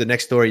progress to the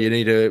next story, you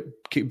need to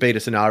beat a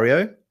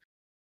scenario.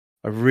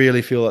 I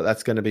really feel like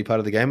that's going to be part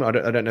of the game. I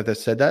don't know if they've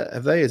said that,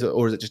 have they?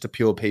 Or is it just a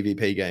pure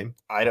PvP game?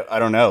 I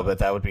don't know, but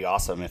that would be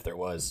awesome if there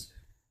was.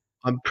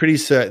 I'm pretty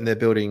certain they're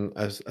building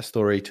a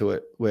story to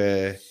it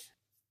where,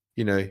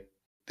 you know,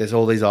 there's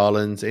all these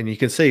islands, and you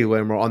can see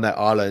when we're on that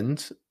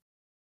island,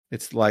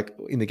 it's like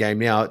in the game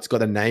now, it's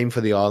got a name for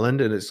the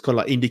island, and it's kind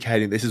of like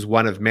indicating this is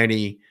one of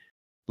many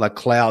like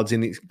clouds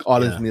in the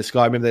islands in the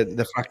sky. Remember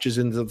the fractures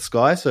in the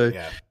sky? So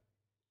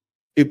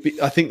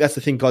I think that's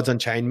the thing Gods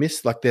Unchained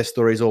missed. Like their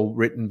story is all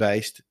written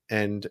based,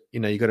 and you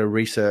know you got to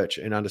research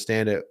and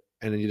understand it,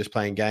 and then you're just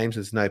playing games.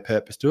 There's no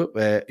purpose to it.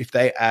 Where if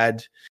they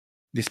add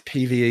this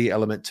PVE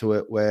element to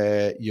it,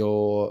 where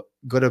you're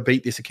got to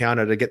beat this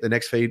encounter to get the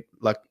next feed,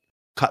 like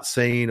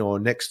cutscene or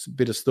next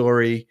bit of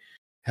story,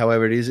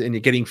 however it is, and you're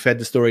getting fed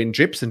the story in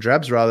drips and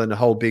drabs rather than a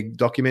whole big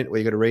document where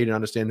you got to read and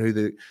understand who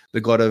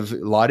the god of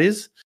light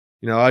is.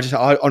 You know,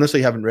 I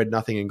honestly haven't read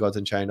nothing in Gods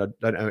Unchained. I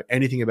don't know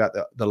anything about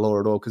the lore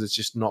at all because it's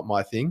just not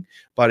my thing.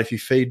 But if you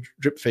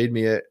drip feed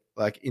me it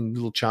like in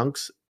little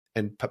chunks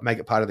and make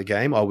it part of the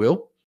game, I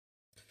will.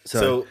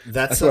 So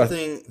that's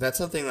something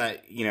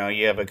that, you know,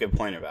 you have a good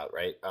point about,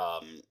 right?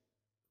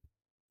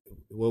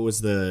 What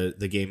was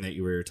the game that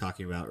you were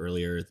talking about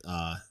earlier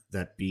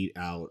that beat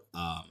out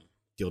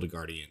Guild of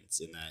Guardians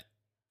in that?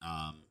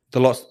 The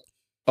Lost...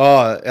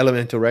 Oh,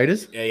 Elemental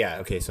Raiders? Yeah.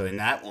 Okay, so in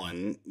that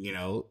one, you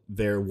know,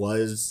 there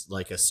was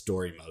like a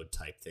story mode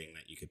type thing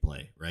that you could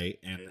play, right?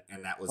 And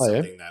that was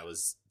something that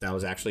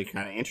was actually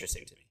kind of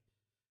interesting to me.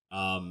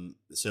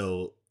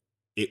 So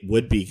it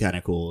would be kind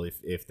of cool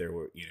if there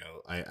were, you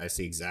know, I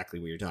see exactly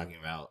what you're talking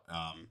about.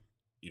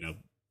 You know,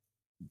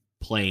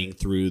 playing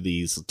through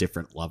these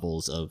different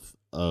levels of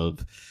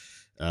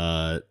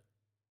the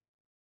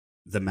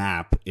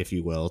map, if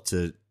you will,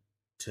 to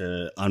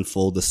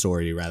unfold the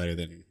story rather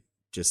than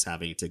just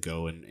having to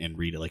go and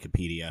read it like a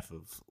PDF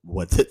of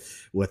what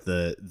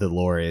the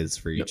lore is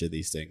for each of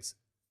these things.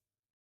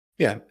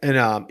 Yeah,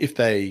 and if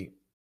they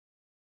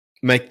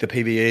make the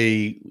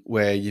PvE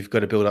where you've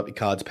got to build up your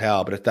card's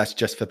power, but if that's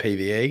just for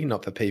PvE,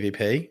 not for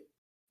PvP,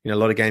 you know, a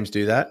lot of games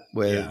do that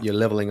where you're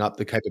leveling up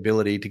the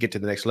capability to get to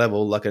the next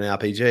level, like an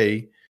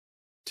RPG,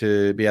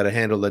 to be able to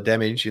handle the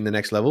damage in the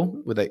next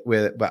level. But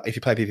if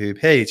you play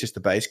PvP, it's just the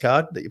base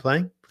card that you're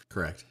playing.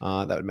 Correct.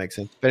 That would make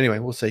sense. But anyway,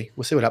 we'll see.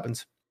 We'll see what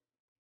happens.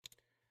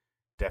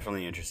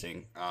 Definitely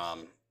interesting. I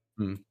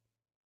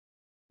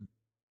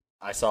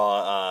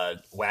saw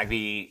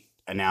WAGMI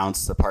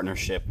announce a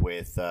partnership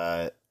with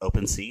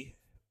OpenSea.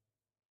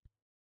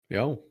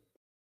 Yo.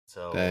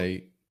 So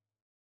the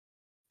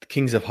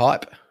kings of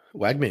hype,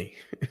 WAGMI.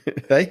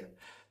 Hey?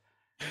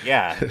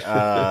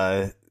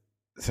 Yeah.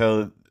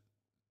 So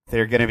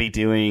they're going to be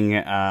doing,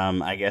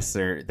 I guess,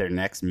 their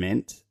next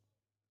mint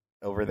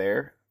over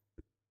there.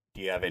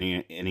 Do you have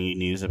any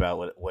news about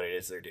what it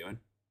is they're doing?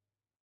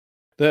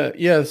 So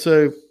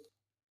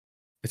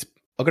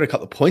I've got a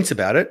couple of points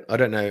about it. I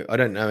don't know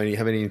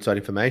have any inside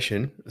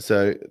information.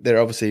 So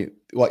they're obviously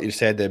what you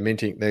said. They're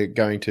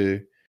going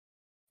to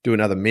do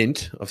another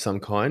mint of some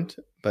kind,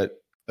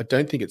 but I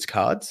don't think it's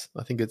cards.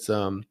 I think it's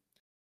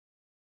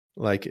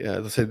like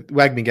so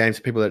WAGMI games.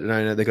 For people that don't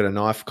know, they've got a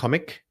knife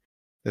comic.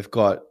 They've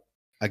got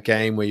a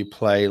game where you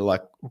play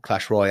like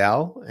Clash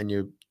Royale and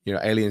you know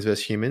aliens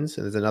versus humans.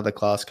 And there's another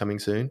class coming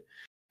soon,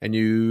 and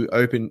you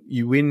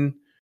win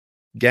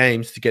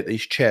games to get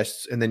these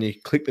chests, and then you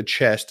click the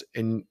chest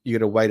and you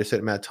got to wait a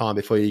certain amount of time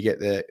before you get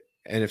the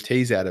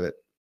NFTs out of it,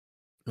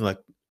 like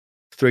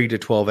 3 to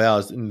 12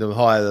 hours. And the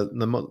higher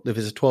if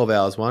it's a 12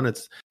 hours one,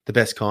 it's the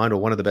best kind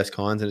or one of the best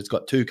kinds, and it's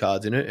got 2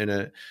 cards in it and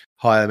a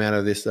higher amount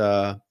of this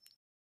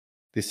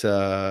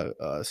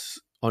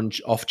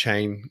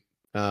off-chain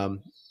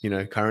you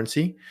know,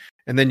 currency.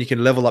 And then you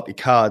can level up your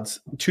cards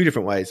 2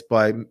 different ways,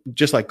 by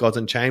just like Gods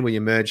Unchained, where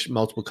you merge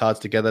multiple cards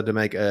together to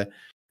make an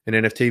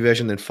NFT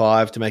version, then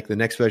 5 to make the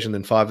next version,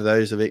 then 5 of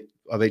those of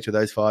each of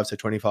those 5, so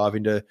 25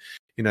 into,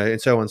 you know,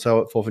 and so on and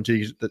so forth until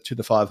you get to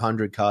the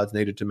 500 cards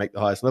needed to make the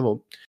highest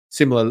level.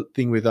 Similar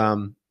thing with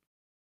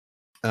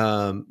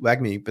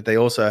WAGMI, but they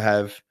also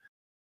have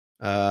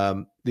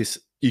this.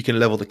 You can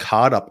level the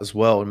card up as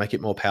well and make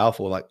it more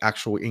powerful, like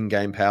actual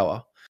in-game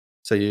power.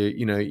 So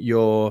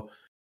you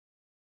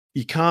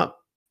can't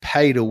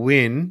pay to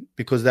win,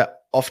 because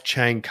that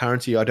off-chain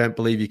currency, I don't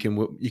believe you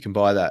can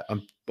buy that.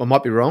 I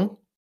might be wrong.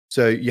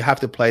 So you have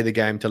to play the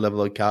game to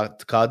level the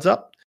cards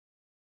up,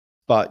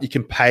 but you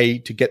can pay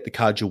to get the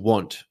cards you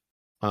want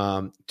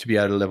to be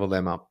able to level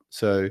them up.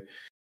 So,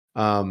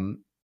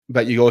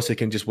 but you also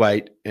can just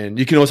wait, and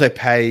you can also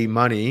pay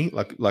money,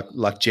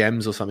 like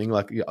gems or something,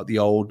 like the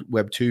old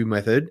Web 2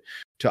 method,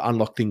 to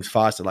unlock things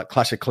faster, like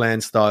Clash of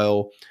Clans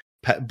style.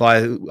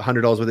 Buy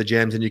 $100 worth of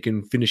gems and you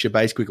can finish your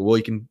base quicker. Well,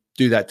 you can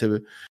do that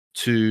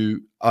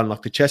to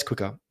unlock the chest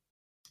quicker.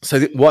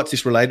 So what's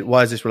this related?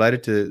 Why is this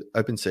related to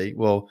OpenSea?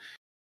 Well,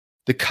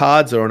 the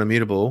cards are on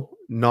Immutable.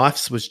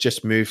 Knives was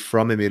just moved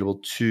from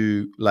Immutable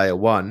to Layer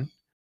 1,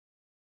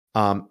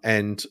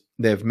 and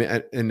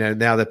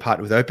now they're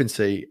partnered with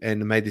OpenSea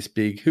and made this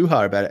big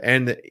hoo-ha about it.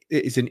 And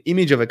it's an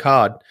image of a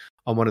card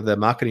on one of the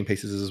marketing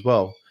pieces as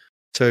well.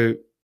 So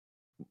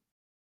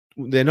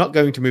they're not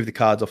going to move the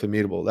cards off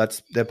Immutable.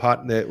 That's their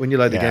part. When you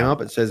load the game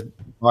up, it says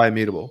buy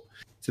Immutable.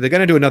 So they're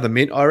going to do another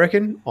mint, I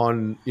reckon,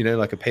 on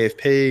like a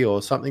PFP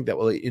or something that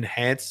will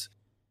enhance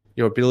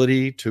your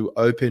ability to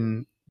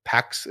open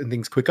packs and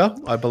things quicker,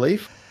 I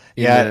believe.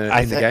 In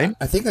the game.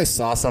 I think I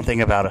saw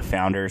something about a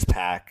Founders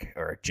pack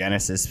or a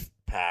Genesis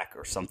pack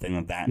or something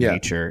of that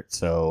nature.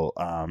 So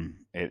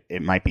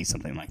it might be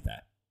something like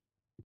that.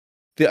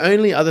 The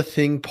only other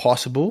thing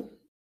possible,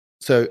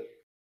 two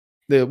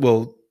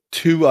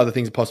other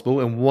things possible,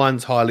 and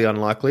one's highly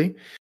unlikely,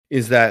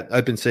 is that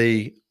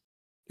OpenSea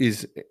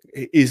is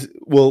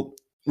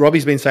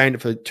Robbie's been saying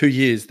it for 2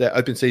 years that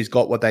OpenSea's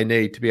got what they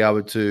need to be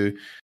able to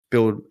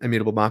build a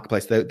mutable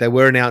marketplace. They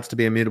were announced to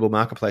be a mutable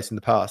marketplace in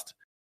the past.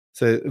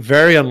 So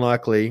very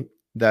unlikely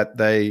that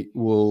they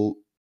will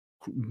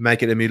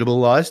make it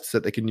immutabilized so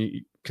that they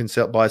can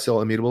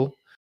sell immutable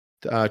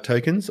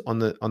tokens on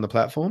the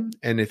platform.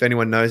 And if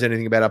anyone knows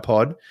anything about our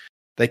pod,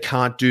 they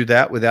can't do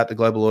that without the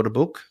global order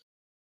book.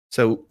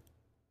 So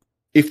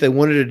if they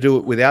wanted to do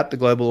it without the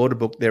global order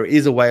book, there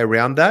is a way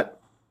around that.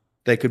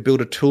 They could build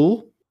a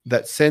tool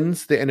that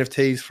sends the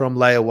NFTs from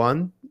layer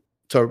 1,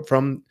 so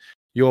from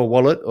your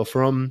wallet or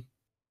from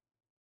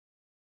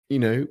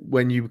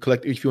when you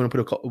collect, if you want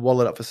to put a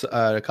wallet up for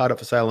a card up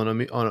for sale on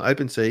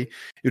OpenSea,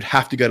 you'd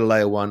have to go to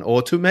layer 1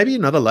 or to maybe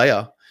another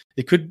layer.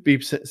 It could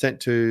be sent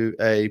to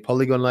a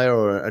Polygon layer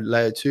or a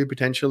layer 2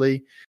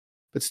 potentially,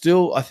 but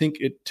still, I think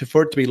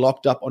for it to be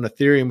locked up on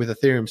Ethereum with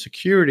Ethereum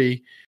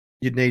security,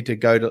 you'd need to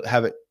go to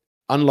have it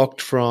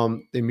unlocked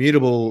from the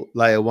immutable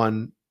layer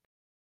 1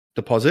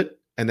 deposit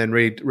and then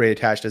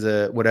reattached as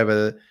a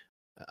whatever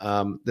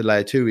the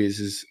layer 2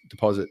 is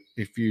deposit.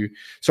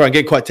 Sorry, I'm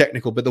getting quite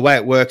technical, but the way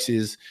it works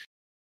is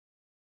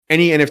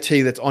any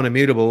NFT that's on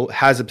immutable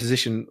has a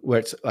position where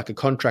it's like a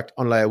contract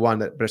on layer 1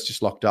 but it's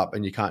just locked up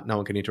and no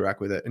one can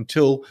interact with it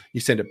until you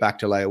send it back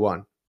to layer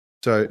 1.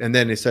 So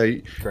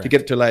to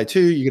get it to layer 2,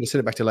 you got to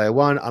send it back to layer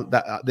 1.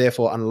 That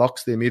therefore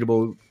unlocks the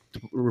immutable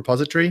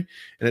repository,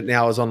 and it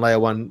now is on layer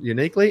 1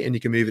 uniquely, and you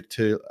can move it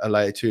to a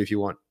layer 2 if you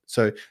want.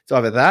 So it's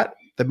either that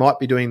they might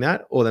be doing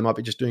that, or they might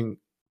be just doing.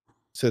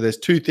 So there's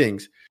two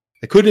things.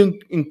 They could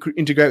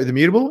integrate with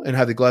Immutable and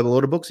have the global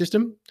order book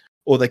system,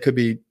 or they could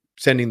be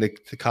sending the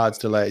cards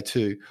to layer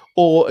 2,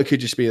 or it could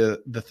just be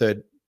the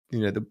third,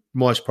 the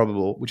most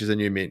probable, which is a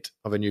new mint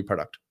of a new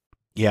product.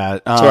 Yeah.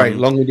 Sorry,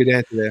 long-winded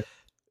answer there.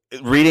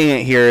 Reading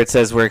it here, it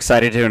says we're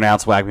excited to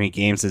announce WAGMI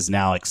Games is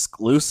now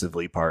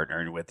exclusively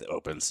partnered with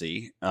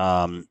OpenSea.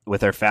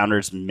 With our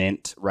founders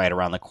mint right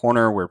around the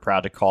corner, we're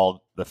proud to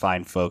call the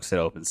fine folks at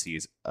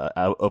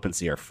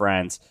OpenSea our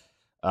friends.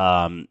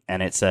 And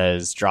it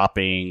says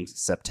dropping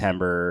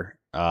September,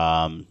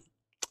 and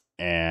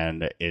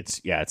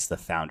it's the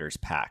founders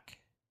pack.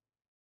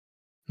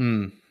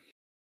 It'd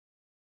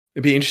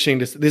be interesting.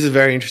 This is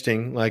very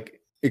interesting.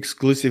 Like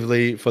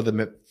exclusively for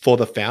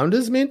the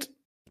founders mint,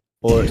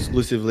 or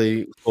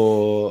exclusively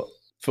for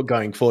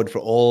going forward for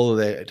all of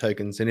their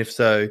tokens. And if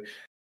so,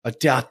 I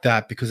doubt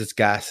that, because it's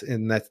gas,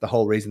 and that's the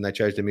whole reason they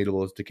chose the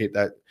Immutables, to keep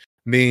that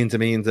millions and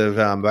millions of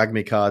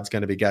WAGMI cards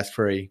going to be gas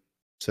free.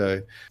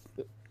 So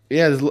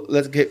yeah,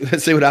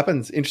 let's see what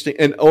happens. Interesting.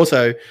 And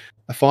also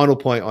a final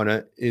point on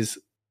it is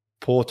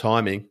poor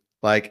timing.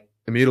 Like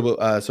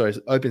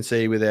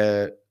OpenSea with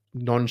their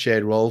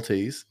non-shared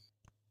royalties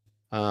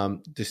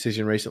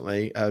decision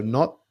recently,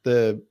 not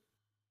the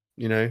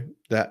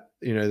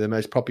the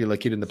most popular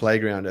kid in the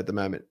playground at the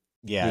moment.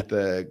 Yeah, with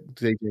the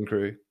DJing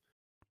crew.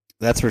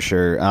 That's for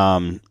sure.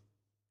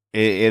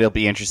 It'll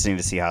be interesting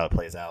to see how it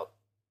plays out.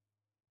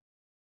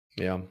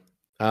 Yeah.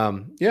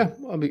 I'll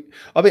be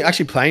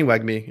actually playing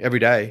WAGMI every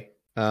day.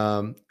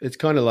 It's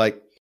kind of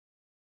like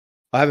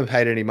I haven't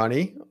paid any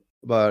money,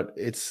 but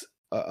it's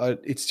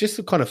just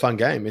a kind of fun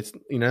game. It's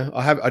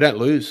I don't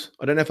lose.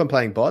 I don't know if I'm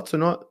playing bots or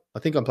not. I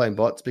think I'm playing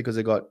bots because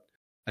they got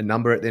a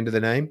number at the end of the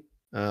name.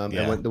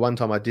 And the one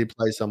time I did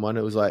play someone,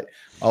 it was like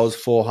I was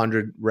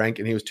 400 rank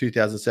and he was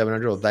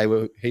 2,700, or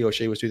he or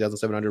she was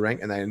 2,700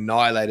 rank, and they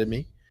annihilated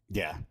me.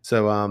 Yeah.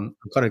 So I'm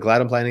kind of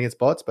glad I'm playing against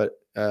bots, but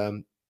but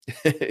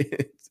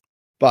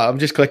I'm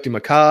just collecting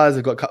my cards.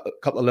 I've got a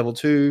couple of level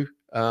 2,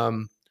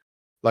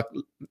 like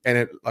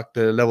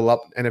the level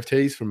up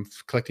NFTs from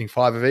collecting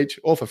 5 of each,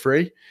 all for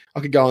free.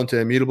 I could go into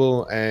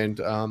Immutable and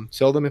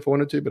sell them if I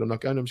wanted to, but I'm not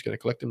going. I'm just going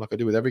to collect them like I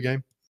do with every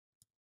game.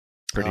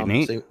 Pretty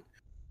neat.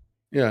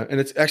 Yeah, and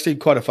it's actually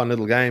quite a fun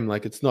little game.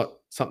 Like, it's not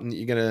something that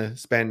you're going to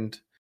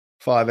spend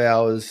 5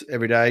 hours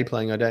every day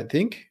playing, I don't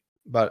think,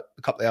 but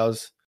a couple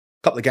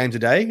of games a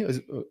day,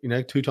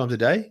 2 times a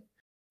day.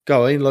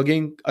 Go in, log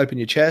in, open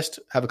your chest,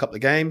 have a couple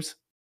of games,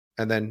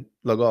 and then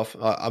log off.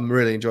 I'm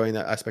really enjoying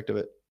that aspect of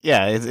it.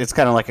 Yeah, it's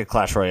kind of like a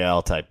Clash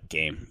Royale type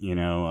game,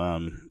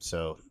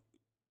 so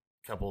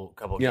couple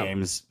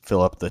games,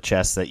 fill up the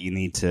chest that you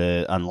need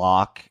to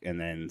unlock, and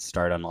then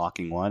start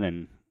unlocking one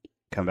and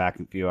come back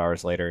a few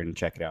hours later and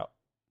check it out.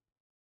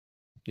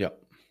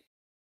 Yep.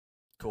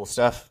 Cool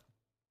stuff.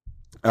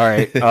 All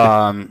right. This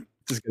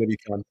is going to be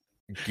fun.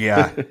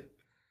 Yeah.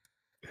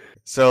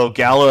 So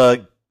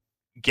GALA.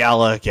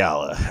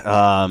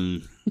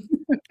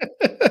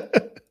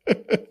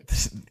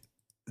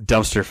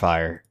 Dumpster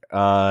fire.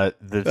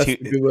 That's a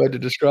good word to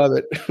describe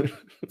it.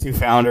 two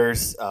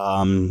founders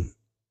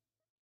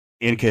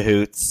in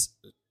cahoots,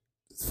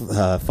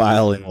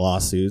 filing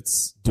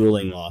lawsuits,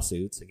 dueling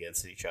lawsuits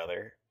against each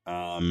other,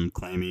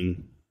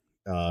 claiming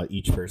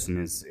each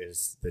person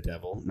is the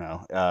devil.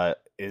 No,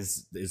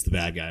 is the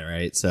bad guy,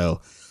 right?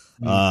 So,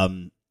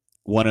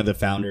 one of the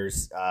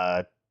founders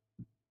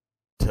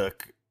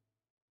took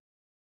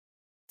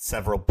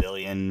several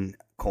billion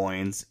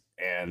coins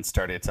and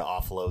started to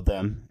offload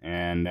them,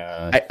 and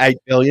 8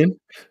 billion.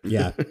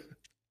 Yeah.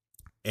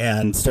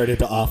 And started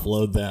to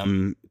offload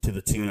them to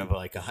the tune of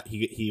like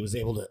he was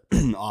able to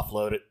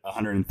offload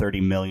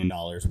 $130 million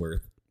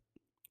worth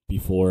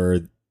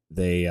before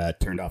they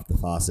turned off the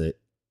faucet.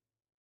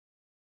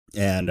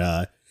 And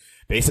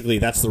basically,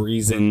 that's the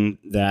reason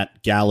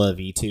that GALA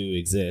V2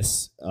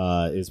 exists,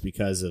 is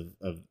because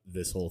of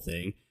this whole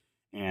thing.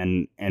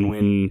 And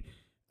when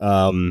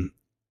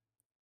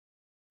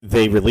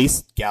they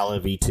released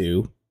GALA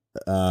V2,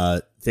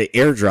 they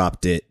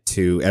airdropped it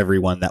to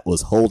everyone that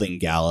was holding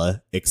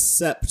GALA,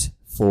 except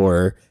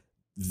for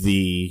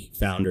the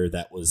founder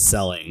that was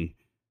selling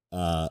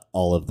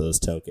all of those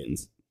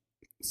tokens.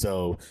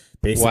 So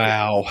basically,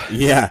 wow,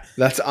 yeah,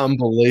 that's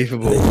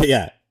unbelievable.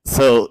 Yeah,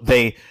 so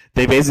they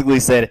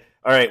basically said,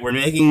 all right,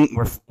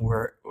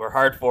 we're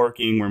hard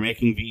forking, we're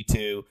making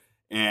V2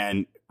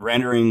 and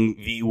rendering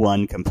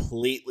V1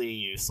 completely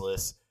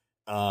useless.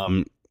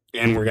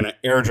 And we're going to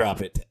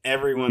airdrop it to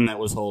everyone that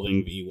was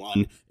holding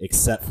V1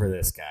 except for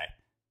this guy.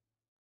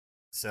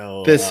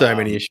 So there's so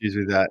many issues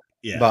with that.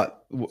 Yeah.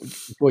 But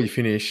before you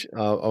finish, I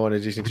want to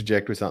just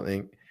interject with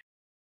something.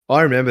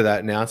 I remember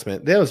that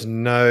announcement. There was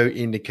no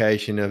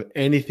indication of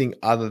anything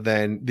other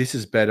than this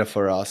is better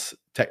for us,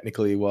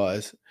 technically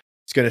wise.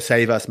 It's going to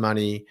save us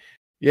money.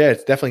 Yeah,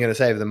 it's definitely going to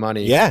save the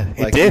money. Yeah,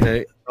 it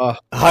did.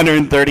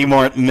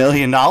 $130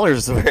 million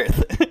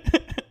worth.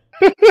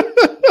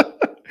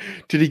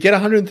 Did he get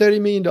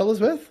 $130 million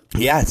worth?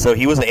 Yeah, so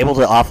he was able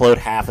to offload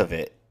half of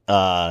it.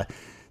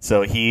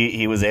 So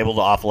he was able to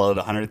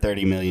offload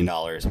 $130 million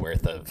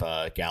worth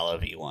of GALA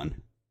V1.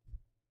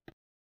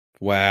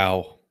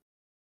 Wow.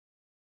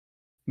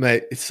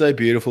 Mate, it's so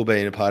beautiful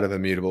being a part of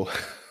Immutable.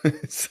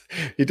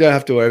 You don't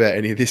have to worry about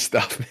any of this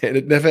stuff, man.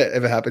 It never,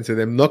 ever happens to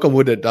them. Knock on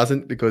wood, it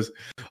doesn't, because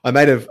I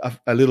made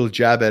a little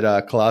jab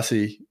at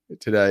Classy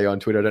today on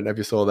Twitter. I don't know if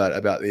you saw that,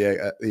 about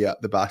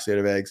the basket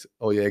of eggs,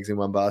 all your eggs in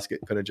one basket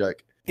kind of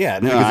joke. Yeah,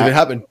 no, because if it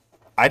happened,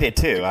 I did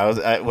too.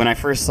 When I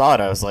first saw it,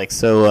 I was like,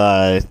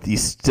 "So, you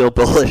still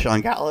bullish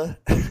on GALA?"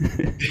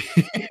 And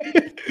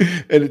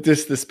it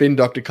just, the spin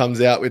doctor comes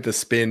out with the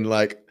spin.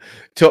 Like,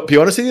 to be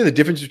honest with you, the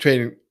difference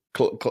between,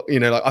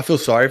 like, I feel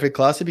sorry for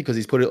Classy because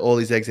he's put all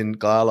his eggs in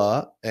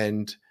GALA,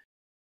 and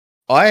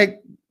I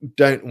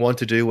don't want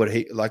to do what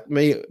he, like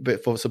me,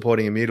 but for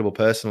supporting Immutable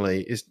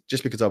personally, is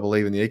just because I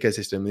believe in the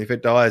ecosystem. If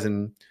it dies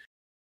and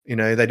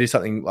they do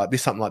something like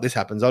this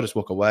happens, I'll just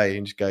walk away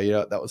and just go,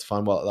 yeah, that was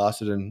fun while it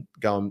lasted, and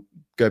go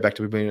back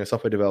to being a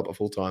software developer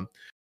full time.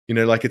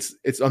 Like it's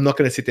I'm not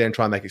going to sit there and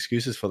try and make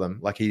excuses for them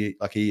like he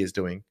is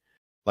doing,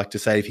 like to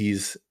save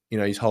his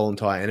his whole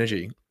entire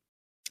energy.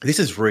 This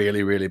is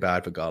really, really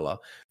bad for GALA.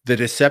 The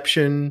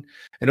deception,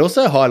 and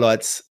also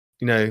highlights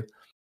the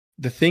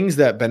things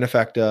that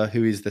Benefactor,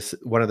 who is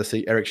one of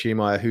the Eric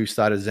Schiermeier, who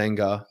started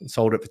Zynga and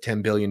sold it for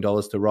 $10 billion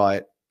to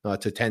Riot,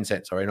 to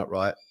Tencent, sorry, not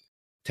Riot.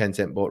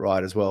 Tencent bought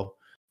Riot as well.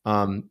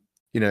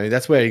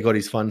 That's where he got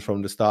his funds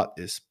from to start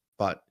this.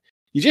 But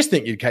you just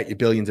think you'd take your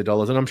billions of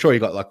dollars, and I'm sure you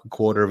got like a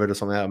quarter of it or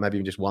something, or maybe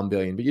even just $1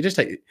 billion. But you just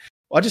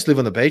I just live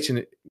on the beach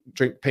and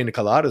drink pina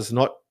coladas,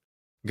 not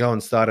go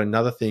and start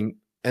another thing.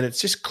 And it's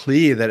just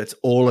clear that it's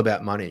all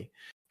about money.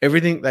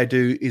 Everything they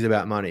do is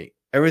about money.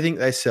 Everything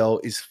they sell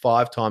is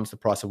 5 times the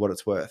price of what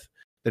it's worth.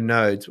 The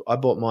nodes, I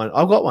bought mine.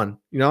 I've got one.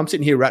 I'm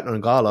sitting here ratting on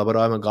GALA, but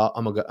I'm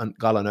a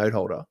GALA node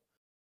holder.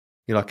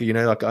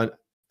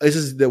 This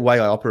is the way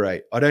I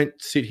operate. I don't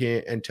sit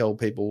here and tell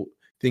people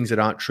things that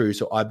aren't true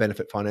so I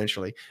benefit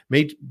financially.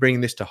 Me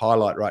bringing this to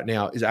highlight right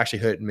now is actually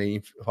hurting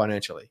me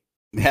financially.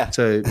 Yeah.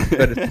 So,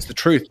 but it's the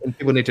truth, and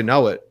people need to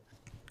know it.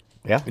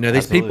 Yeah. These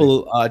absolutely.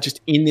 people are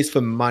just in this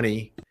for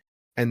money,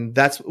 and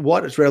that's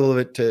what it's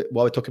relevant to.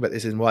 Why we're talking about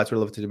this and why it's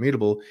relevant to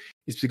Immutable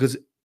is because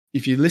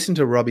if you listen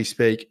to Robbie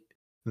speak,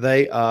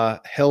 they're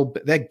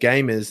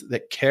gamers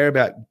that care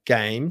about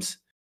games.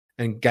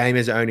 And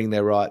gamers owning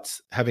their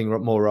rights, having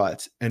more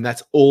rights. And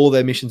that's all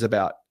their mission's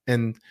about.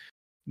 And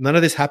none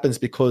of this happens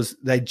because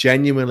they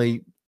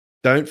genuinely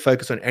don't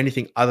focus on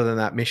anything other than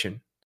that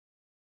mission.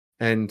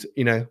 And,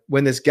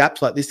 when there's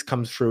gaps like this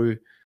comes through,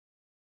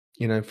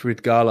 through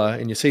GALA,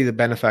 and you see the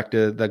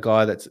Benefactor, the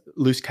guy that's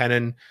loose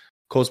cannon,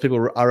 calls people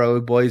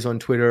RO boys on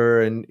Twitter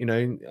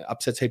and,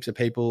 upsets heaps of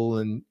people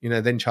and,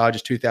 then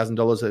charges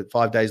 $2,000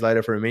 5 days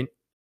later for a mint.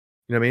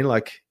 You know what I mean?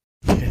 Like,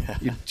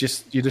 you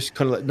just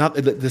kind of like,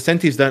 the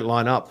incentives don't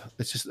line up.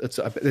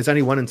 There's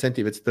only one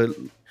incentive. It's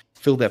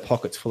fill their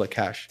pockets full of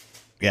cash.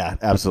 Yeah,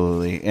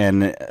 absolutely.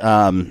 And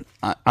I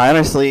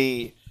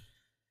honestly,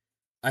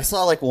 I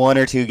saw like 1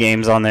 or 2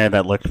 games on there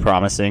that looked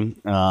promising,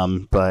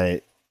 but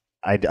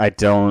I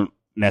don't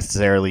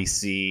necessarily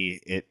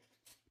see it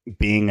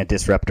being a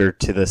disruptor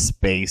to the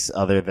space,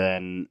 other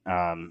than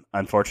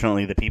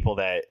unfortunately the people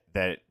that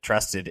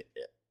trusted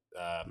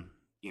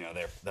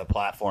the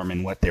platform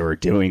and what they were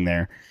doing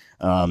there.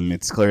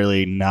 It's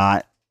clearly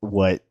not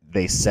what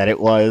they said it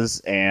was,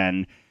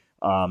 and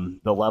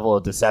the level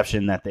of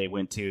deception that they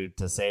went to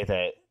say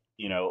that,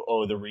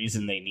 the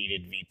reason they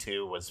needed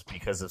V2 was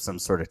because of some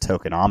sort of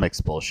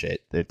tokenomics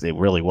bullshit. It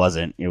really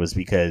wasn't. It was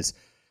because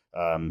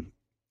they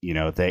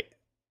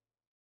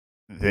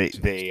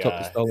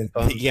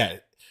yeah,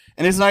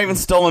 and it's not even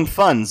stolen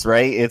funds,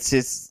 right? It's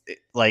just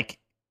like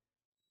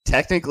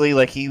technically,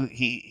 like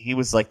he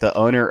was like the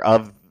owner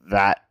of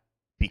that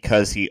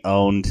because he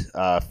owned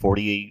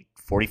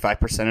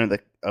 45%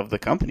 of the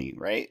company,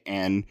 right?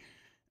 And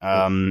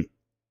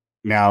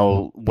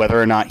now whether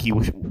or not he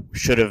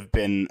should have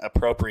been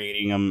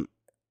appropriating them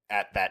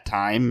at that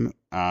time,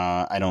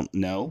 I don't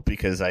know,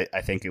 because I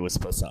think it was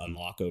supposed to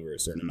unlock over a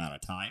certain amount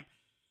of time.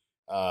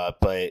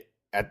 But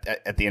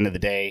at the end of the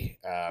day,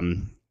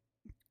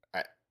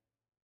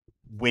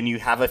 when you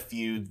have a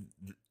few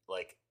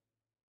like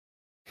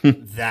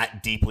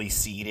that deeply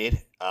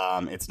seeded,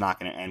 it's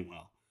not going to end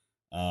well.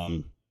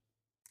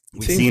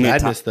 We've seen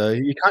madness, though.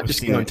 You can't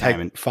just go and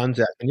take funds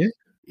out, can you?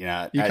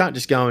 Yeah, you can't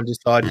just go and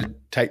decide to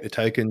take the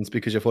tokens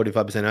because you're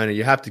 45% owner.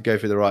 You have to go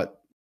for the right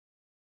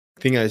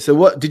thing. So,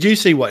 what did you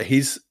see? What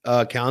his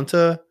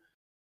counter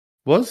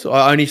was?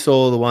 I only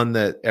saw the one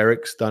that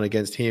Eric's done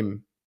against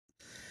him.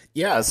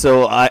 Yeah,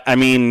 so I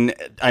mean,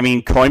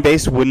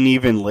 Coinbase wouldn't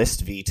even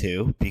list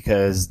V2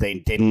 because they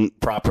didn't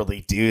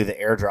properly do the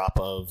airdrop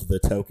of the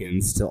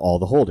tokens to all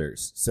the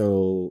holders.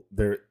 So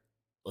there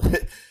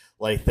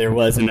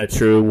wasn't a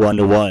true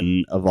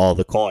 1-to-1 of all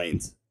the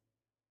coins.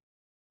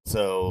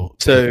 So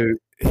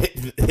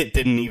it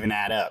didn't even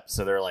add up.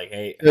 So they're like,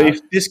 hey, so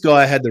if this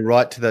guy had the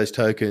right to those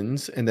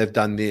tokens and they've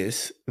done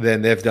this,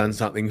 then they've done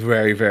something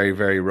very, very,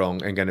 very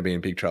wrong and going to be in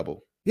big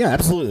trouble. Yeah,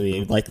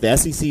 absolutely. Like the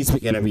SEC is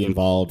going to be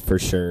involved for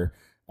sure.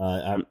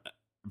 I'm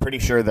pretty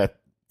sure that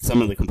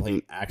some of the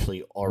complaint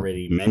actually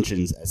already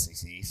mentions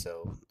SEC.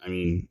 So, I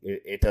mean,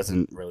 it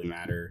doesn't really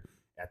matter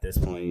at this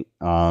point.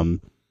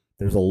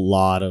 There's a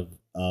lot of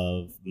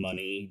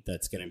money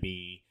that's going to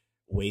be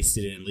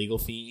wasted in legal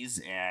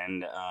fees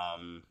and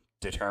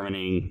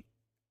determining,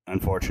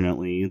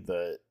 unfortunately,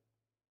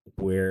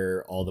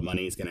 where all the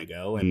money is going to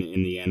go. And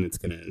in the end, it's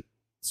going to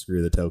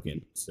screw the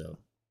token.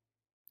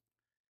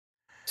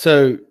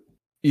 So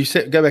you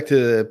said, go back to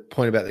the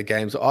point about the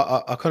games.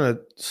 I kind of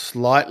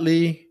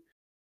slightly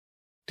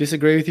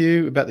disagree with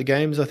you about the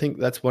games. I think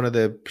that's one of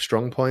their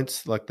strong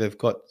points. Like they've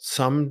got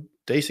some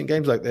decent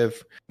games. Like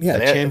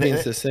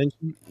Champions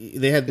Ascension.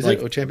 They had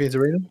or Champions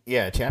Arena.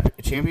 Yeah,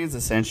 Champions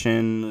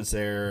Ascension was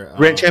their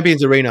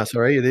Champions Arena.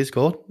 Sorry, it is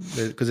called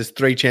because there's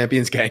 3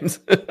 Champions games.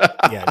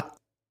 Yeah,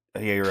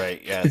 you're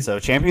right. Yeah, so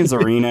Champions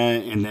Arena,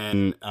 and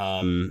then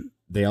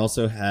they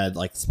also had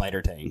like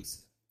Spider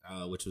Tanks.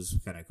 Which was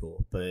kind of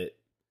cool, but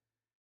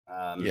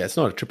it's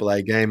not a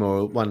AAA game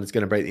or one that's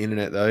going to break the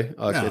internet though.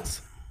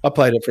 I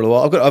played it for a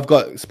while. I've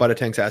got Spider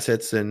Tank's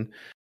assets, and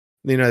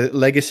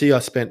Legacy. I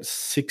spent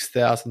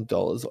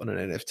 $6,000 on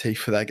an NFT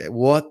for that game.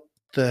 What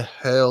the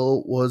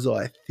hell was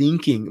I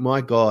thinking?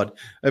 My God!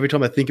 Every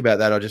time I think about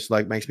that, I just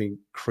makes me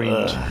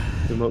cringe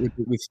with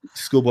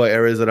schoolboy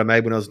errors that I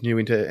made when I was new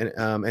into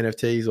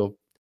NFTs or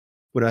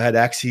when I had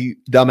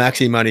dumb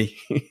Axie money.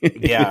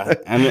 Yeah.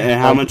 And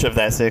how much of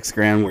that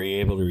 $6,000 were you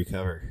able to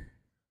recover?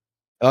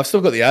 I've still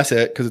got the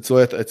asset because it's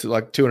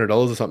like $200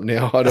 or something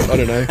now. I don't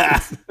know.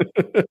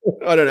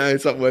 I don't know.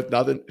 It's not worth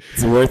nothing.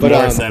 It's worth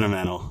more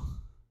sentimental.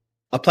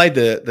 I played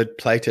the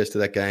playtest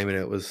of that game, and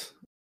it was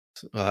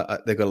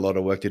they've got a lot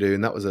of work to do,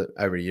 and that was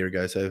over a year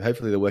ago. So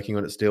hopefully they're working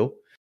on it still.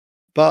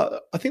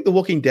 But I think The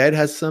Walking Dead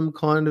has some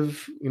kind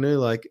of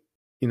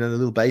the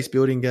little base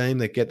building game.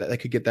 They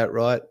could get that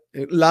right.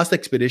 Last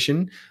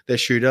Expedition, their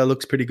shooter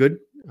looks pretty good.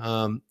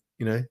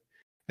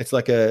 It's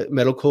like a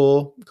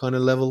Metalcore kind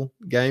of level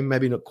game.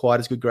 Maybe not quite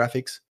as good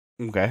graphics.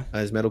 Okay.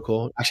 As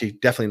Metalcore. Actually,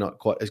 definitely not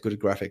quite as good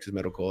graphics as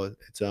Metalcore.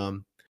 It's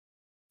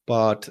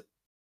but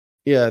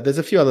yeah, there's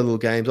a few other little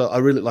games. I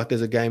really like.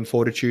 There's a game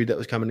Fortitude that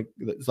was coming.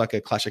 It's like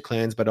a Clash of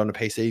Clans, but on a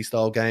PC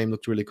style game.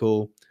 Looked really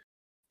cool.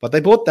 But they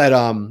bought that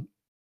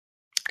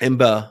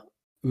Ember,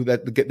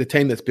 the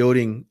team that's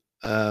building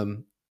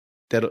Walking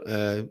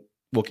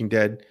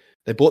Dead.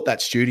 They bought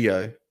that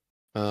studio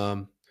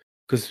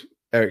because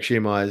Eric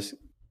Schiermeier's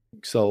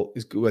is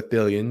worth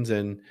billions,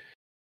 and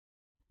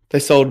they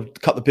sold a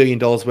couple of $1 billion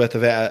worth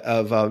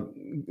of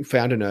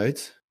founder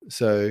nodes.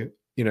 So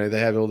they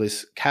have all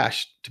this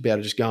cash to be able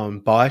to just go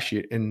and buy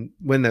shit. And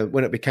when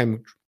it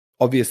became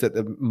obvious that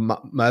the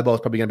mobile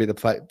is probably going to be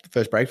the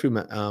first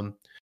breakthrough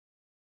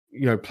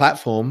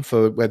platform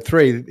for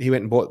Web3, he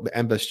went and bought the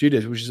Ember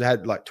Studios, which has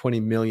had like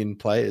 20 million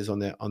players on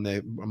their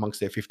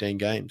amongst their 15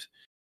 games,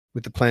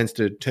 with the plans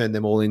to turn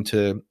them all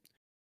into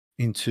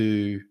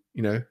NFT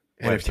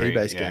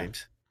based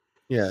games.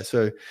 Yeah.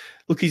 So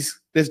look, there's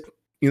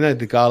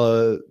the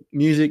GALA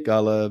music,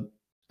 GALA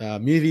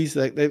movies.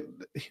 They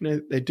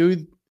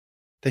do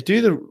I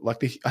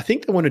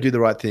think they want to do the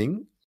right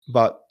thing,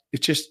 but it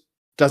just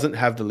doesn't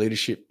have the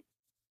leadership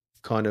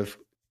kind of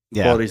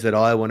qualities that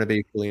I want to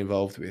be fully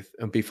involved with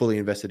and be fully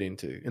invested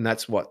into. And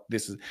that's what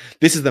this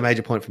is the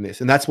major point from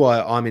this. And that's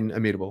why I'm in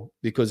Immutable,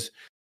 because,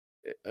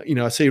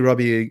 I see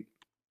Robbie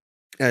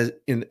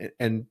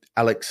and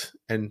Alex,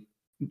 and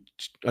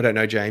I don't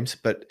know James,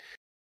 but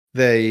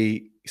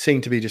they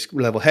seem to be just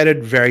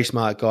level-headed, very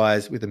smart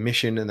guys with a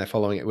mission, and they're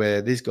following it,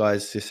 where these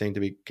guys just seem to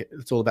be,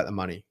 it's all about the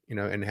money,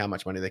 and how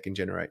much money they can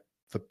generate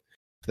for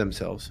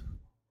themselves.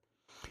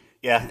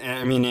 Yeah, and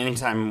I mean,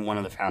 anytime one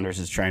of the founders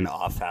is trying to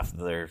off half of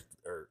their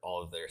or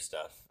all of their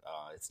stuff,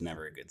 it's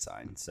never a good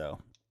sign. So,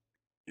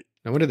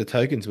 no wonder the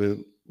tokens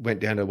went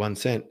down to 1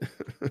 cent.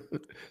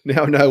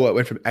 Now I know what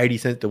went from 80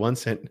 cents to 1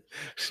 cent.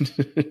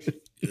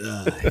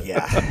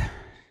 Yeah.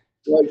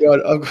 Oh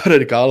God, I've got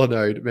a GALA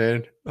node,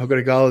 man. I've got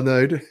a GALA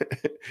node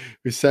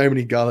with so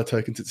many GALA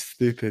tokens. It's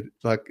stupid.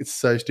 Like, it's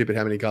so stupid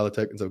how many GALA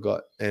tokens I've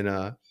got.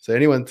 And so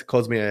anyone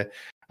calls me a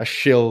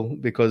shill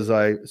because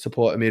I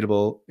support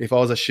Immutable, if I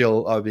was a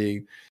shill, I'd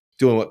be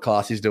doing what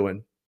Classy's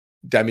doing.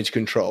 Damage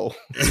control.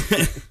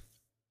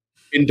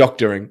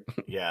 Indoctoring.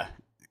 Yeah.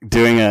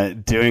 Doing a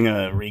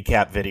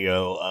recap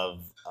video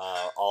of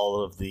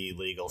all of the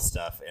legal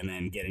stuff and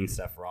then getting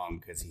stuff wrong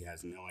because he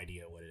has no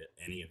idea what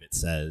any of it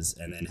says,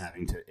 and then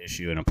having to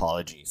issue an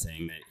apology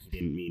saying that he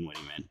didn't mean what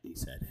he meant. He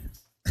said.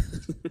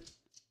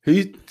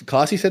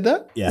 Classy said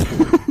that? Yeah.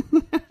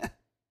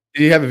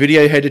 Did you have a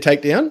video you had to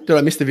take down? Did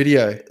I miss the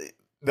video?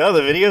 No,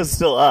 the video's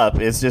still up.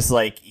 It's just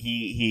like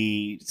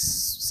he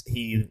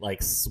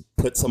like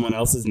put someone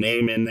else's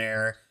name in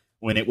there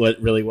when it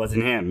really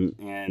wasn't him,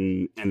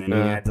 and then he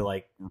had to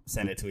like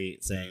send a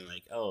tweet saying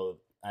like, "Oh,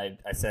 I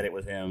said it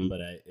was him, but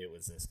it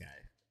was this guy."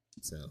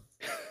 So,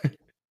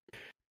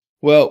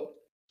 well,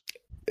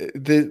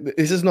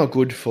 this is not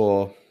good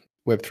for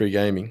Web3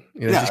 gaming.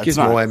 It just gives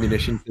more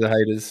ammunition to the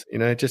haters.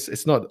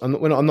 It's not.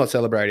 I'm not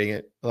celebrating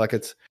it. Like,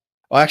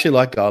 I actually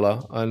like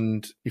GALA,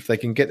 and if they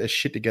can get their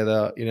shit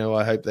together,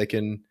 I hope they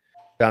can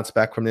bounce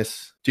back from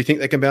this. Do you think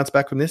they can bounce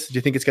back from this? Do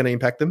you think it's going to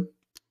impact them?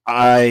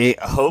 I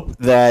hope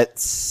that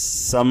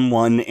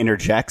someone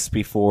interjects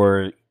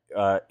before,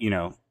 I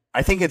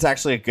think it's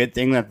actually a good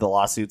thing that the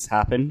lawsuits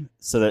happen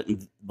so that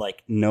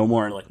like no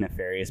more like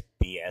nefarious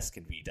BS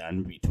can be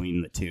done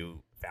between the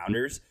two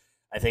founders.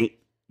 I think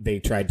they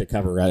tried to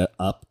cover it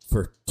up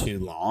for too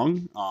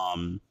long.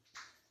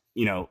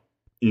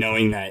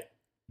 Knowing that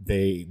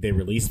they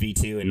released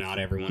V2 and not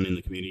everyone in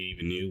the community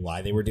even knew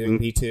why they were doing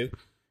V2.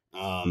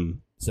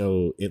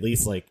 So at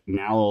least like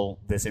now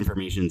this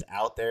information's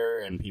out there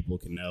and people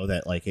can know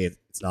that like, hey,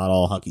 it's not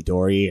all hunky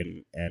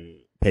dory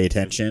and pay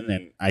attention.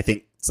 And I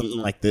think something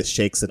like this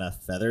shakes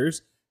enough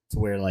feathers to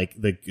where like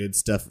the good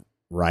stuff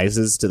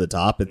rises to the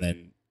top, and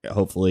then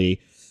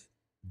hopefully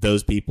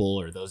those people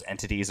or those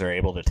entities are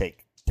able to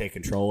take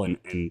control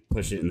and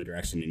push it in the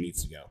direction it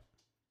needs to go.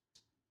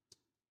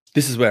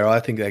 This is where I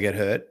think they get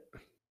hurt.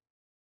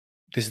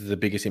 This is the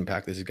biggest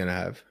impact this is going to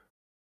have.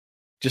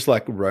 Just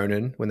like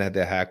Ronin, when they had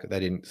their hack, they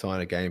didn't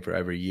sign a game for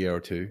over a year or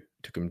two.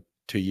 It took them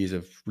 2 years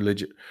of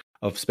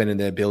spending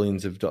their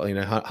billions of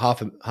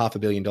half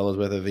 $1 billion worth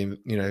of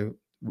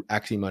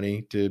Axie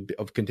money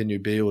of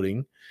continued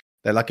building.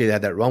 They're lucky they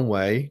had that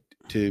runway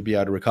to be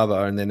able to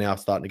recover, and they're now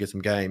starting to get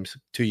some games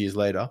 2 years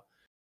later.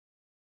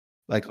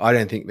 Like, I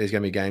don't think there's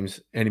going to be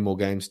any more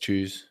games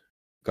choose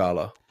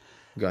GALA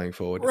going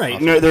forward. Right.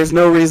 No, there's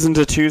no reason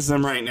to choose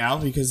them right now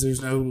because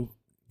there's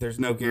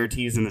no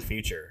guarantees in the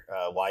future.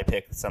 Why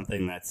pick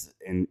something that's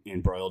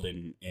embroiled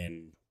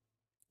in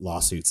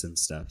lawsuits and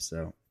stuff?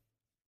 So,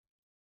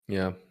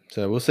 yeah.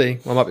 So we'll see.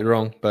 I might be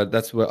wrong, but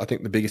that's what I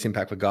think the biggest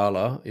impact for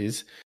GALA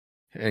is.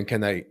 And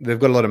they've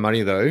got a lot of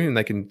money though, and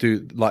they can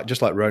do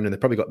just like Ronin. They've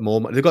probably got more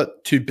money. They've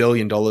got $2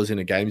 billion in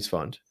a games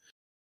fund.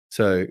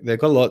 So they've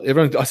got a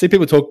lot. I see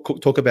people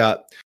talk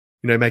about,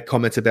 make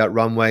comments about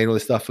Runway and all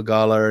this stuff for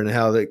GALA and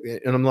how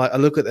and I'm like, I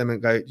look at them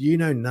and go, you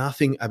know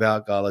nothing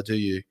about GALA, do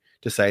you?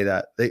 To say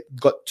that they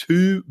got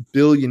 $2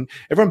 billion.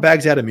 Everyone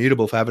bags out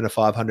Immutable for having a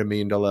 $500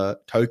 million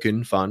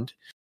token fund.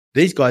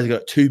 These guys have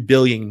got $2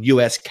 billion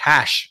US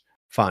cash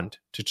fund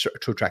to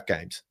attract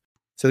games.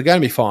 So they're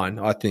going to be fine,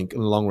 I think, in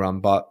the long run.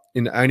 But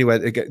in the only way,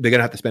 they're going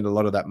to have to spend a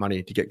lot of that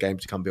money to get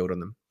games to come build on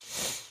them.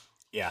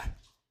 Yeah.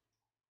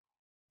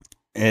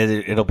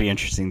 It'll be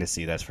interesting to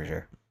see, that's for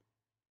sure.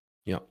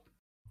 Yeah.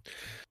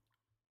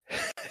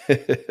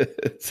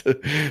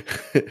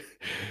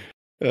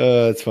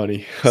 It's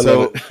funny. I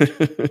love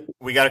it.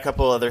 We got a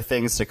couple other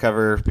things to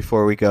cover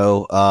before we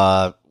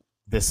go.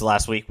 This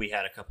last week we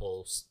had a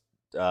couple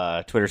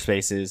Twitter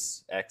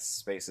Spaces, X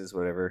Spaces,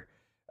 whatever.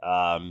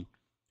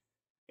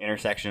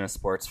 Intersection of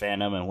Sports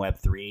Fandom and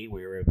Web3.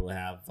 We were able to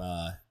have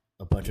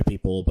a bunch of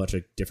people, a bunch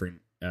of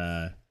different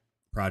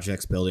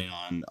projects building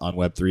on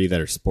Web3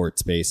 that are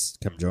sports based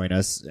come join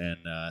us, and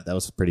that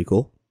was pretty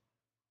cool.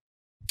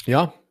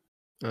 Yeah.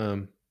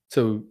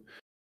 So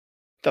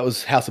that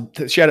was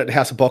shout out to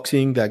House of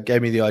Boxing that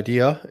gave me the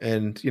idea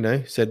and,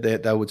 said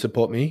that they would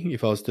support me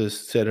if I was to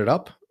set it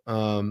up.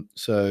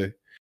 So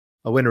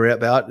I went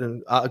about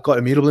and I got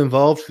Immutable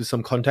involved with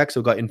some contacts.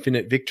 I've got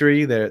Infinite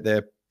Victory.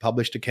 They're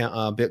published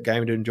account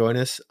game to join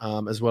us,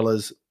 as well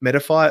as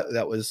Metafight.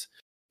 That was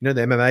the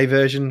MMA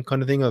version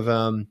kind of thing of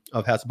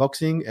House of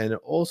Boxing, and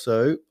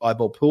also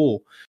Eyeball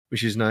Pool,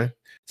 which is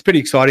it's pretty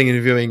exciting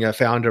interviewing a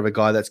founder of a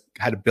guy that's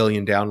had 1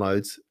 billion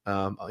downloads.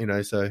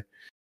 So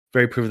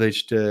very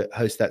privileged to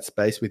host that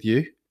space with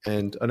you.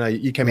 And I know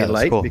you came in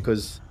late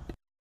because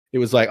it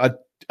was like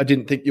I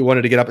didn't think you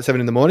wanted to get up at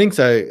 7 a.m,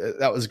 so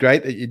that was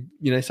great that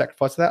you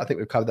sacrificed that. I think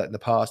we've covered that in the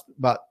past,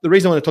 but the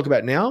reason I want to talk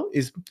about now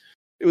is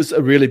it was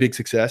a really big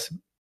success.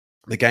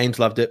 The games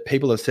loved it.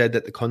 People have said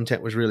that the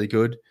content was really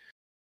good,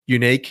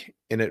 unique,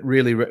 and it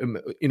really,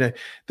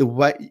 the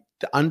way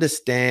to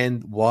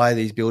understand why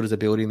these builders are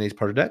building these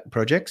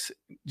projects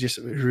just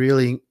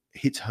really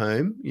hits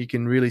home. You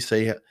can really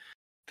see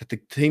that the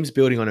teams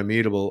building on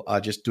Immutable are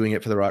just doing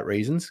it for the right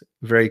reasons.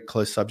 Very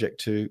close subject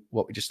to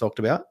what we just talked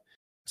about.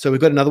 So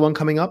we've got another one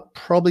coming up,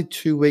 probably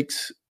 2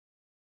 weeks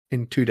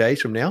in 2 days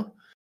from now,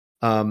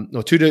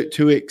 or 2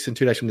 weeks and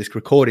 2 days from this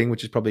recording,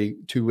 which is probably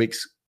 2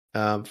 weeks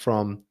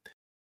from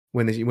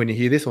when you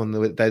hear this, on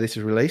the day this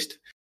is released.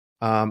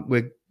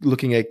 We're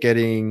looking at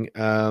getting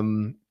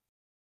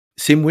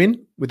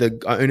SimWin with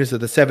the owners of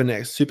the 7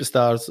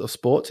 superstars of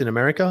sports in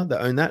America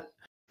that own that.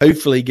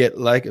 Hopefully get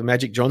like a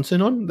Magic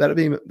Johnson on. That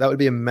would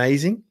be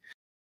amazing.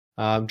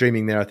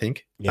 Dreaming there, I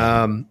think.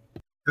 Yeah.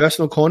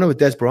 Personal Corner with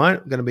Des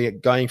Bryant. Going to be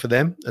going for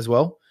them as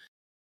well.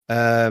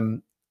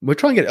 We're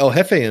trying to get El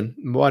Hefe in.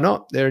 Why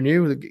not? They're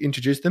new. We'll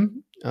introduce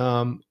them.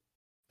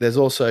 There's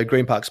also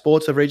Green Park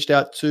Sports have reached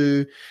out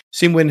to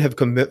SimWin, have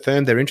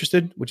confirmed they're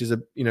interested, which is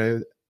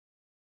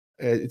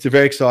it's a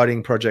very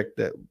exciting project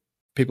that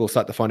people will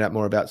start to find out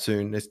more about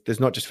soon. There's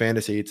not just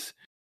fantasy. It's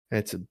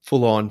a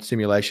full-on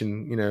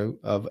simulation,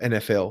 of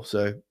NFL.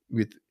 So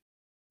with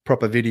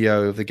proper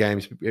video of the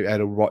games, be able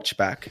to watch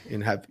back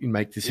and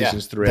make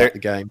decisions throughout the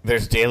game.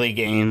 There's daily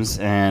games,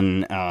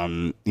 and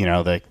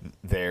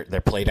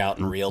they're played out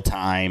in real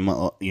time.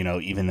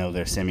 Even though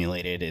they're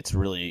simulated, it's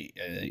really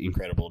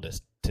incredible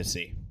to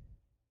see.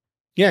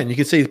 Yeah, and you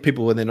can see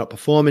people when they're not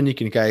performing. You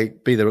can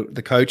be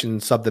the coach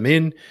and sub them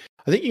in.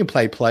 I think you can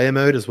play player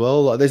mode as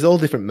well. There's all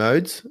different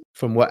modes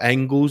from what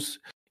angles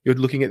you're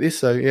looking at this.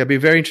 So yeah, it'd be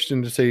very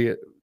interesting to see it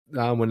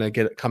when they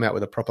come out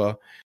with a proper,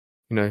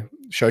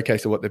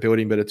 showcase of what they're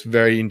building. But it's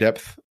very in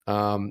depth.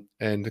 And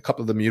a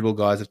couple of the Mutable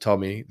guys have told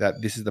me that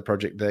this is the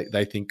project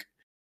they think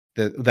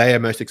that they are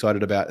most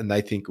excited about, and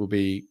they think will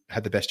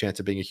have the best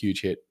chance of being a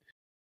huge hit.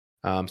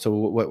 So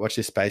we'll watch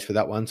this space for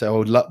that one.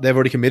 So they've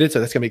already committed, so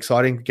that's going to be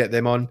exciting to get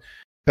them on.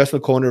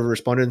 Personal Corner have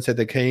responded and said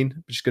they're keen.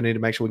 We're just going to need to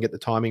make sure we get the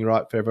timing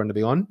right for everyone to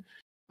be on.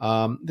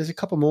 There's a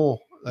couple more.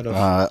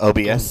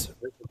 OBS.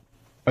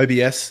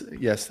 OBS,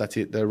 yes, that's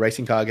it. The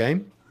racing car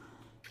game.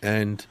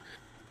 And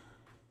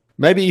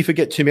maybe if we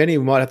get too many,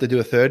 we might have to do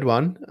a third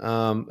one,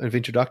 an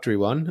introductory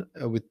one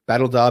with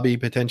Battle Derby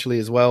potentially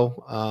as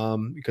well,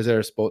 because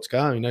they're a sports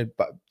car.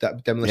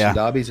 That Demolition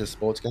Derby is a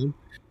sports game.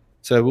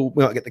 So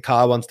we might get the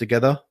car ones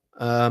together.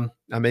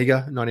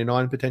 Amiga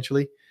 99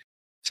 potentially.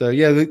 So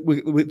yeah,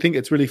 we think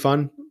it's really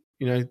fun.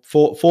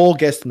 Four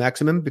guests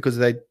maximum, because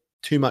they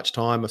too much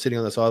time of sitting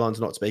on the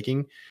sidelines not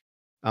speaking.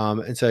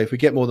 And so if we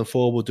get more than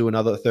 4, we'll do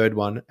another third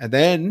one. And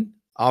then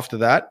after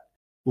that,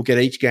 we'll get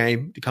each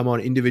game to come on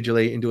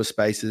individually into a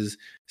spaces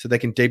so they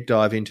can deep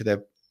dive into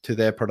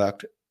their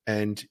product.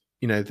 And,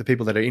 the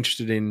people that are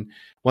interested in,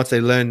 once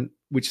they learn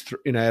which,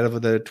 out of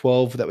the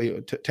 12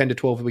 that 10 to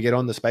 12 that we get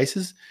on the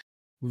spaces,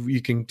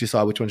 you can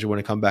decide which ones you want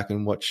to come back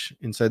and watch.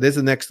 And so there's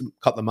the next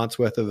couple of months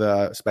worth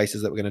of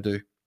spaces that we're going to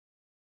do.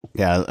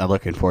 Yeah, I'm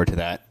looking forward to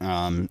that.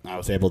 I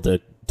was able to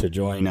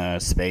join a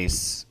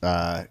space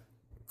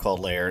called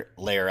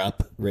Layer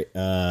Up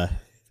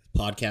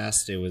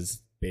podcast. It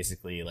was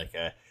basically like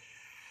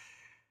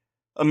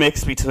a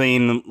mix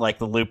between like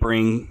the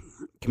loopering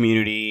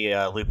community,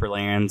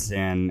 Looperlands,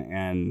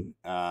 and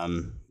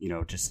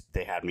just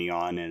they had me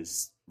on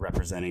as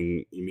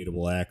representing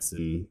Immutable X,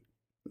 and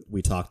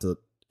we talked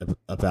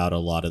about a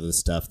lot of the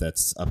stuff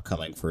that's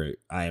upcoming for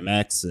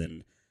IMX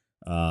and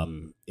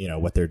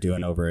what they're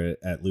doing over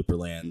at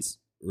Looperlands.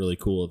 Really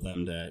cool of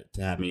them to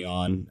have me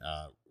on.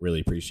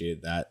 Really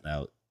appreciate that.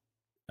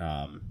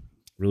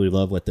 Really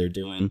love what they're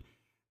doing.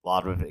 A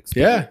lot of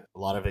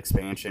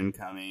expansion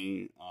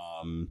coming.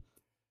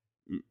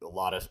 A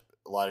lot of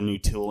new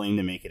tooling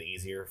to make it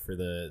easier for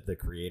the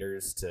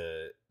creators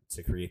to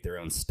create their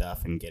own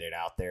stuff and get it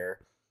out there.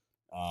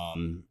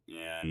 And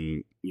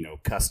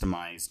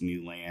customize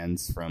new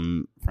lands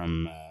from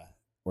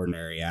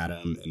Ordinary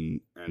Adam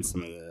and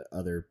some of the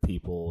other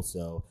people.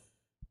 So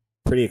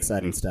pretty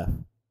exciting stuff.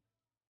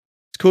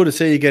 It's cool to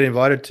see you get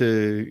invited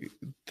to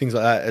things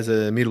like that as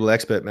a Immutable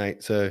expert,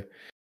 mate. So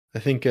I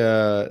think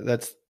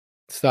that's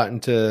starting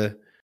to,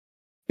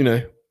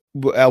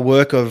 our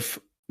work of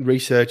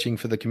researching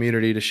for the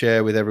community to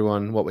share with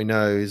everyone what we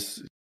know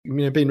is,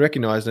 being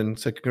recognized. And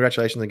so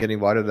congratulations on getting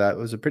invited to that. It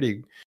was a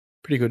pretty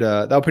good.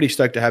 They were pretty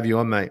stoked to have you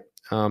on, mate,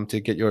 to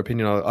get your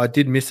opinion on it. I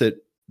did miss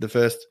it the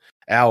first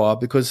hour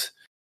because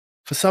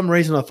for some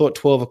reason I thought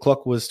 12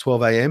 o'clock was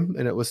 12 a.m.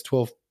 and it was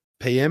 12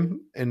 p.m.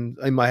 And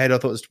in my head I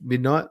thought it was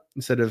midnight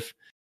instead of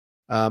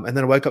And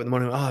then I woke up in the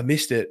morning, I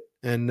missed it.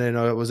 And then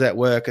I was at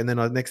work, and then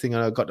next thing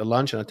I got to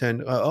lunch, and I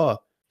turned,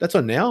 that's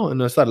on now,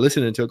 and I started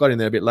listening to it. Got in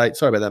there a bit late.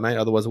 Sorry about that, mate.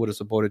 Otherwise, I would have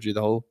supported you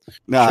the whole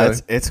show.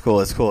 It's cool.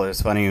 It's cool. It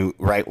was funny,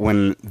 right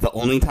when the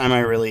only time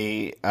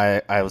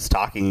I was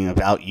talking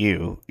about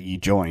you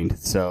joined,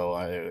 so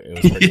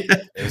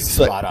it was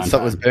spot on.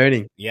 Something was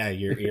burning. Yeah,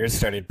 your ears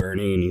started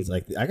burning, and he's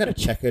like, "I got to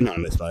check in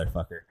on this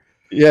motherfucker."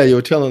 Yeah, you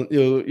were telling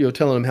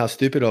him how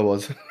stupid I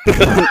was.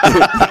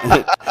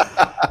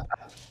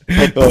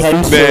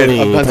 Potentially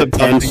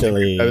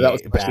that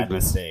was a bad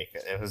mistake.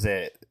 It was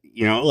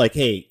like,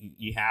 hey,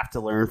 you have to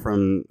learn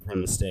from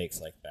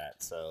mistakes like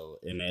that. So,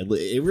 and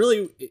it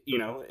really,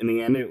 in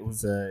the end, it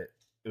was a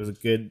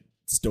good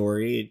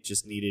story. It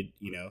just needed,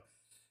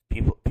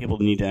 people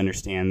need to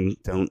understand.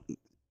 Don't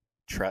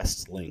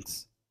trust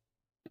links.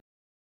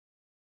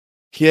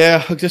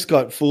 Yeah, I just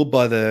got fooled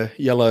by the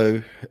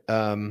yellow.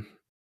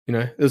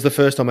 It was the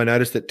first time I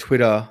noticed that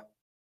Twitter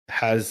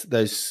has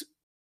those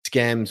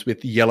scams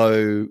with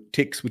yellow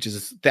ticks, which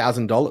is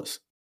 $1,000.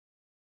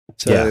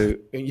 So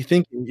you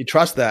think you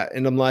trust that,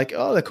 and I'm like,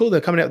 oh, they're cool.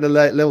 They're coming out with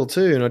the level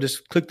 2, and I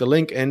just clicked the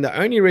link. And the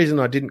only reason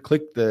I didn't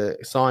click the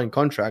sign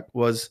contract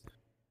was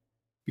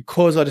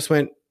because I just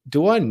went,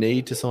 do I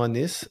need to sign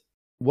this?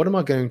 What am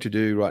I going to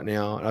do right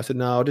now? And I said,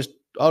 no,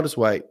 I'll just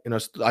wait. And I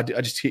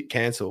just hit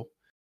cancel,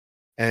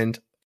 and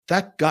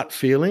that gut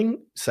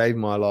feeling saved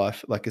my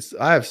life. Like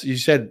you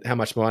said how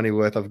much money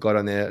worth I've got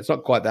on there. It's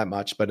not quite that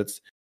much, but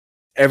it's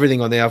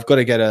everything on there. I've got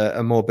to get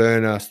a more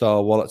burner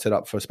style wallet set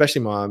up for,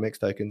 especially my IMX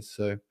tokens.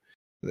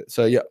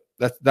 So yeah,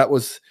 that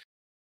was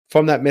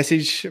from that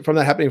message, from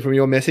that happening from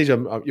your message.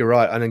 You're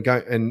right,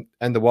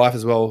 and the wife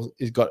as well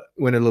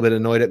went a little bit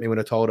annoyed at me when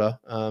I told her.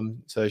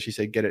 So she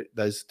said, get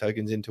those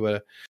tokens into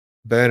a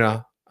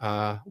burner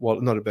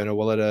wallet, not a burner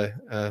wallet,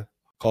 a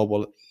cold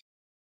wallet.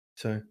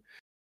 So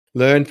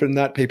learn from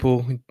that,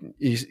 people.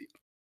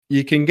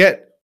 You can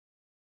get,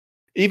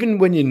 even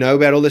when you know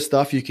about all this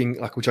stuff, you can,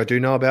 like, which I do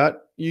know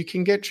about, you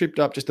can get tripped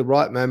up just the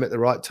right moment, the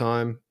right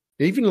time.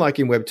 Even like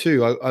in Web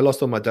 2, I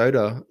lost all my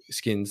Dota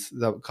skins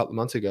a couple of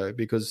months ago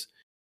because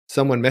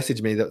someone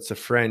messaged me that's a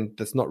friend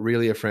that's not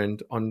really a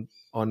friend on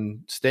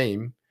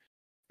Steam.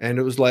 And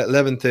it was like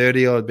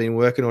 11:30. I'd been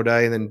working all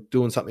day and then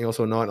doing something else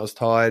all night. I was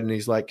tired, and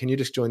he's like, "Can you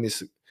just join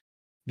this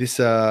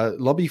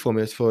lobby for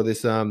me for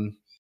this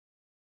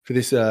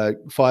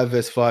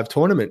 5v5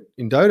 tournament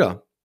in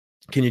Dota?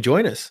 Can you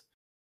join us?"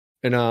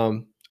 And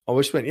I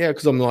just went, yeah,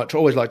 because I'm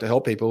always like to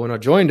help people. And I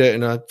joined it,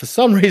 and I, for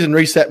some reason,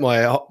 reset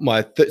my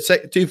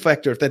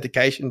two-factor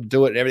authentication to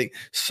do it and everything.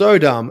 So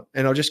dumb.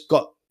 And I just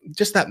got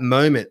that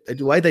moment,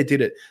 the way they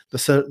did it,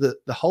 the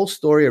whole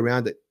story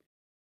around it.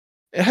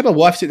 I had my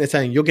wife sitting there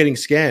saying, "You're getting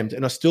scammed,"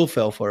 and I still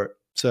fell for it.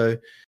 So,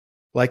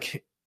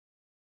 like,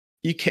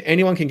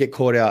 anyone can get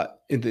caught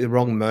out in the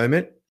wrong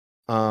moment.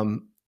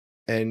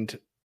 And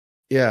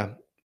yeah,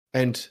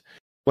 and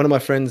one of my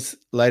friends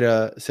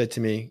later said to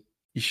me,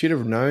 "You should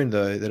have known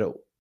though that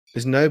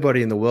there's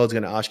nobody in the world's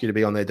going to ask you to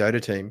be on their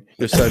Dota team.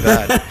 You're so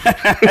bad."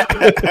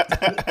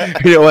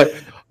 You know what?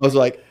 I was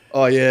like,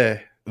 "Oh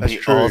yeah, that's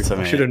true.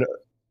 Ultimate. I should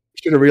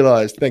have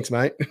realized." Thanks,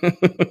 mate.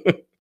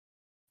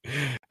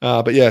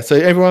 But yeah, so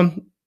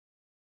everyone,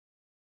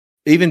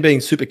 even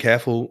being super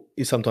careful,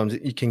 sometimes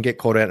you can get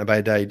caught out in a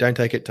bad day. Don't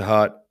take it to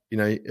heart.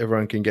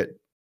 Everyone can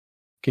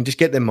just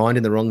get their mind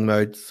in the wrong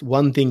mode.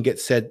 One thing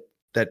gets said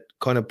that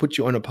kind of puts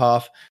you on a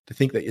path to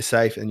think that you're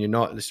safe, and you're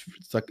not.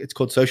 It's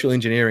called social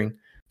engineering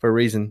for a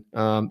reason.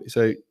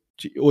 So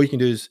all you can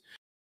do is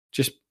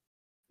just,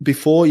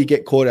 before you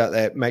get caught out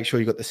there, make sure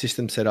you got the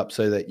system set up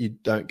so that you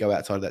don't go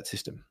outside of that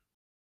system.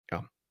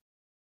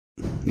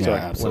 Yeah, sorry,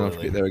 absolutely. went off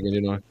a bit there again,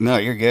 didn't I? No,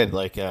 you're good.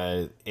 Like,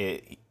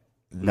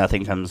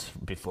 nothing comes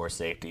before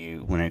safety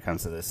when it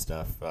comes to this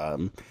stuff.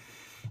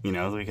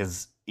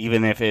 Because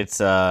even if it's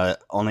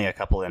only a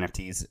couple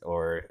NFTs,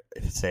 or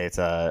if say it's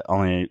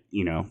only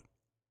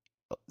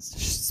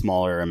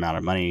smaller amount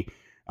of money,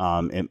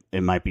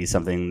 it might be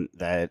something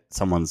that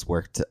someone's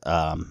worked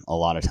a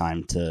lot of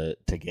time to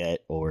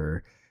get,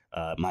 or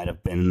might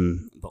have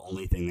been the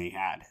only thing they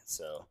had.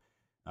 So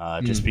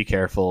just be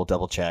careful,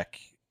 double check,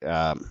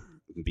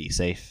 be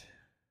safe.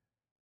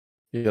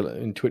 Yeah,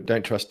 and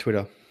don't trust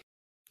Twitter.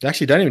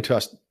 Actually, don't even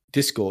trust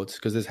Discords,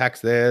 because there's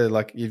hacks there.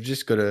 Like, you've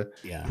just got to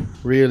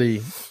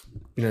really,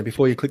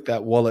 before you click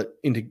that wallet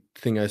into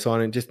thingo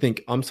signing, just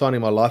think, I'm signing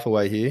my life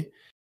away here.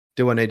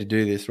 Do I need to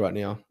do this right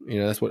now?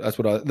 That's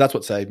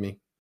what saved me.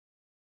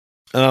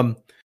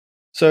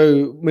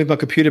 So with my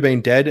computer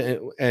being dead,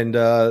 and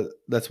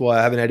that's why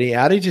I haven't had any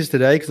outages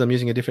today, because I'm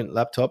using a different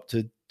laptop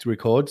to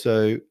record.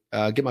 So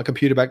get my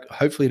computer back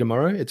hopefully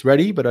tomorrow. It's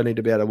ready, but I need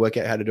to be able to work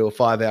out how to do a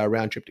 5-hour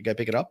round trip to go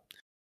pick it up.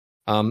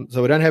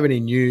 So we don't have any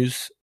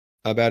news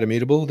about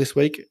Immutable this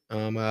week. I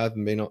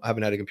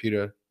haven't had a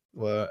computer,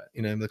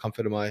 the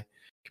comfort of my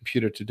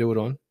computer to do it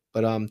on.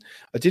 But I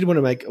did want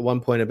to make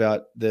one point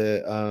about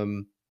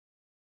the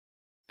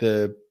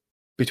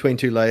Between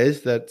Two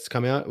Layers that's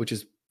come out, which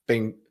has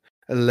been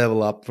a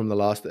level up from the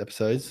last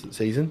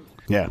season.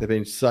 Yeah, they've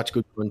been such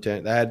good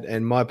content.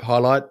 And my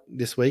highlight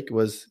this week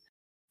was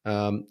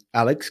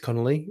Alex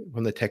Connolly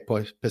from the tech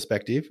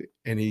perspective,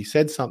 and he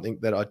said something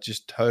that I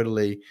just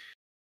totally,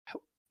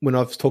 when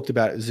I've talked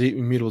about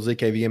immutable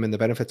zkVM and the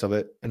benefits of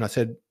it, and I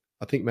said,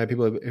 I think maybe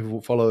people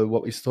who follow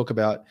what we talk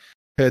about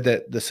heard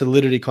that the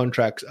Solidity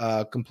contracts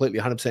are completely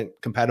 100%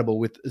 compatible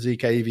with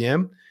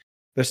zkEVM.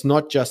 But it's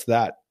not just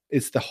that.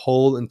 It's the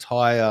whole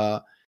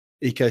entire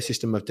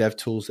ecosystem of dev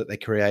tools that they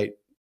create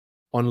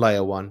on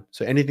layer one.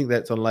 So anything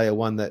that's on layer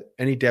one, that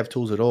any dev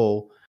tools at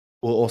all,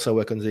 will also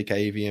work on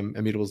zkEVM,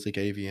 immutable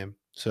zkEVM.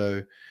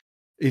 So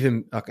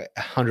even like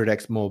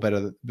 100x more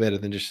better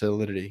than just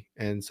Solidity.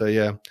 And so,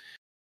 yeah,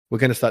 we're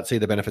going to start to see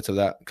the benefits of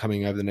that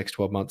coming over the next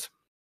 12 months.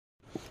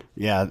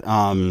 Yeah.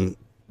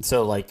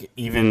 So like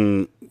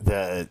even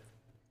the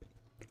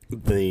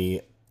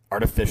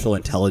artificial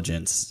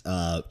intelligence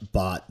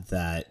bot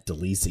that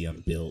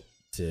Delicium built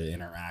to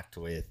interact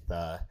with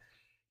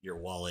your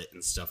wallet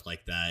and stuff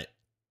like that,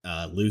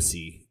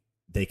 Lucy,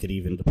 they could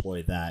even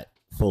deploy that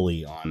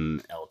fully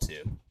on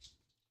L2.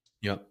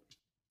 Yep.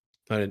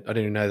 I didn't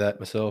even know that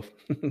myself.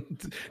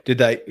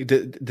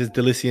 Does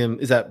Delicium,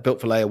 is that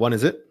built for layer one,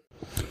 is it?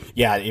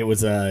 Yeah, it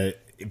was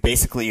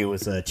basically it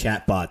was a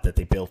chat bot that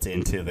they built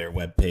into their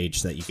web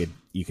page that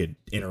you could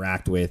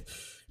interact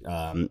with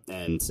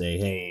and say,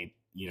 hey,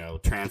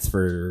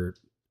 transfer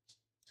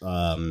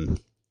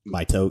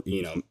my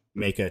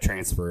make a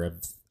transfer of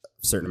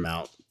a certain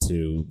amount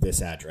to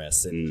this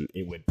address, and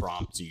it would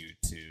prompt you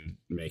to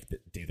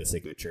do the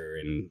signature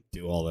and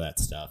do all of that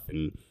stuff.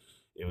 And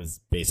it was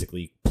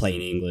basically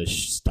plain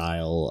English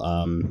style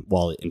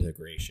wallet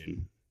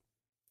integration.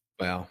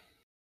 Wow.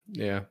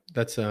 Yeah,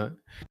 that's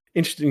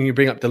interesting. You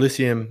bring up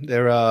Delicium.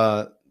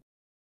 They're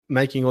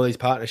making all these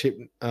partnership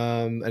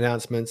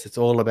announcements. It's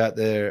all about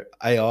their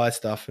AI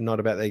stuff and not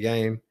about their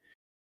game.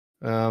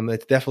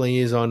 It definitely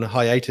is on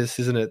hiatus,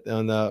 isn't it?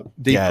 On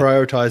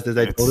deprioritized, as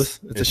they told us.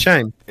 It's a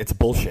shame. It's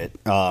bullshit.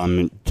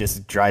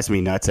 Just drives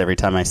me nuts every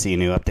time I see a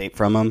new update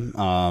from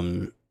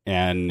them.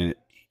 And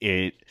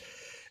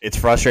it's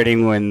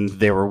frustrating when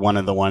they were one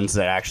of the ones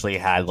that actually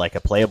had like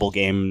a playable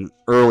game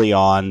early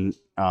on.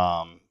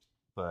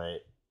 But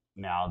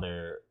now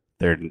they're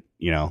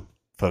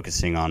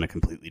focusing on a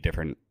completely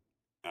different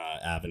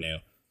avenue.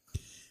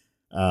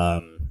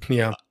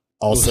 Yeah.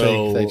 Also,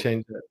 we'll see if they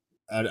change it.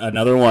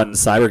 Another one,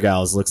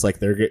 CyberGals, looks like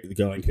they're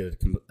going to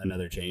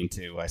another chain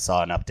too. I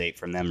saw an update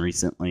from them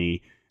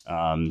recently.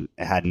 It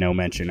had no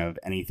mention of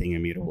anything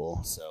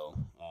immutable, so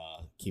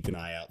keep an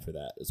eye out for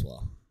that as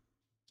well.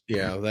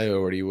 Yeah, they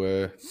already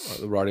were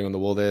writing on the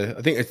wall there.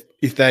 I think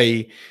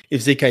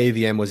if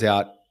zkEVM was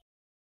out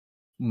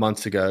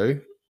months ago,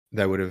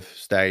 they would have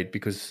stayed,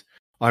 because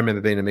I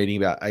remember being in a meeting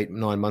about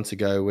 8-9 months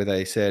ago where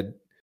they said,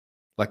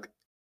 like,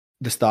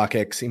 the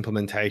StarkX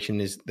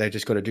implementation is they've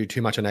just got to do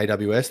too much on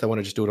AWS. They want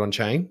to just do it on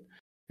chain.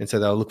 And so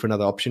they'll look for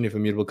another option if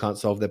Immutable can't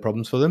solve their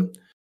problems for them.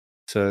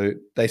 So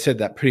they said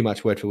that pretty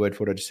much word for word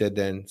for what I just said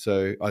then.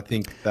 So I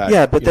think that...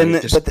 Yeah, but then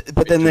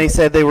they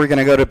said they were going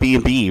to go to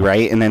B&B,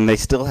 right? And then they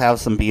still have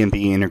some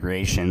B&B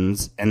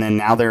integrations. And then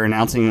now they're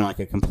announcing like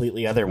a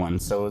completely other one.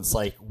 So it's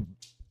like,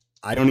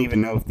 I don't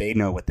even know if they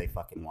know what they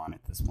fucking want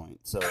at this point.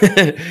 So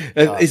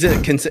is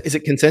it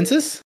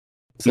consensus?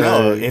 So,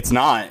 no, it's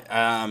not.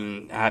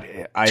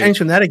 Change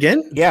from that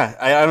again? Yeah,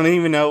 I don't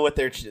even know what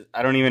they're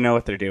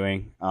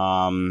doing.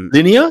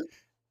 Linear?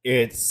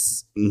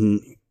 It's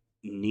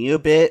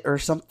Neobit or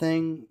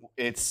something.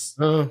 It's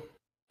hold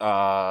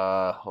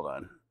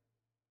on.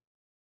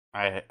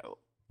 Let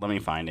me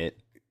find it.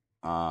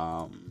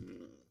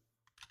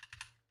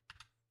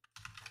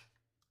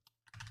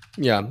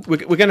 Yeah, we're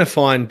going to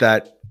find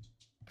that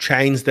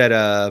chains that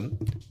are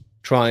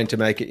trying to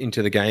make it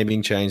into the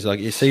gaming chains, like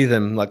you see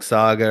them like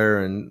Saga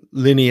and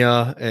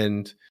Linear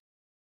and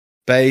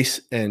Base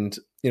and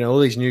all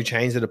these new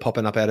chains that are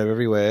popping up out of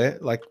everywhere,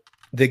 like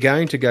they're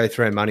going to go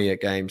throw money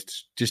at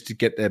games just to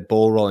get their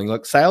ball rolling.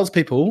 Like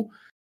salespeople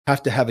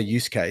have to have a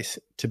use case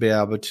to be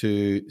able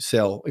to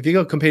sell. If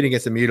you're competing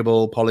against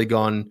Immutable,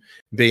 Polygon,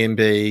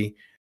 BNB,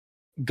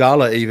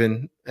 GALA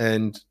even,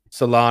 and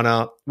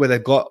Solana, where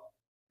they've got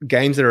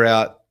games that are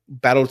out,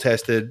 battle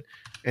tested,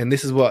 and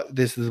this is what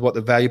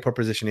the value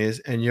proposition is,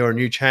 and you're a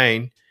new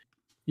chain,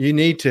 you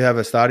need to have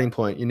a starting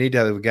point. You need to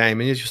have a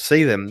game, and you just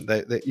see them.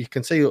 You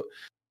can see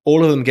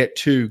all of them get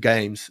 2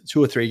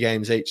 or 3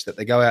 games each that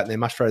they go out and they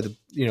must throw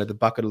the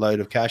bucket load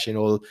of cash in.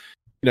 Or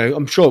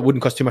I'm sure it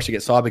wouldn't cost too much to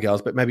get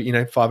CyberGals, but maybe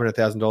 $500,000,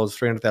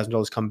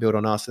 $300,000 come build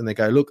on us, and they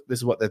go, look, this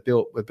is what they've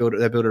built. They built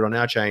it on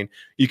our chain.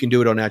 You can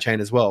do it on our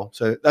chain as well.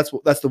 So that's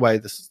the way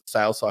the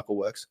sales cycle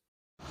works.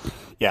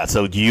 Yeah,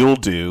 so You'll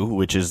Do,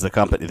 which is the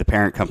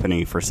parent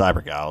company for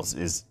CyberGals,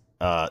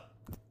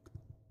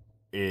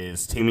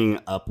 is teaming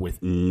up with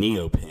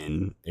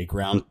Neopin, a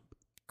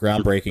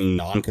groundbreaking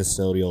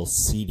non-custodial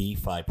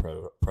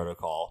CDFI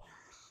protocol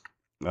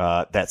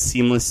that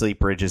seamlessly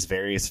bridges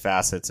various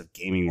facets of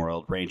gaming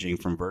world, ranging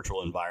from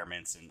virtual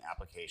environments and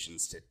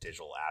applications to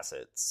digital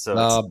assets. So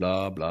blah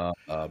blah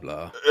blah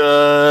blah.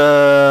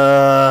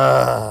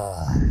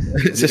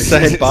 It's just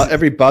saying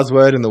every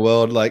buzzword in the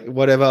world, like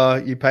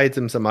whatever. You paid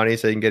them some money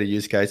so you can get a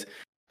use case,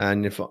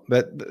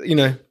 but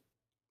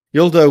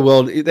Yuldo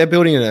World, they're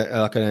building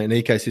an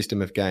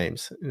ecosystem of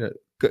games.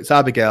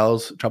 Cyber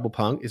Gals, Trouble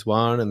Punk is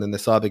one, and then the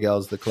Cyber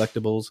Gals, the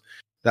collectibles.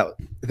 That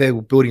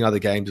they're building other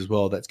games as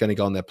well. That's going to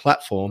go on their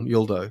platform,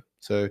 Yuldo.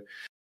 So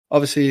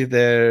obviously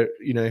they're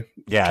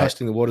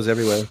testing the waters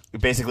everywhere.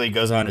 It basically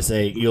goes on to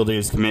say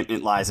Yuldo's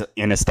commitment lies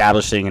in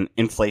establishing an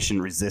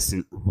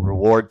inflation-resistant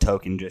reward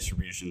token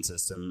distribution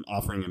system,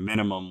 offering a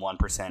minimum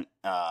 1%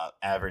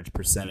 average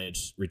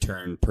percentage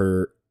return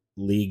per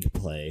league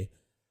play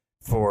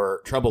for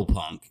Trouble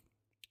Punk.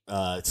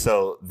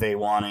 So they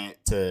want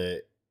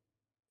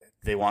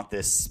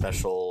this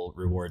special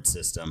reward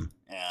system,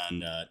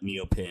 and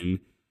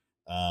Neopin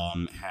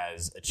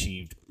has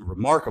achieved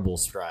remarkable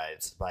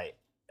strides by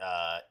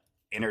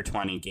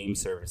intertwining game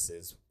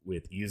services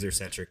with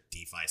user-centric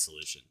DeFi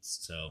solutions.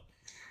 So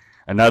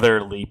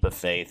another leap of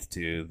faith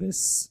to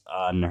this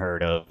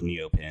unheard of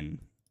Neopin.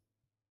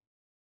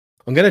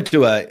 I'm going to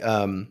do a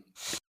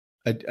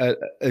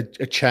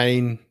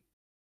chain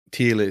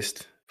tier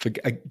list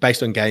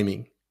based on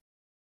gaming.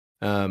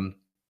 I've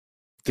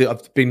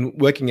been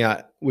working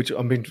out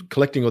I've been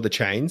collecting all the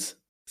chains.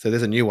 So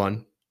there's a new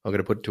one I'm going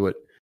to put to it.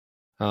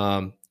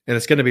 And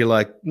it's going to be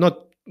like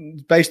not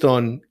based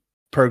on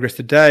progress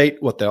to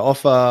date, what they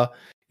offer,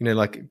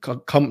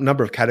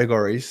 number of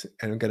categories,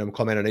 and I'm going to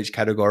comment on each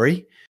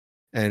category.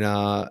 And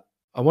I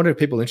wonder if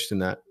people are interested in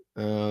that.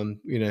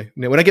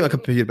 When I get my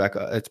computer back,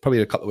 it's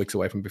probably a couple of weeks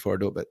away from before I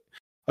do it, but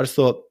I just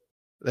thought,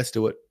 let's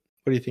do it.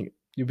 What do you think?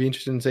 You'd be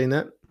interested in seeing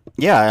that?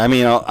 Yeah, I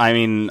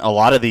mean, a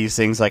lot of these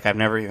things I've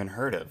never even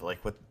heard of.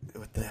 Like, what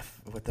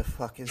the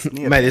fuck is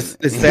Neopin? Mate, there's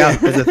a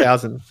thousand. There's a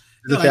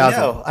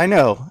thousand. I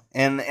know,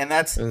 and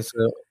that's. And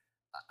so,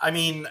 I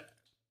mean,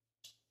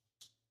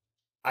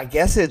 I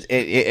guess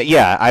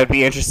yeah, I'd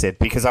be interested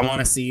because I want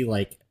to see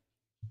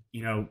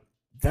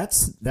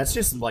that's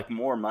just like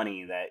more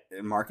money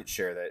that market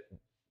share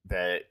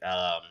that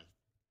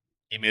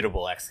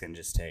Immutable X can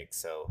just take.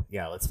 So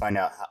yeah, let's find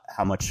out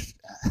how much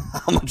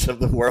of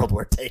the world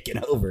we're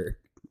taking over.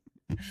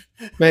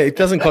 Mate, it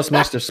doesn't cost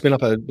much to spin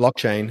up a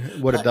blockchain.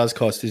 What it does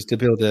cost is to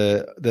build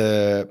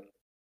the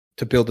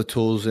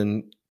tools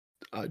and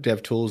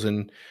dev tools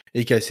and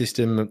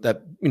ecosystem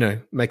that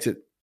makes it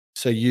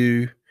so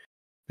you,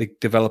 the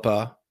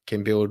developer,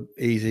 can build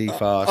easy,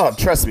 fast. Oh,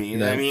 trust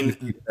me. I mean,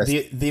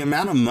 the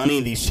amount of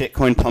money these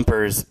shitcoin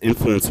pumpers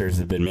influencers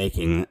have been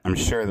making, I'm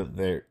sure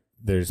that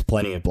there's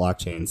plenty of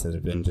blockchains that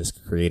have been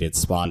just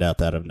spawned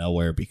out of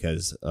nowhere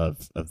because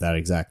of that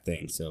exact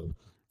thing. So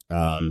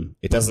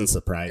it doesn't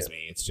surprise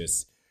me. It's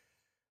just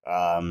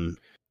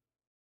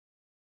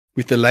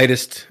with the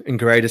latest and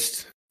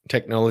greatest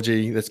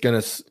technology that's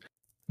going to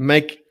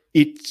make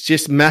it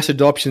just mass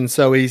adoption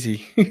so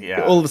easy.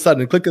 Yeah. All of a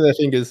sudden, a click of their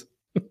fingers.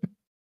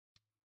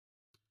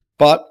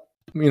 But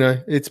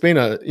it's been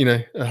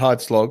a hard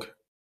slog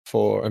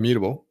for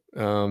Immutable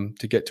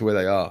to get to where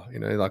they are.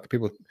 Like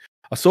people.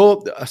 I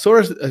saw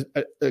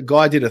a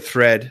guy did a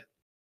thread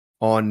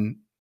on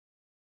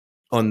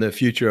the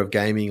future of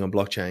gaming on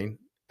blockchain,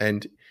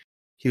 and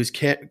he was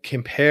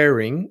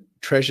comparing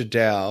Treasure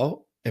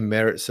DAO and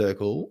Merit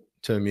Circle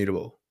to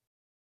Immutable.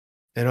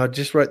 And I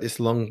just wrote this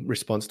long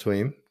response to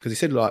him because he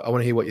said, I want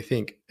to hear what you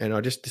think. And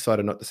I just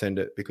decided not to send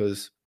it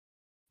because,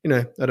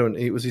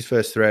 it was his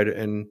first thread.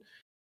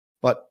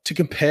 But to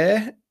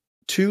compare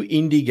two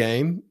indie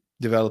game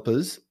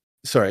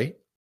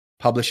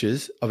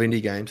publishers of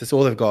indie games, that's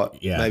all they've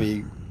got. Yeah.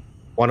 Maybe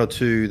one or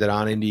two that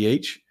aren't indie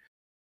each.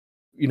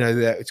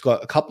 It's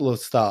got a couple of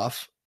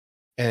staff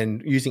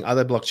and using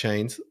other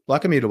blockchains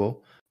like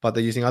Immutable, but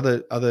they're using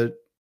other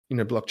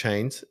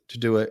blockchains to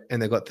do it,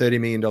 and they've got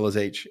 $30 million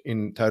each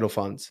in total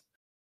funds.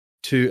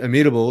 To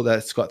Immutable,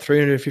 that's got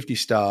 350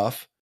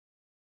 staff,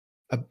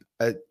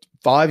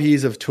 5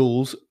 years of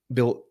tools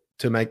built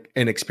to make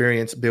an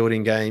experience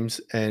building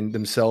games and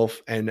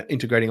themselves and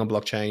integrating on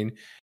blockchain,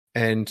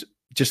 and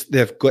just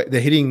they're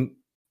hitting,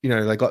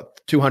 they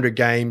got 200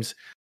 games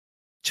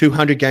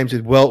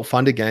with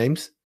well-funded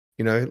games.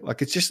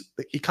 It's just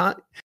you can't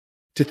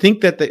to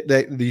think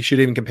that you should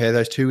even compare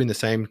those two in the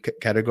same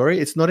category.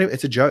 It's not.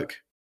 It's a joke.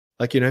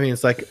 Like,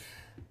 it's like,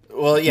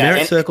 well, yeah.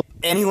 Merit Circle.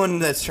 Anyone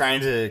that's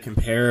trying to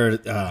compare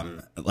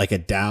like a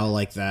DAO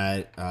like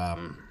that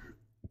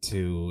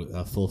to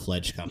a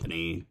full-fledged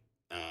company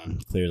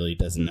clearly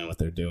doesn't know what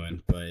they're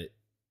doing. But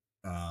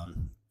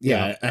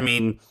yeah, I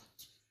mean,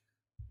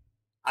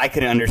 I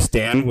can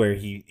understand where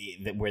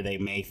they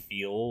may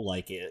feel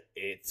like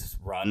it's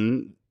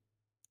run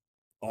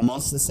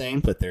almost the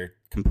same, but they're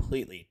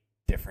completely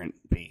different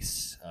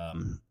beasts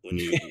when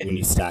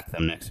you stack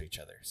them next to each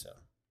other. So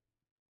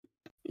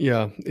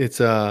yeah, it's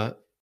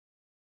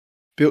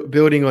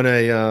building on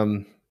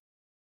a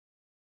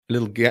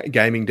little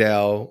gaming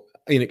DAO,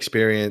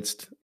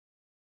 inexperienced.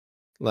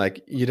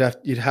 Like you'd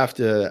have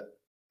to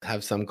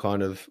have some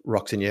kind of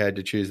rocks in your head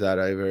to choose that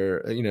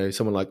over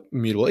someone like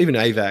Immutable, even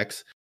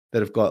AVAX,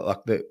 that have got like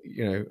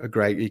a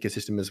great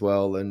ecosystem as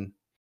well,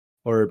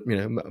 or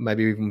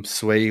maybe even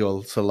Sui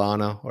or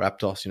Solana or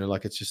Aptos.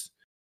 Like it's just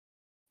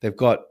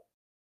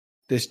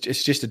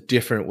it's just a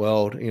different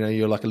world.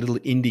 You're like a little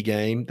indie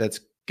game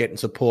that's getting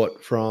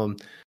support from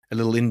a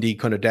little indie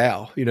kind of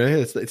DAO. You know,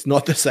 it's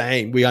not the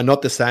same. We are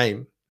not the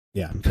same.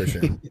 Yeah, for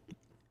sure.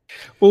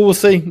 Well, we'll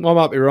see. I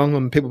might be wrong,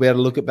 and people will be able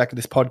to look back at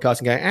this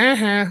podcast and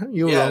go,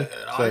 you were wrong.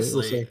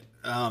 Honestly,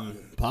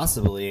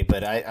 possibly,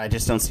 but I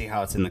just don't see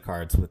how it's in the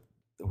cards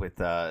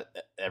with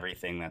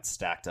everything that's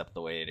stacked up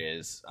the way it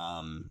is.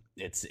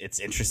 It's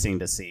interesting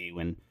to see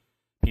when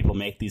people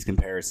make these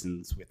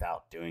comparisons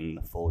without doing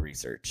the full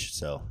research.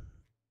 So,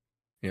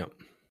 yeah.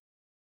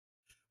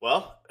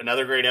 Well,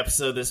 another great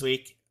episode this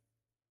week.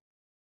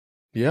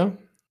 Yeah.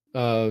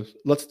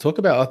 Lots to talk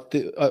about.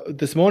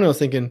 This morning I was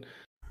thinking,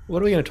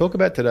 what are we going to talk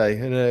about today?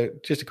 And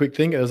just a quick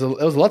thing. There was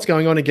lots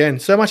going on again.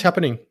 So much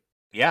happening.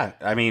 Yeah.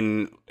 I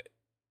mean,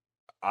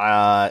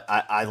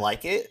 I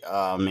like it.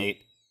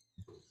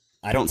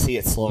 I don't see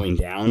it slowing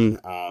down.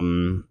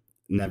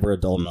 Never a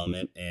dull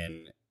moment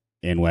in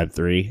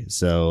Web3.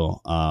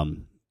 So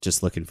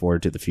just looking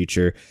forward to the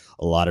future.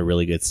 A lot of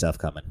really good stuff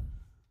coming.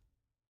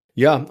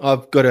 Yeah,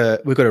 we've got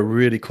a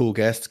really cool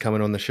guest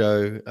coming on the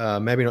show.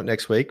 Maybe not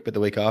next week, but the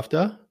week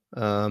after.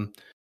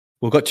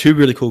 We've got two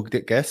really cool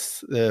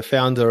guests. The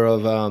founder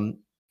of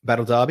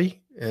Battle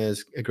Derby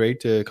has agreed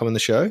to come on the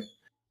show,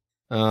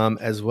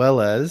 as well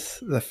as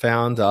the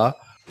founder,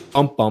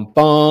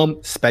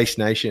 Space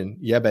Nation.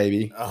 Yeah,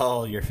 baby.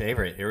 Oh, your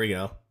favorite. Here we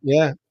go.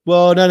 Yeah.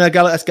 Well, no,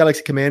 that's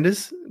Galaxy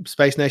Commanders.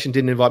 Space Nation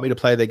didn't invite me to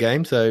play their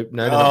game, so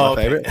no, they're not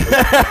my favorite.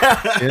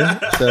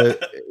 Yeah. So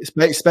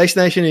Space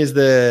Nation is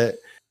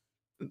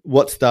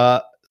what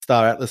Star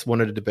Atlas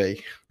wanted it to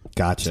be.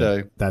 Gotcha.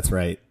 So that's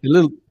right. A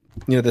little,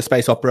 the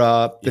space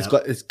opera.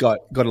 Yep. It's got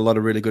a lot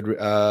of really good.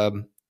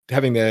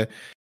 Having the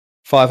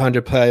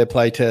 500 player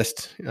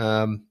playtest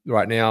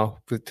right now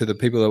to the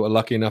people that were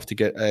lucky enough to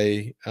get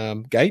a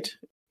gate.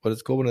 What is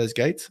it called? One of those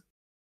gates.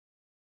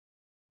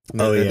 On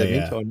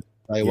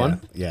day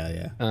one.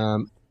 Yeah.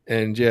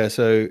 And yeah,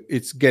 so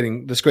it's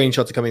getting the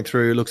screenshots are coming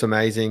through. Looks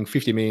amazing.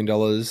 $50 million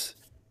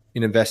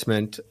in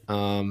investment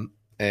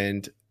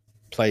and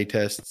play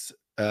tests.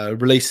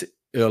 Release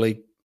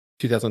early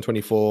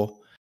 2024.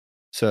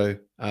 So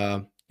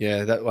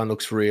that one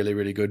looks really,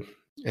 really good.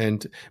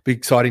 And be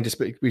exciting to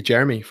speak with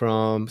Jeremy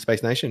from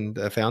Space Nation,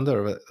 the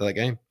founder of that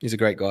game. He's a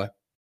great guy.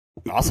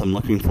 Awesome.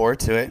 Looking forward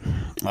to it.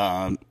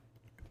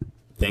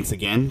 Thanks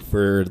again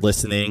for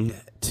listening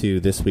to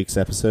this week's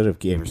episode of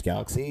Gamers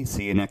Galaxy.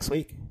 See you next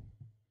week.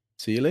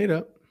 See you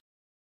later.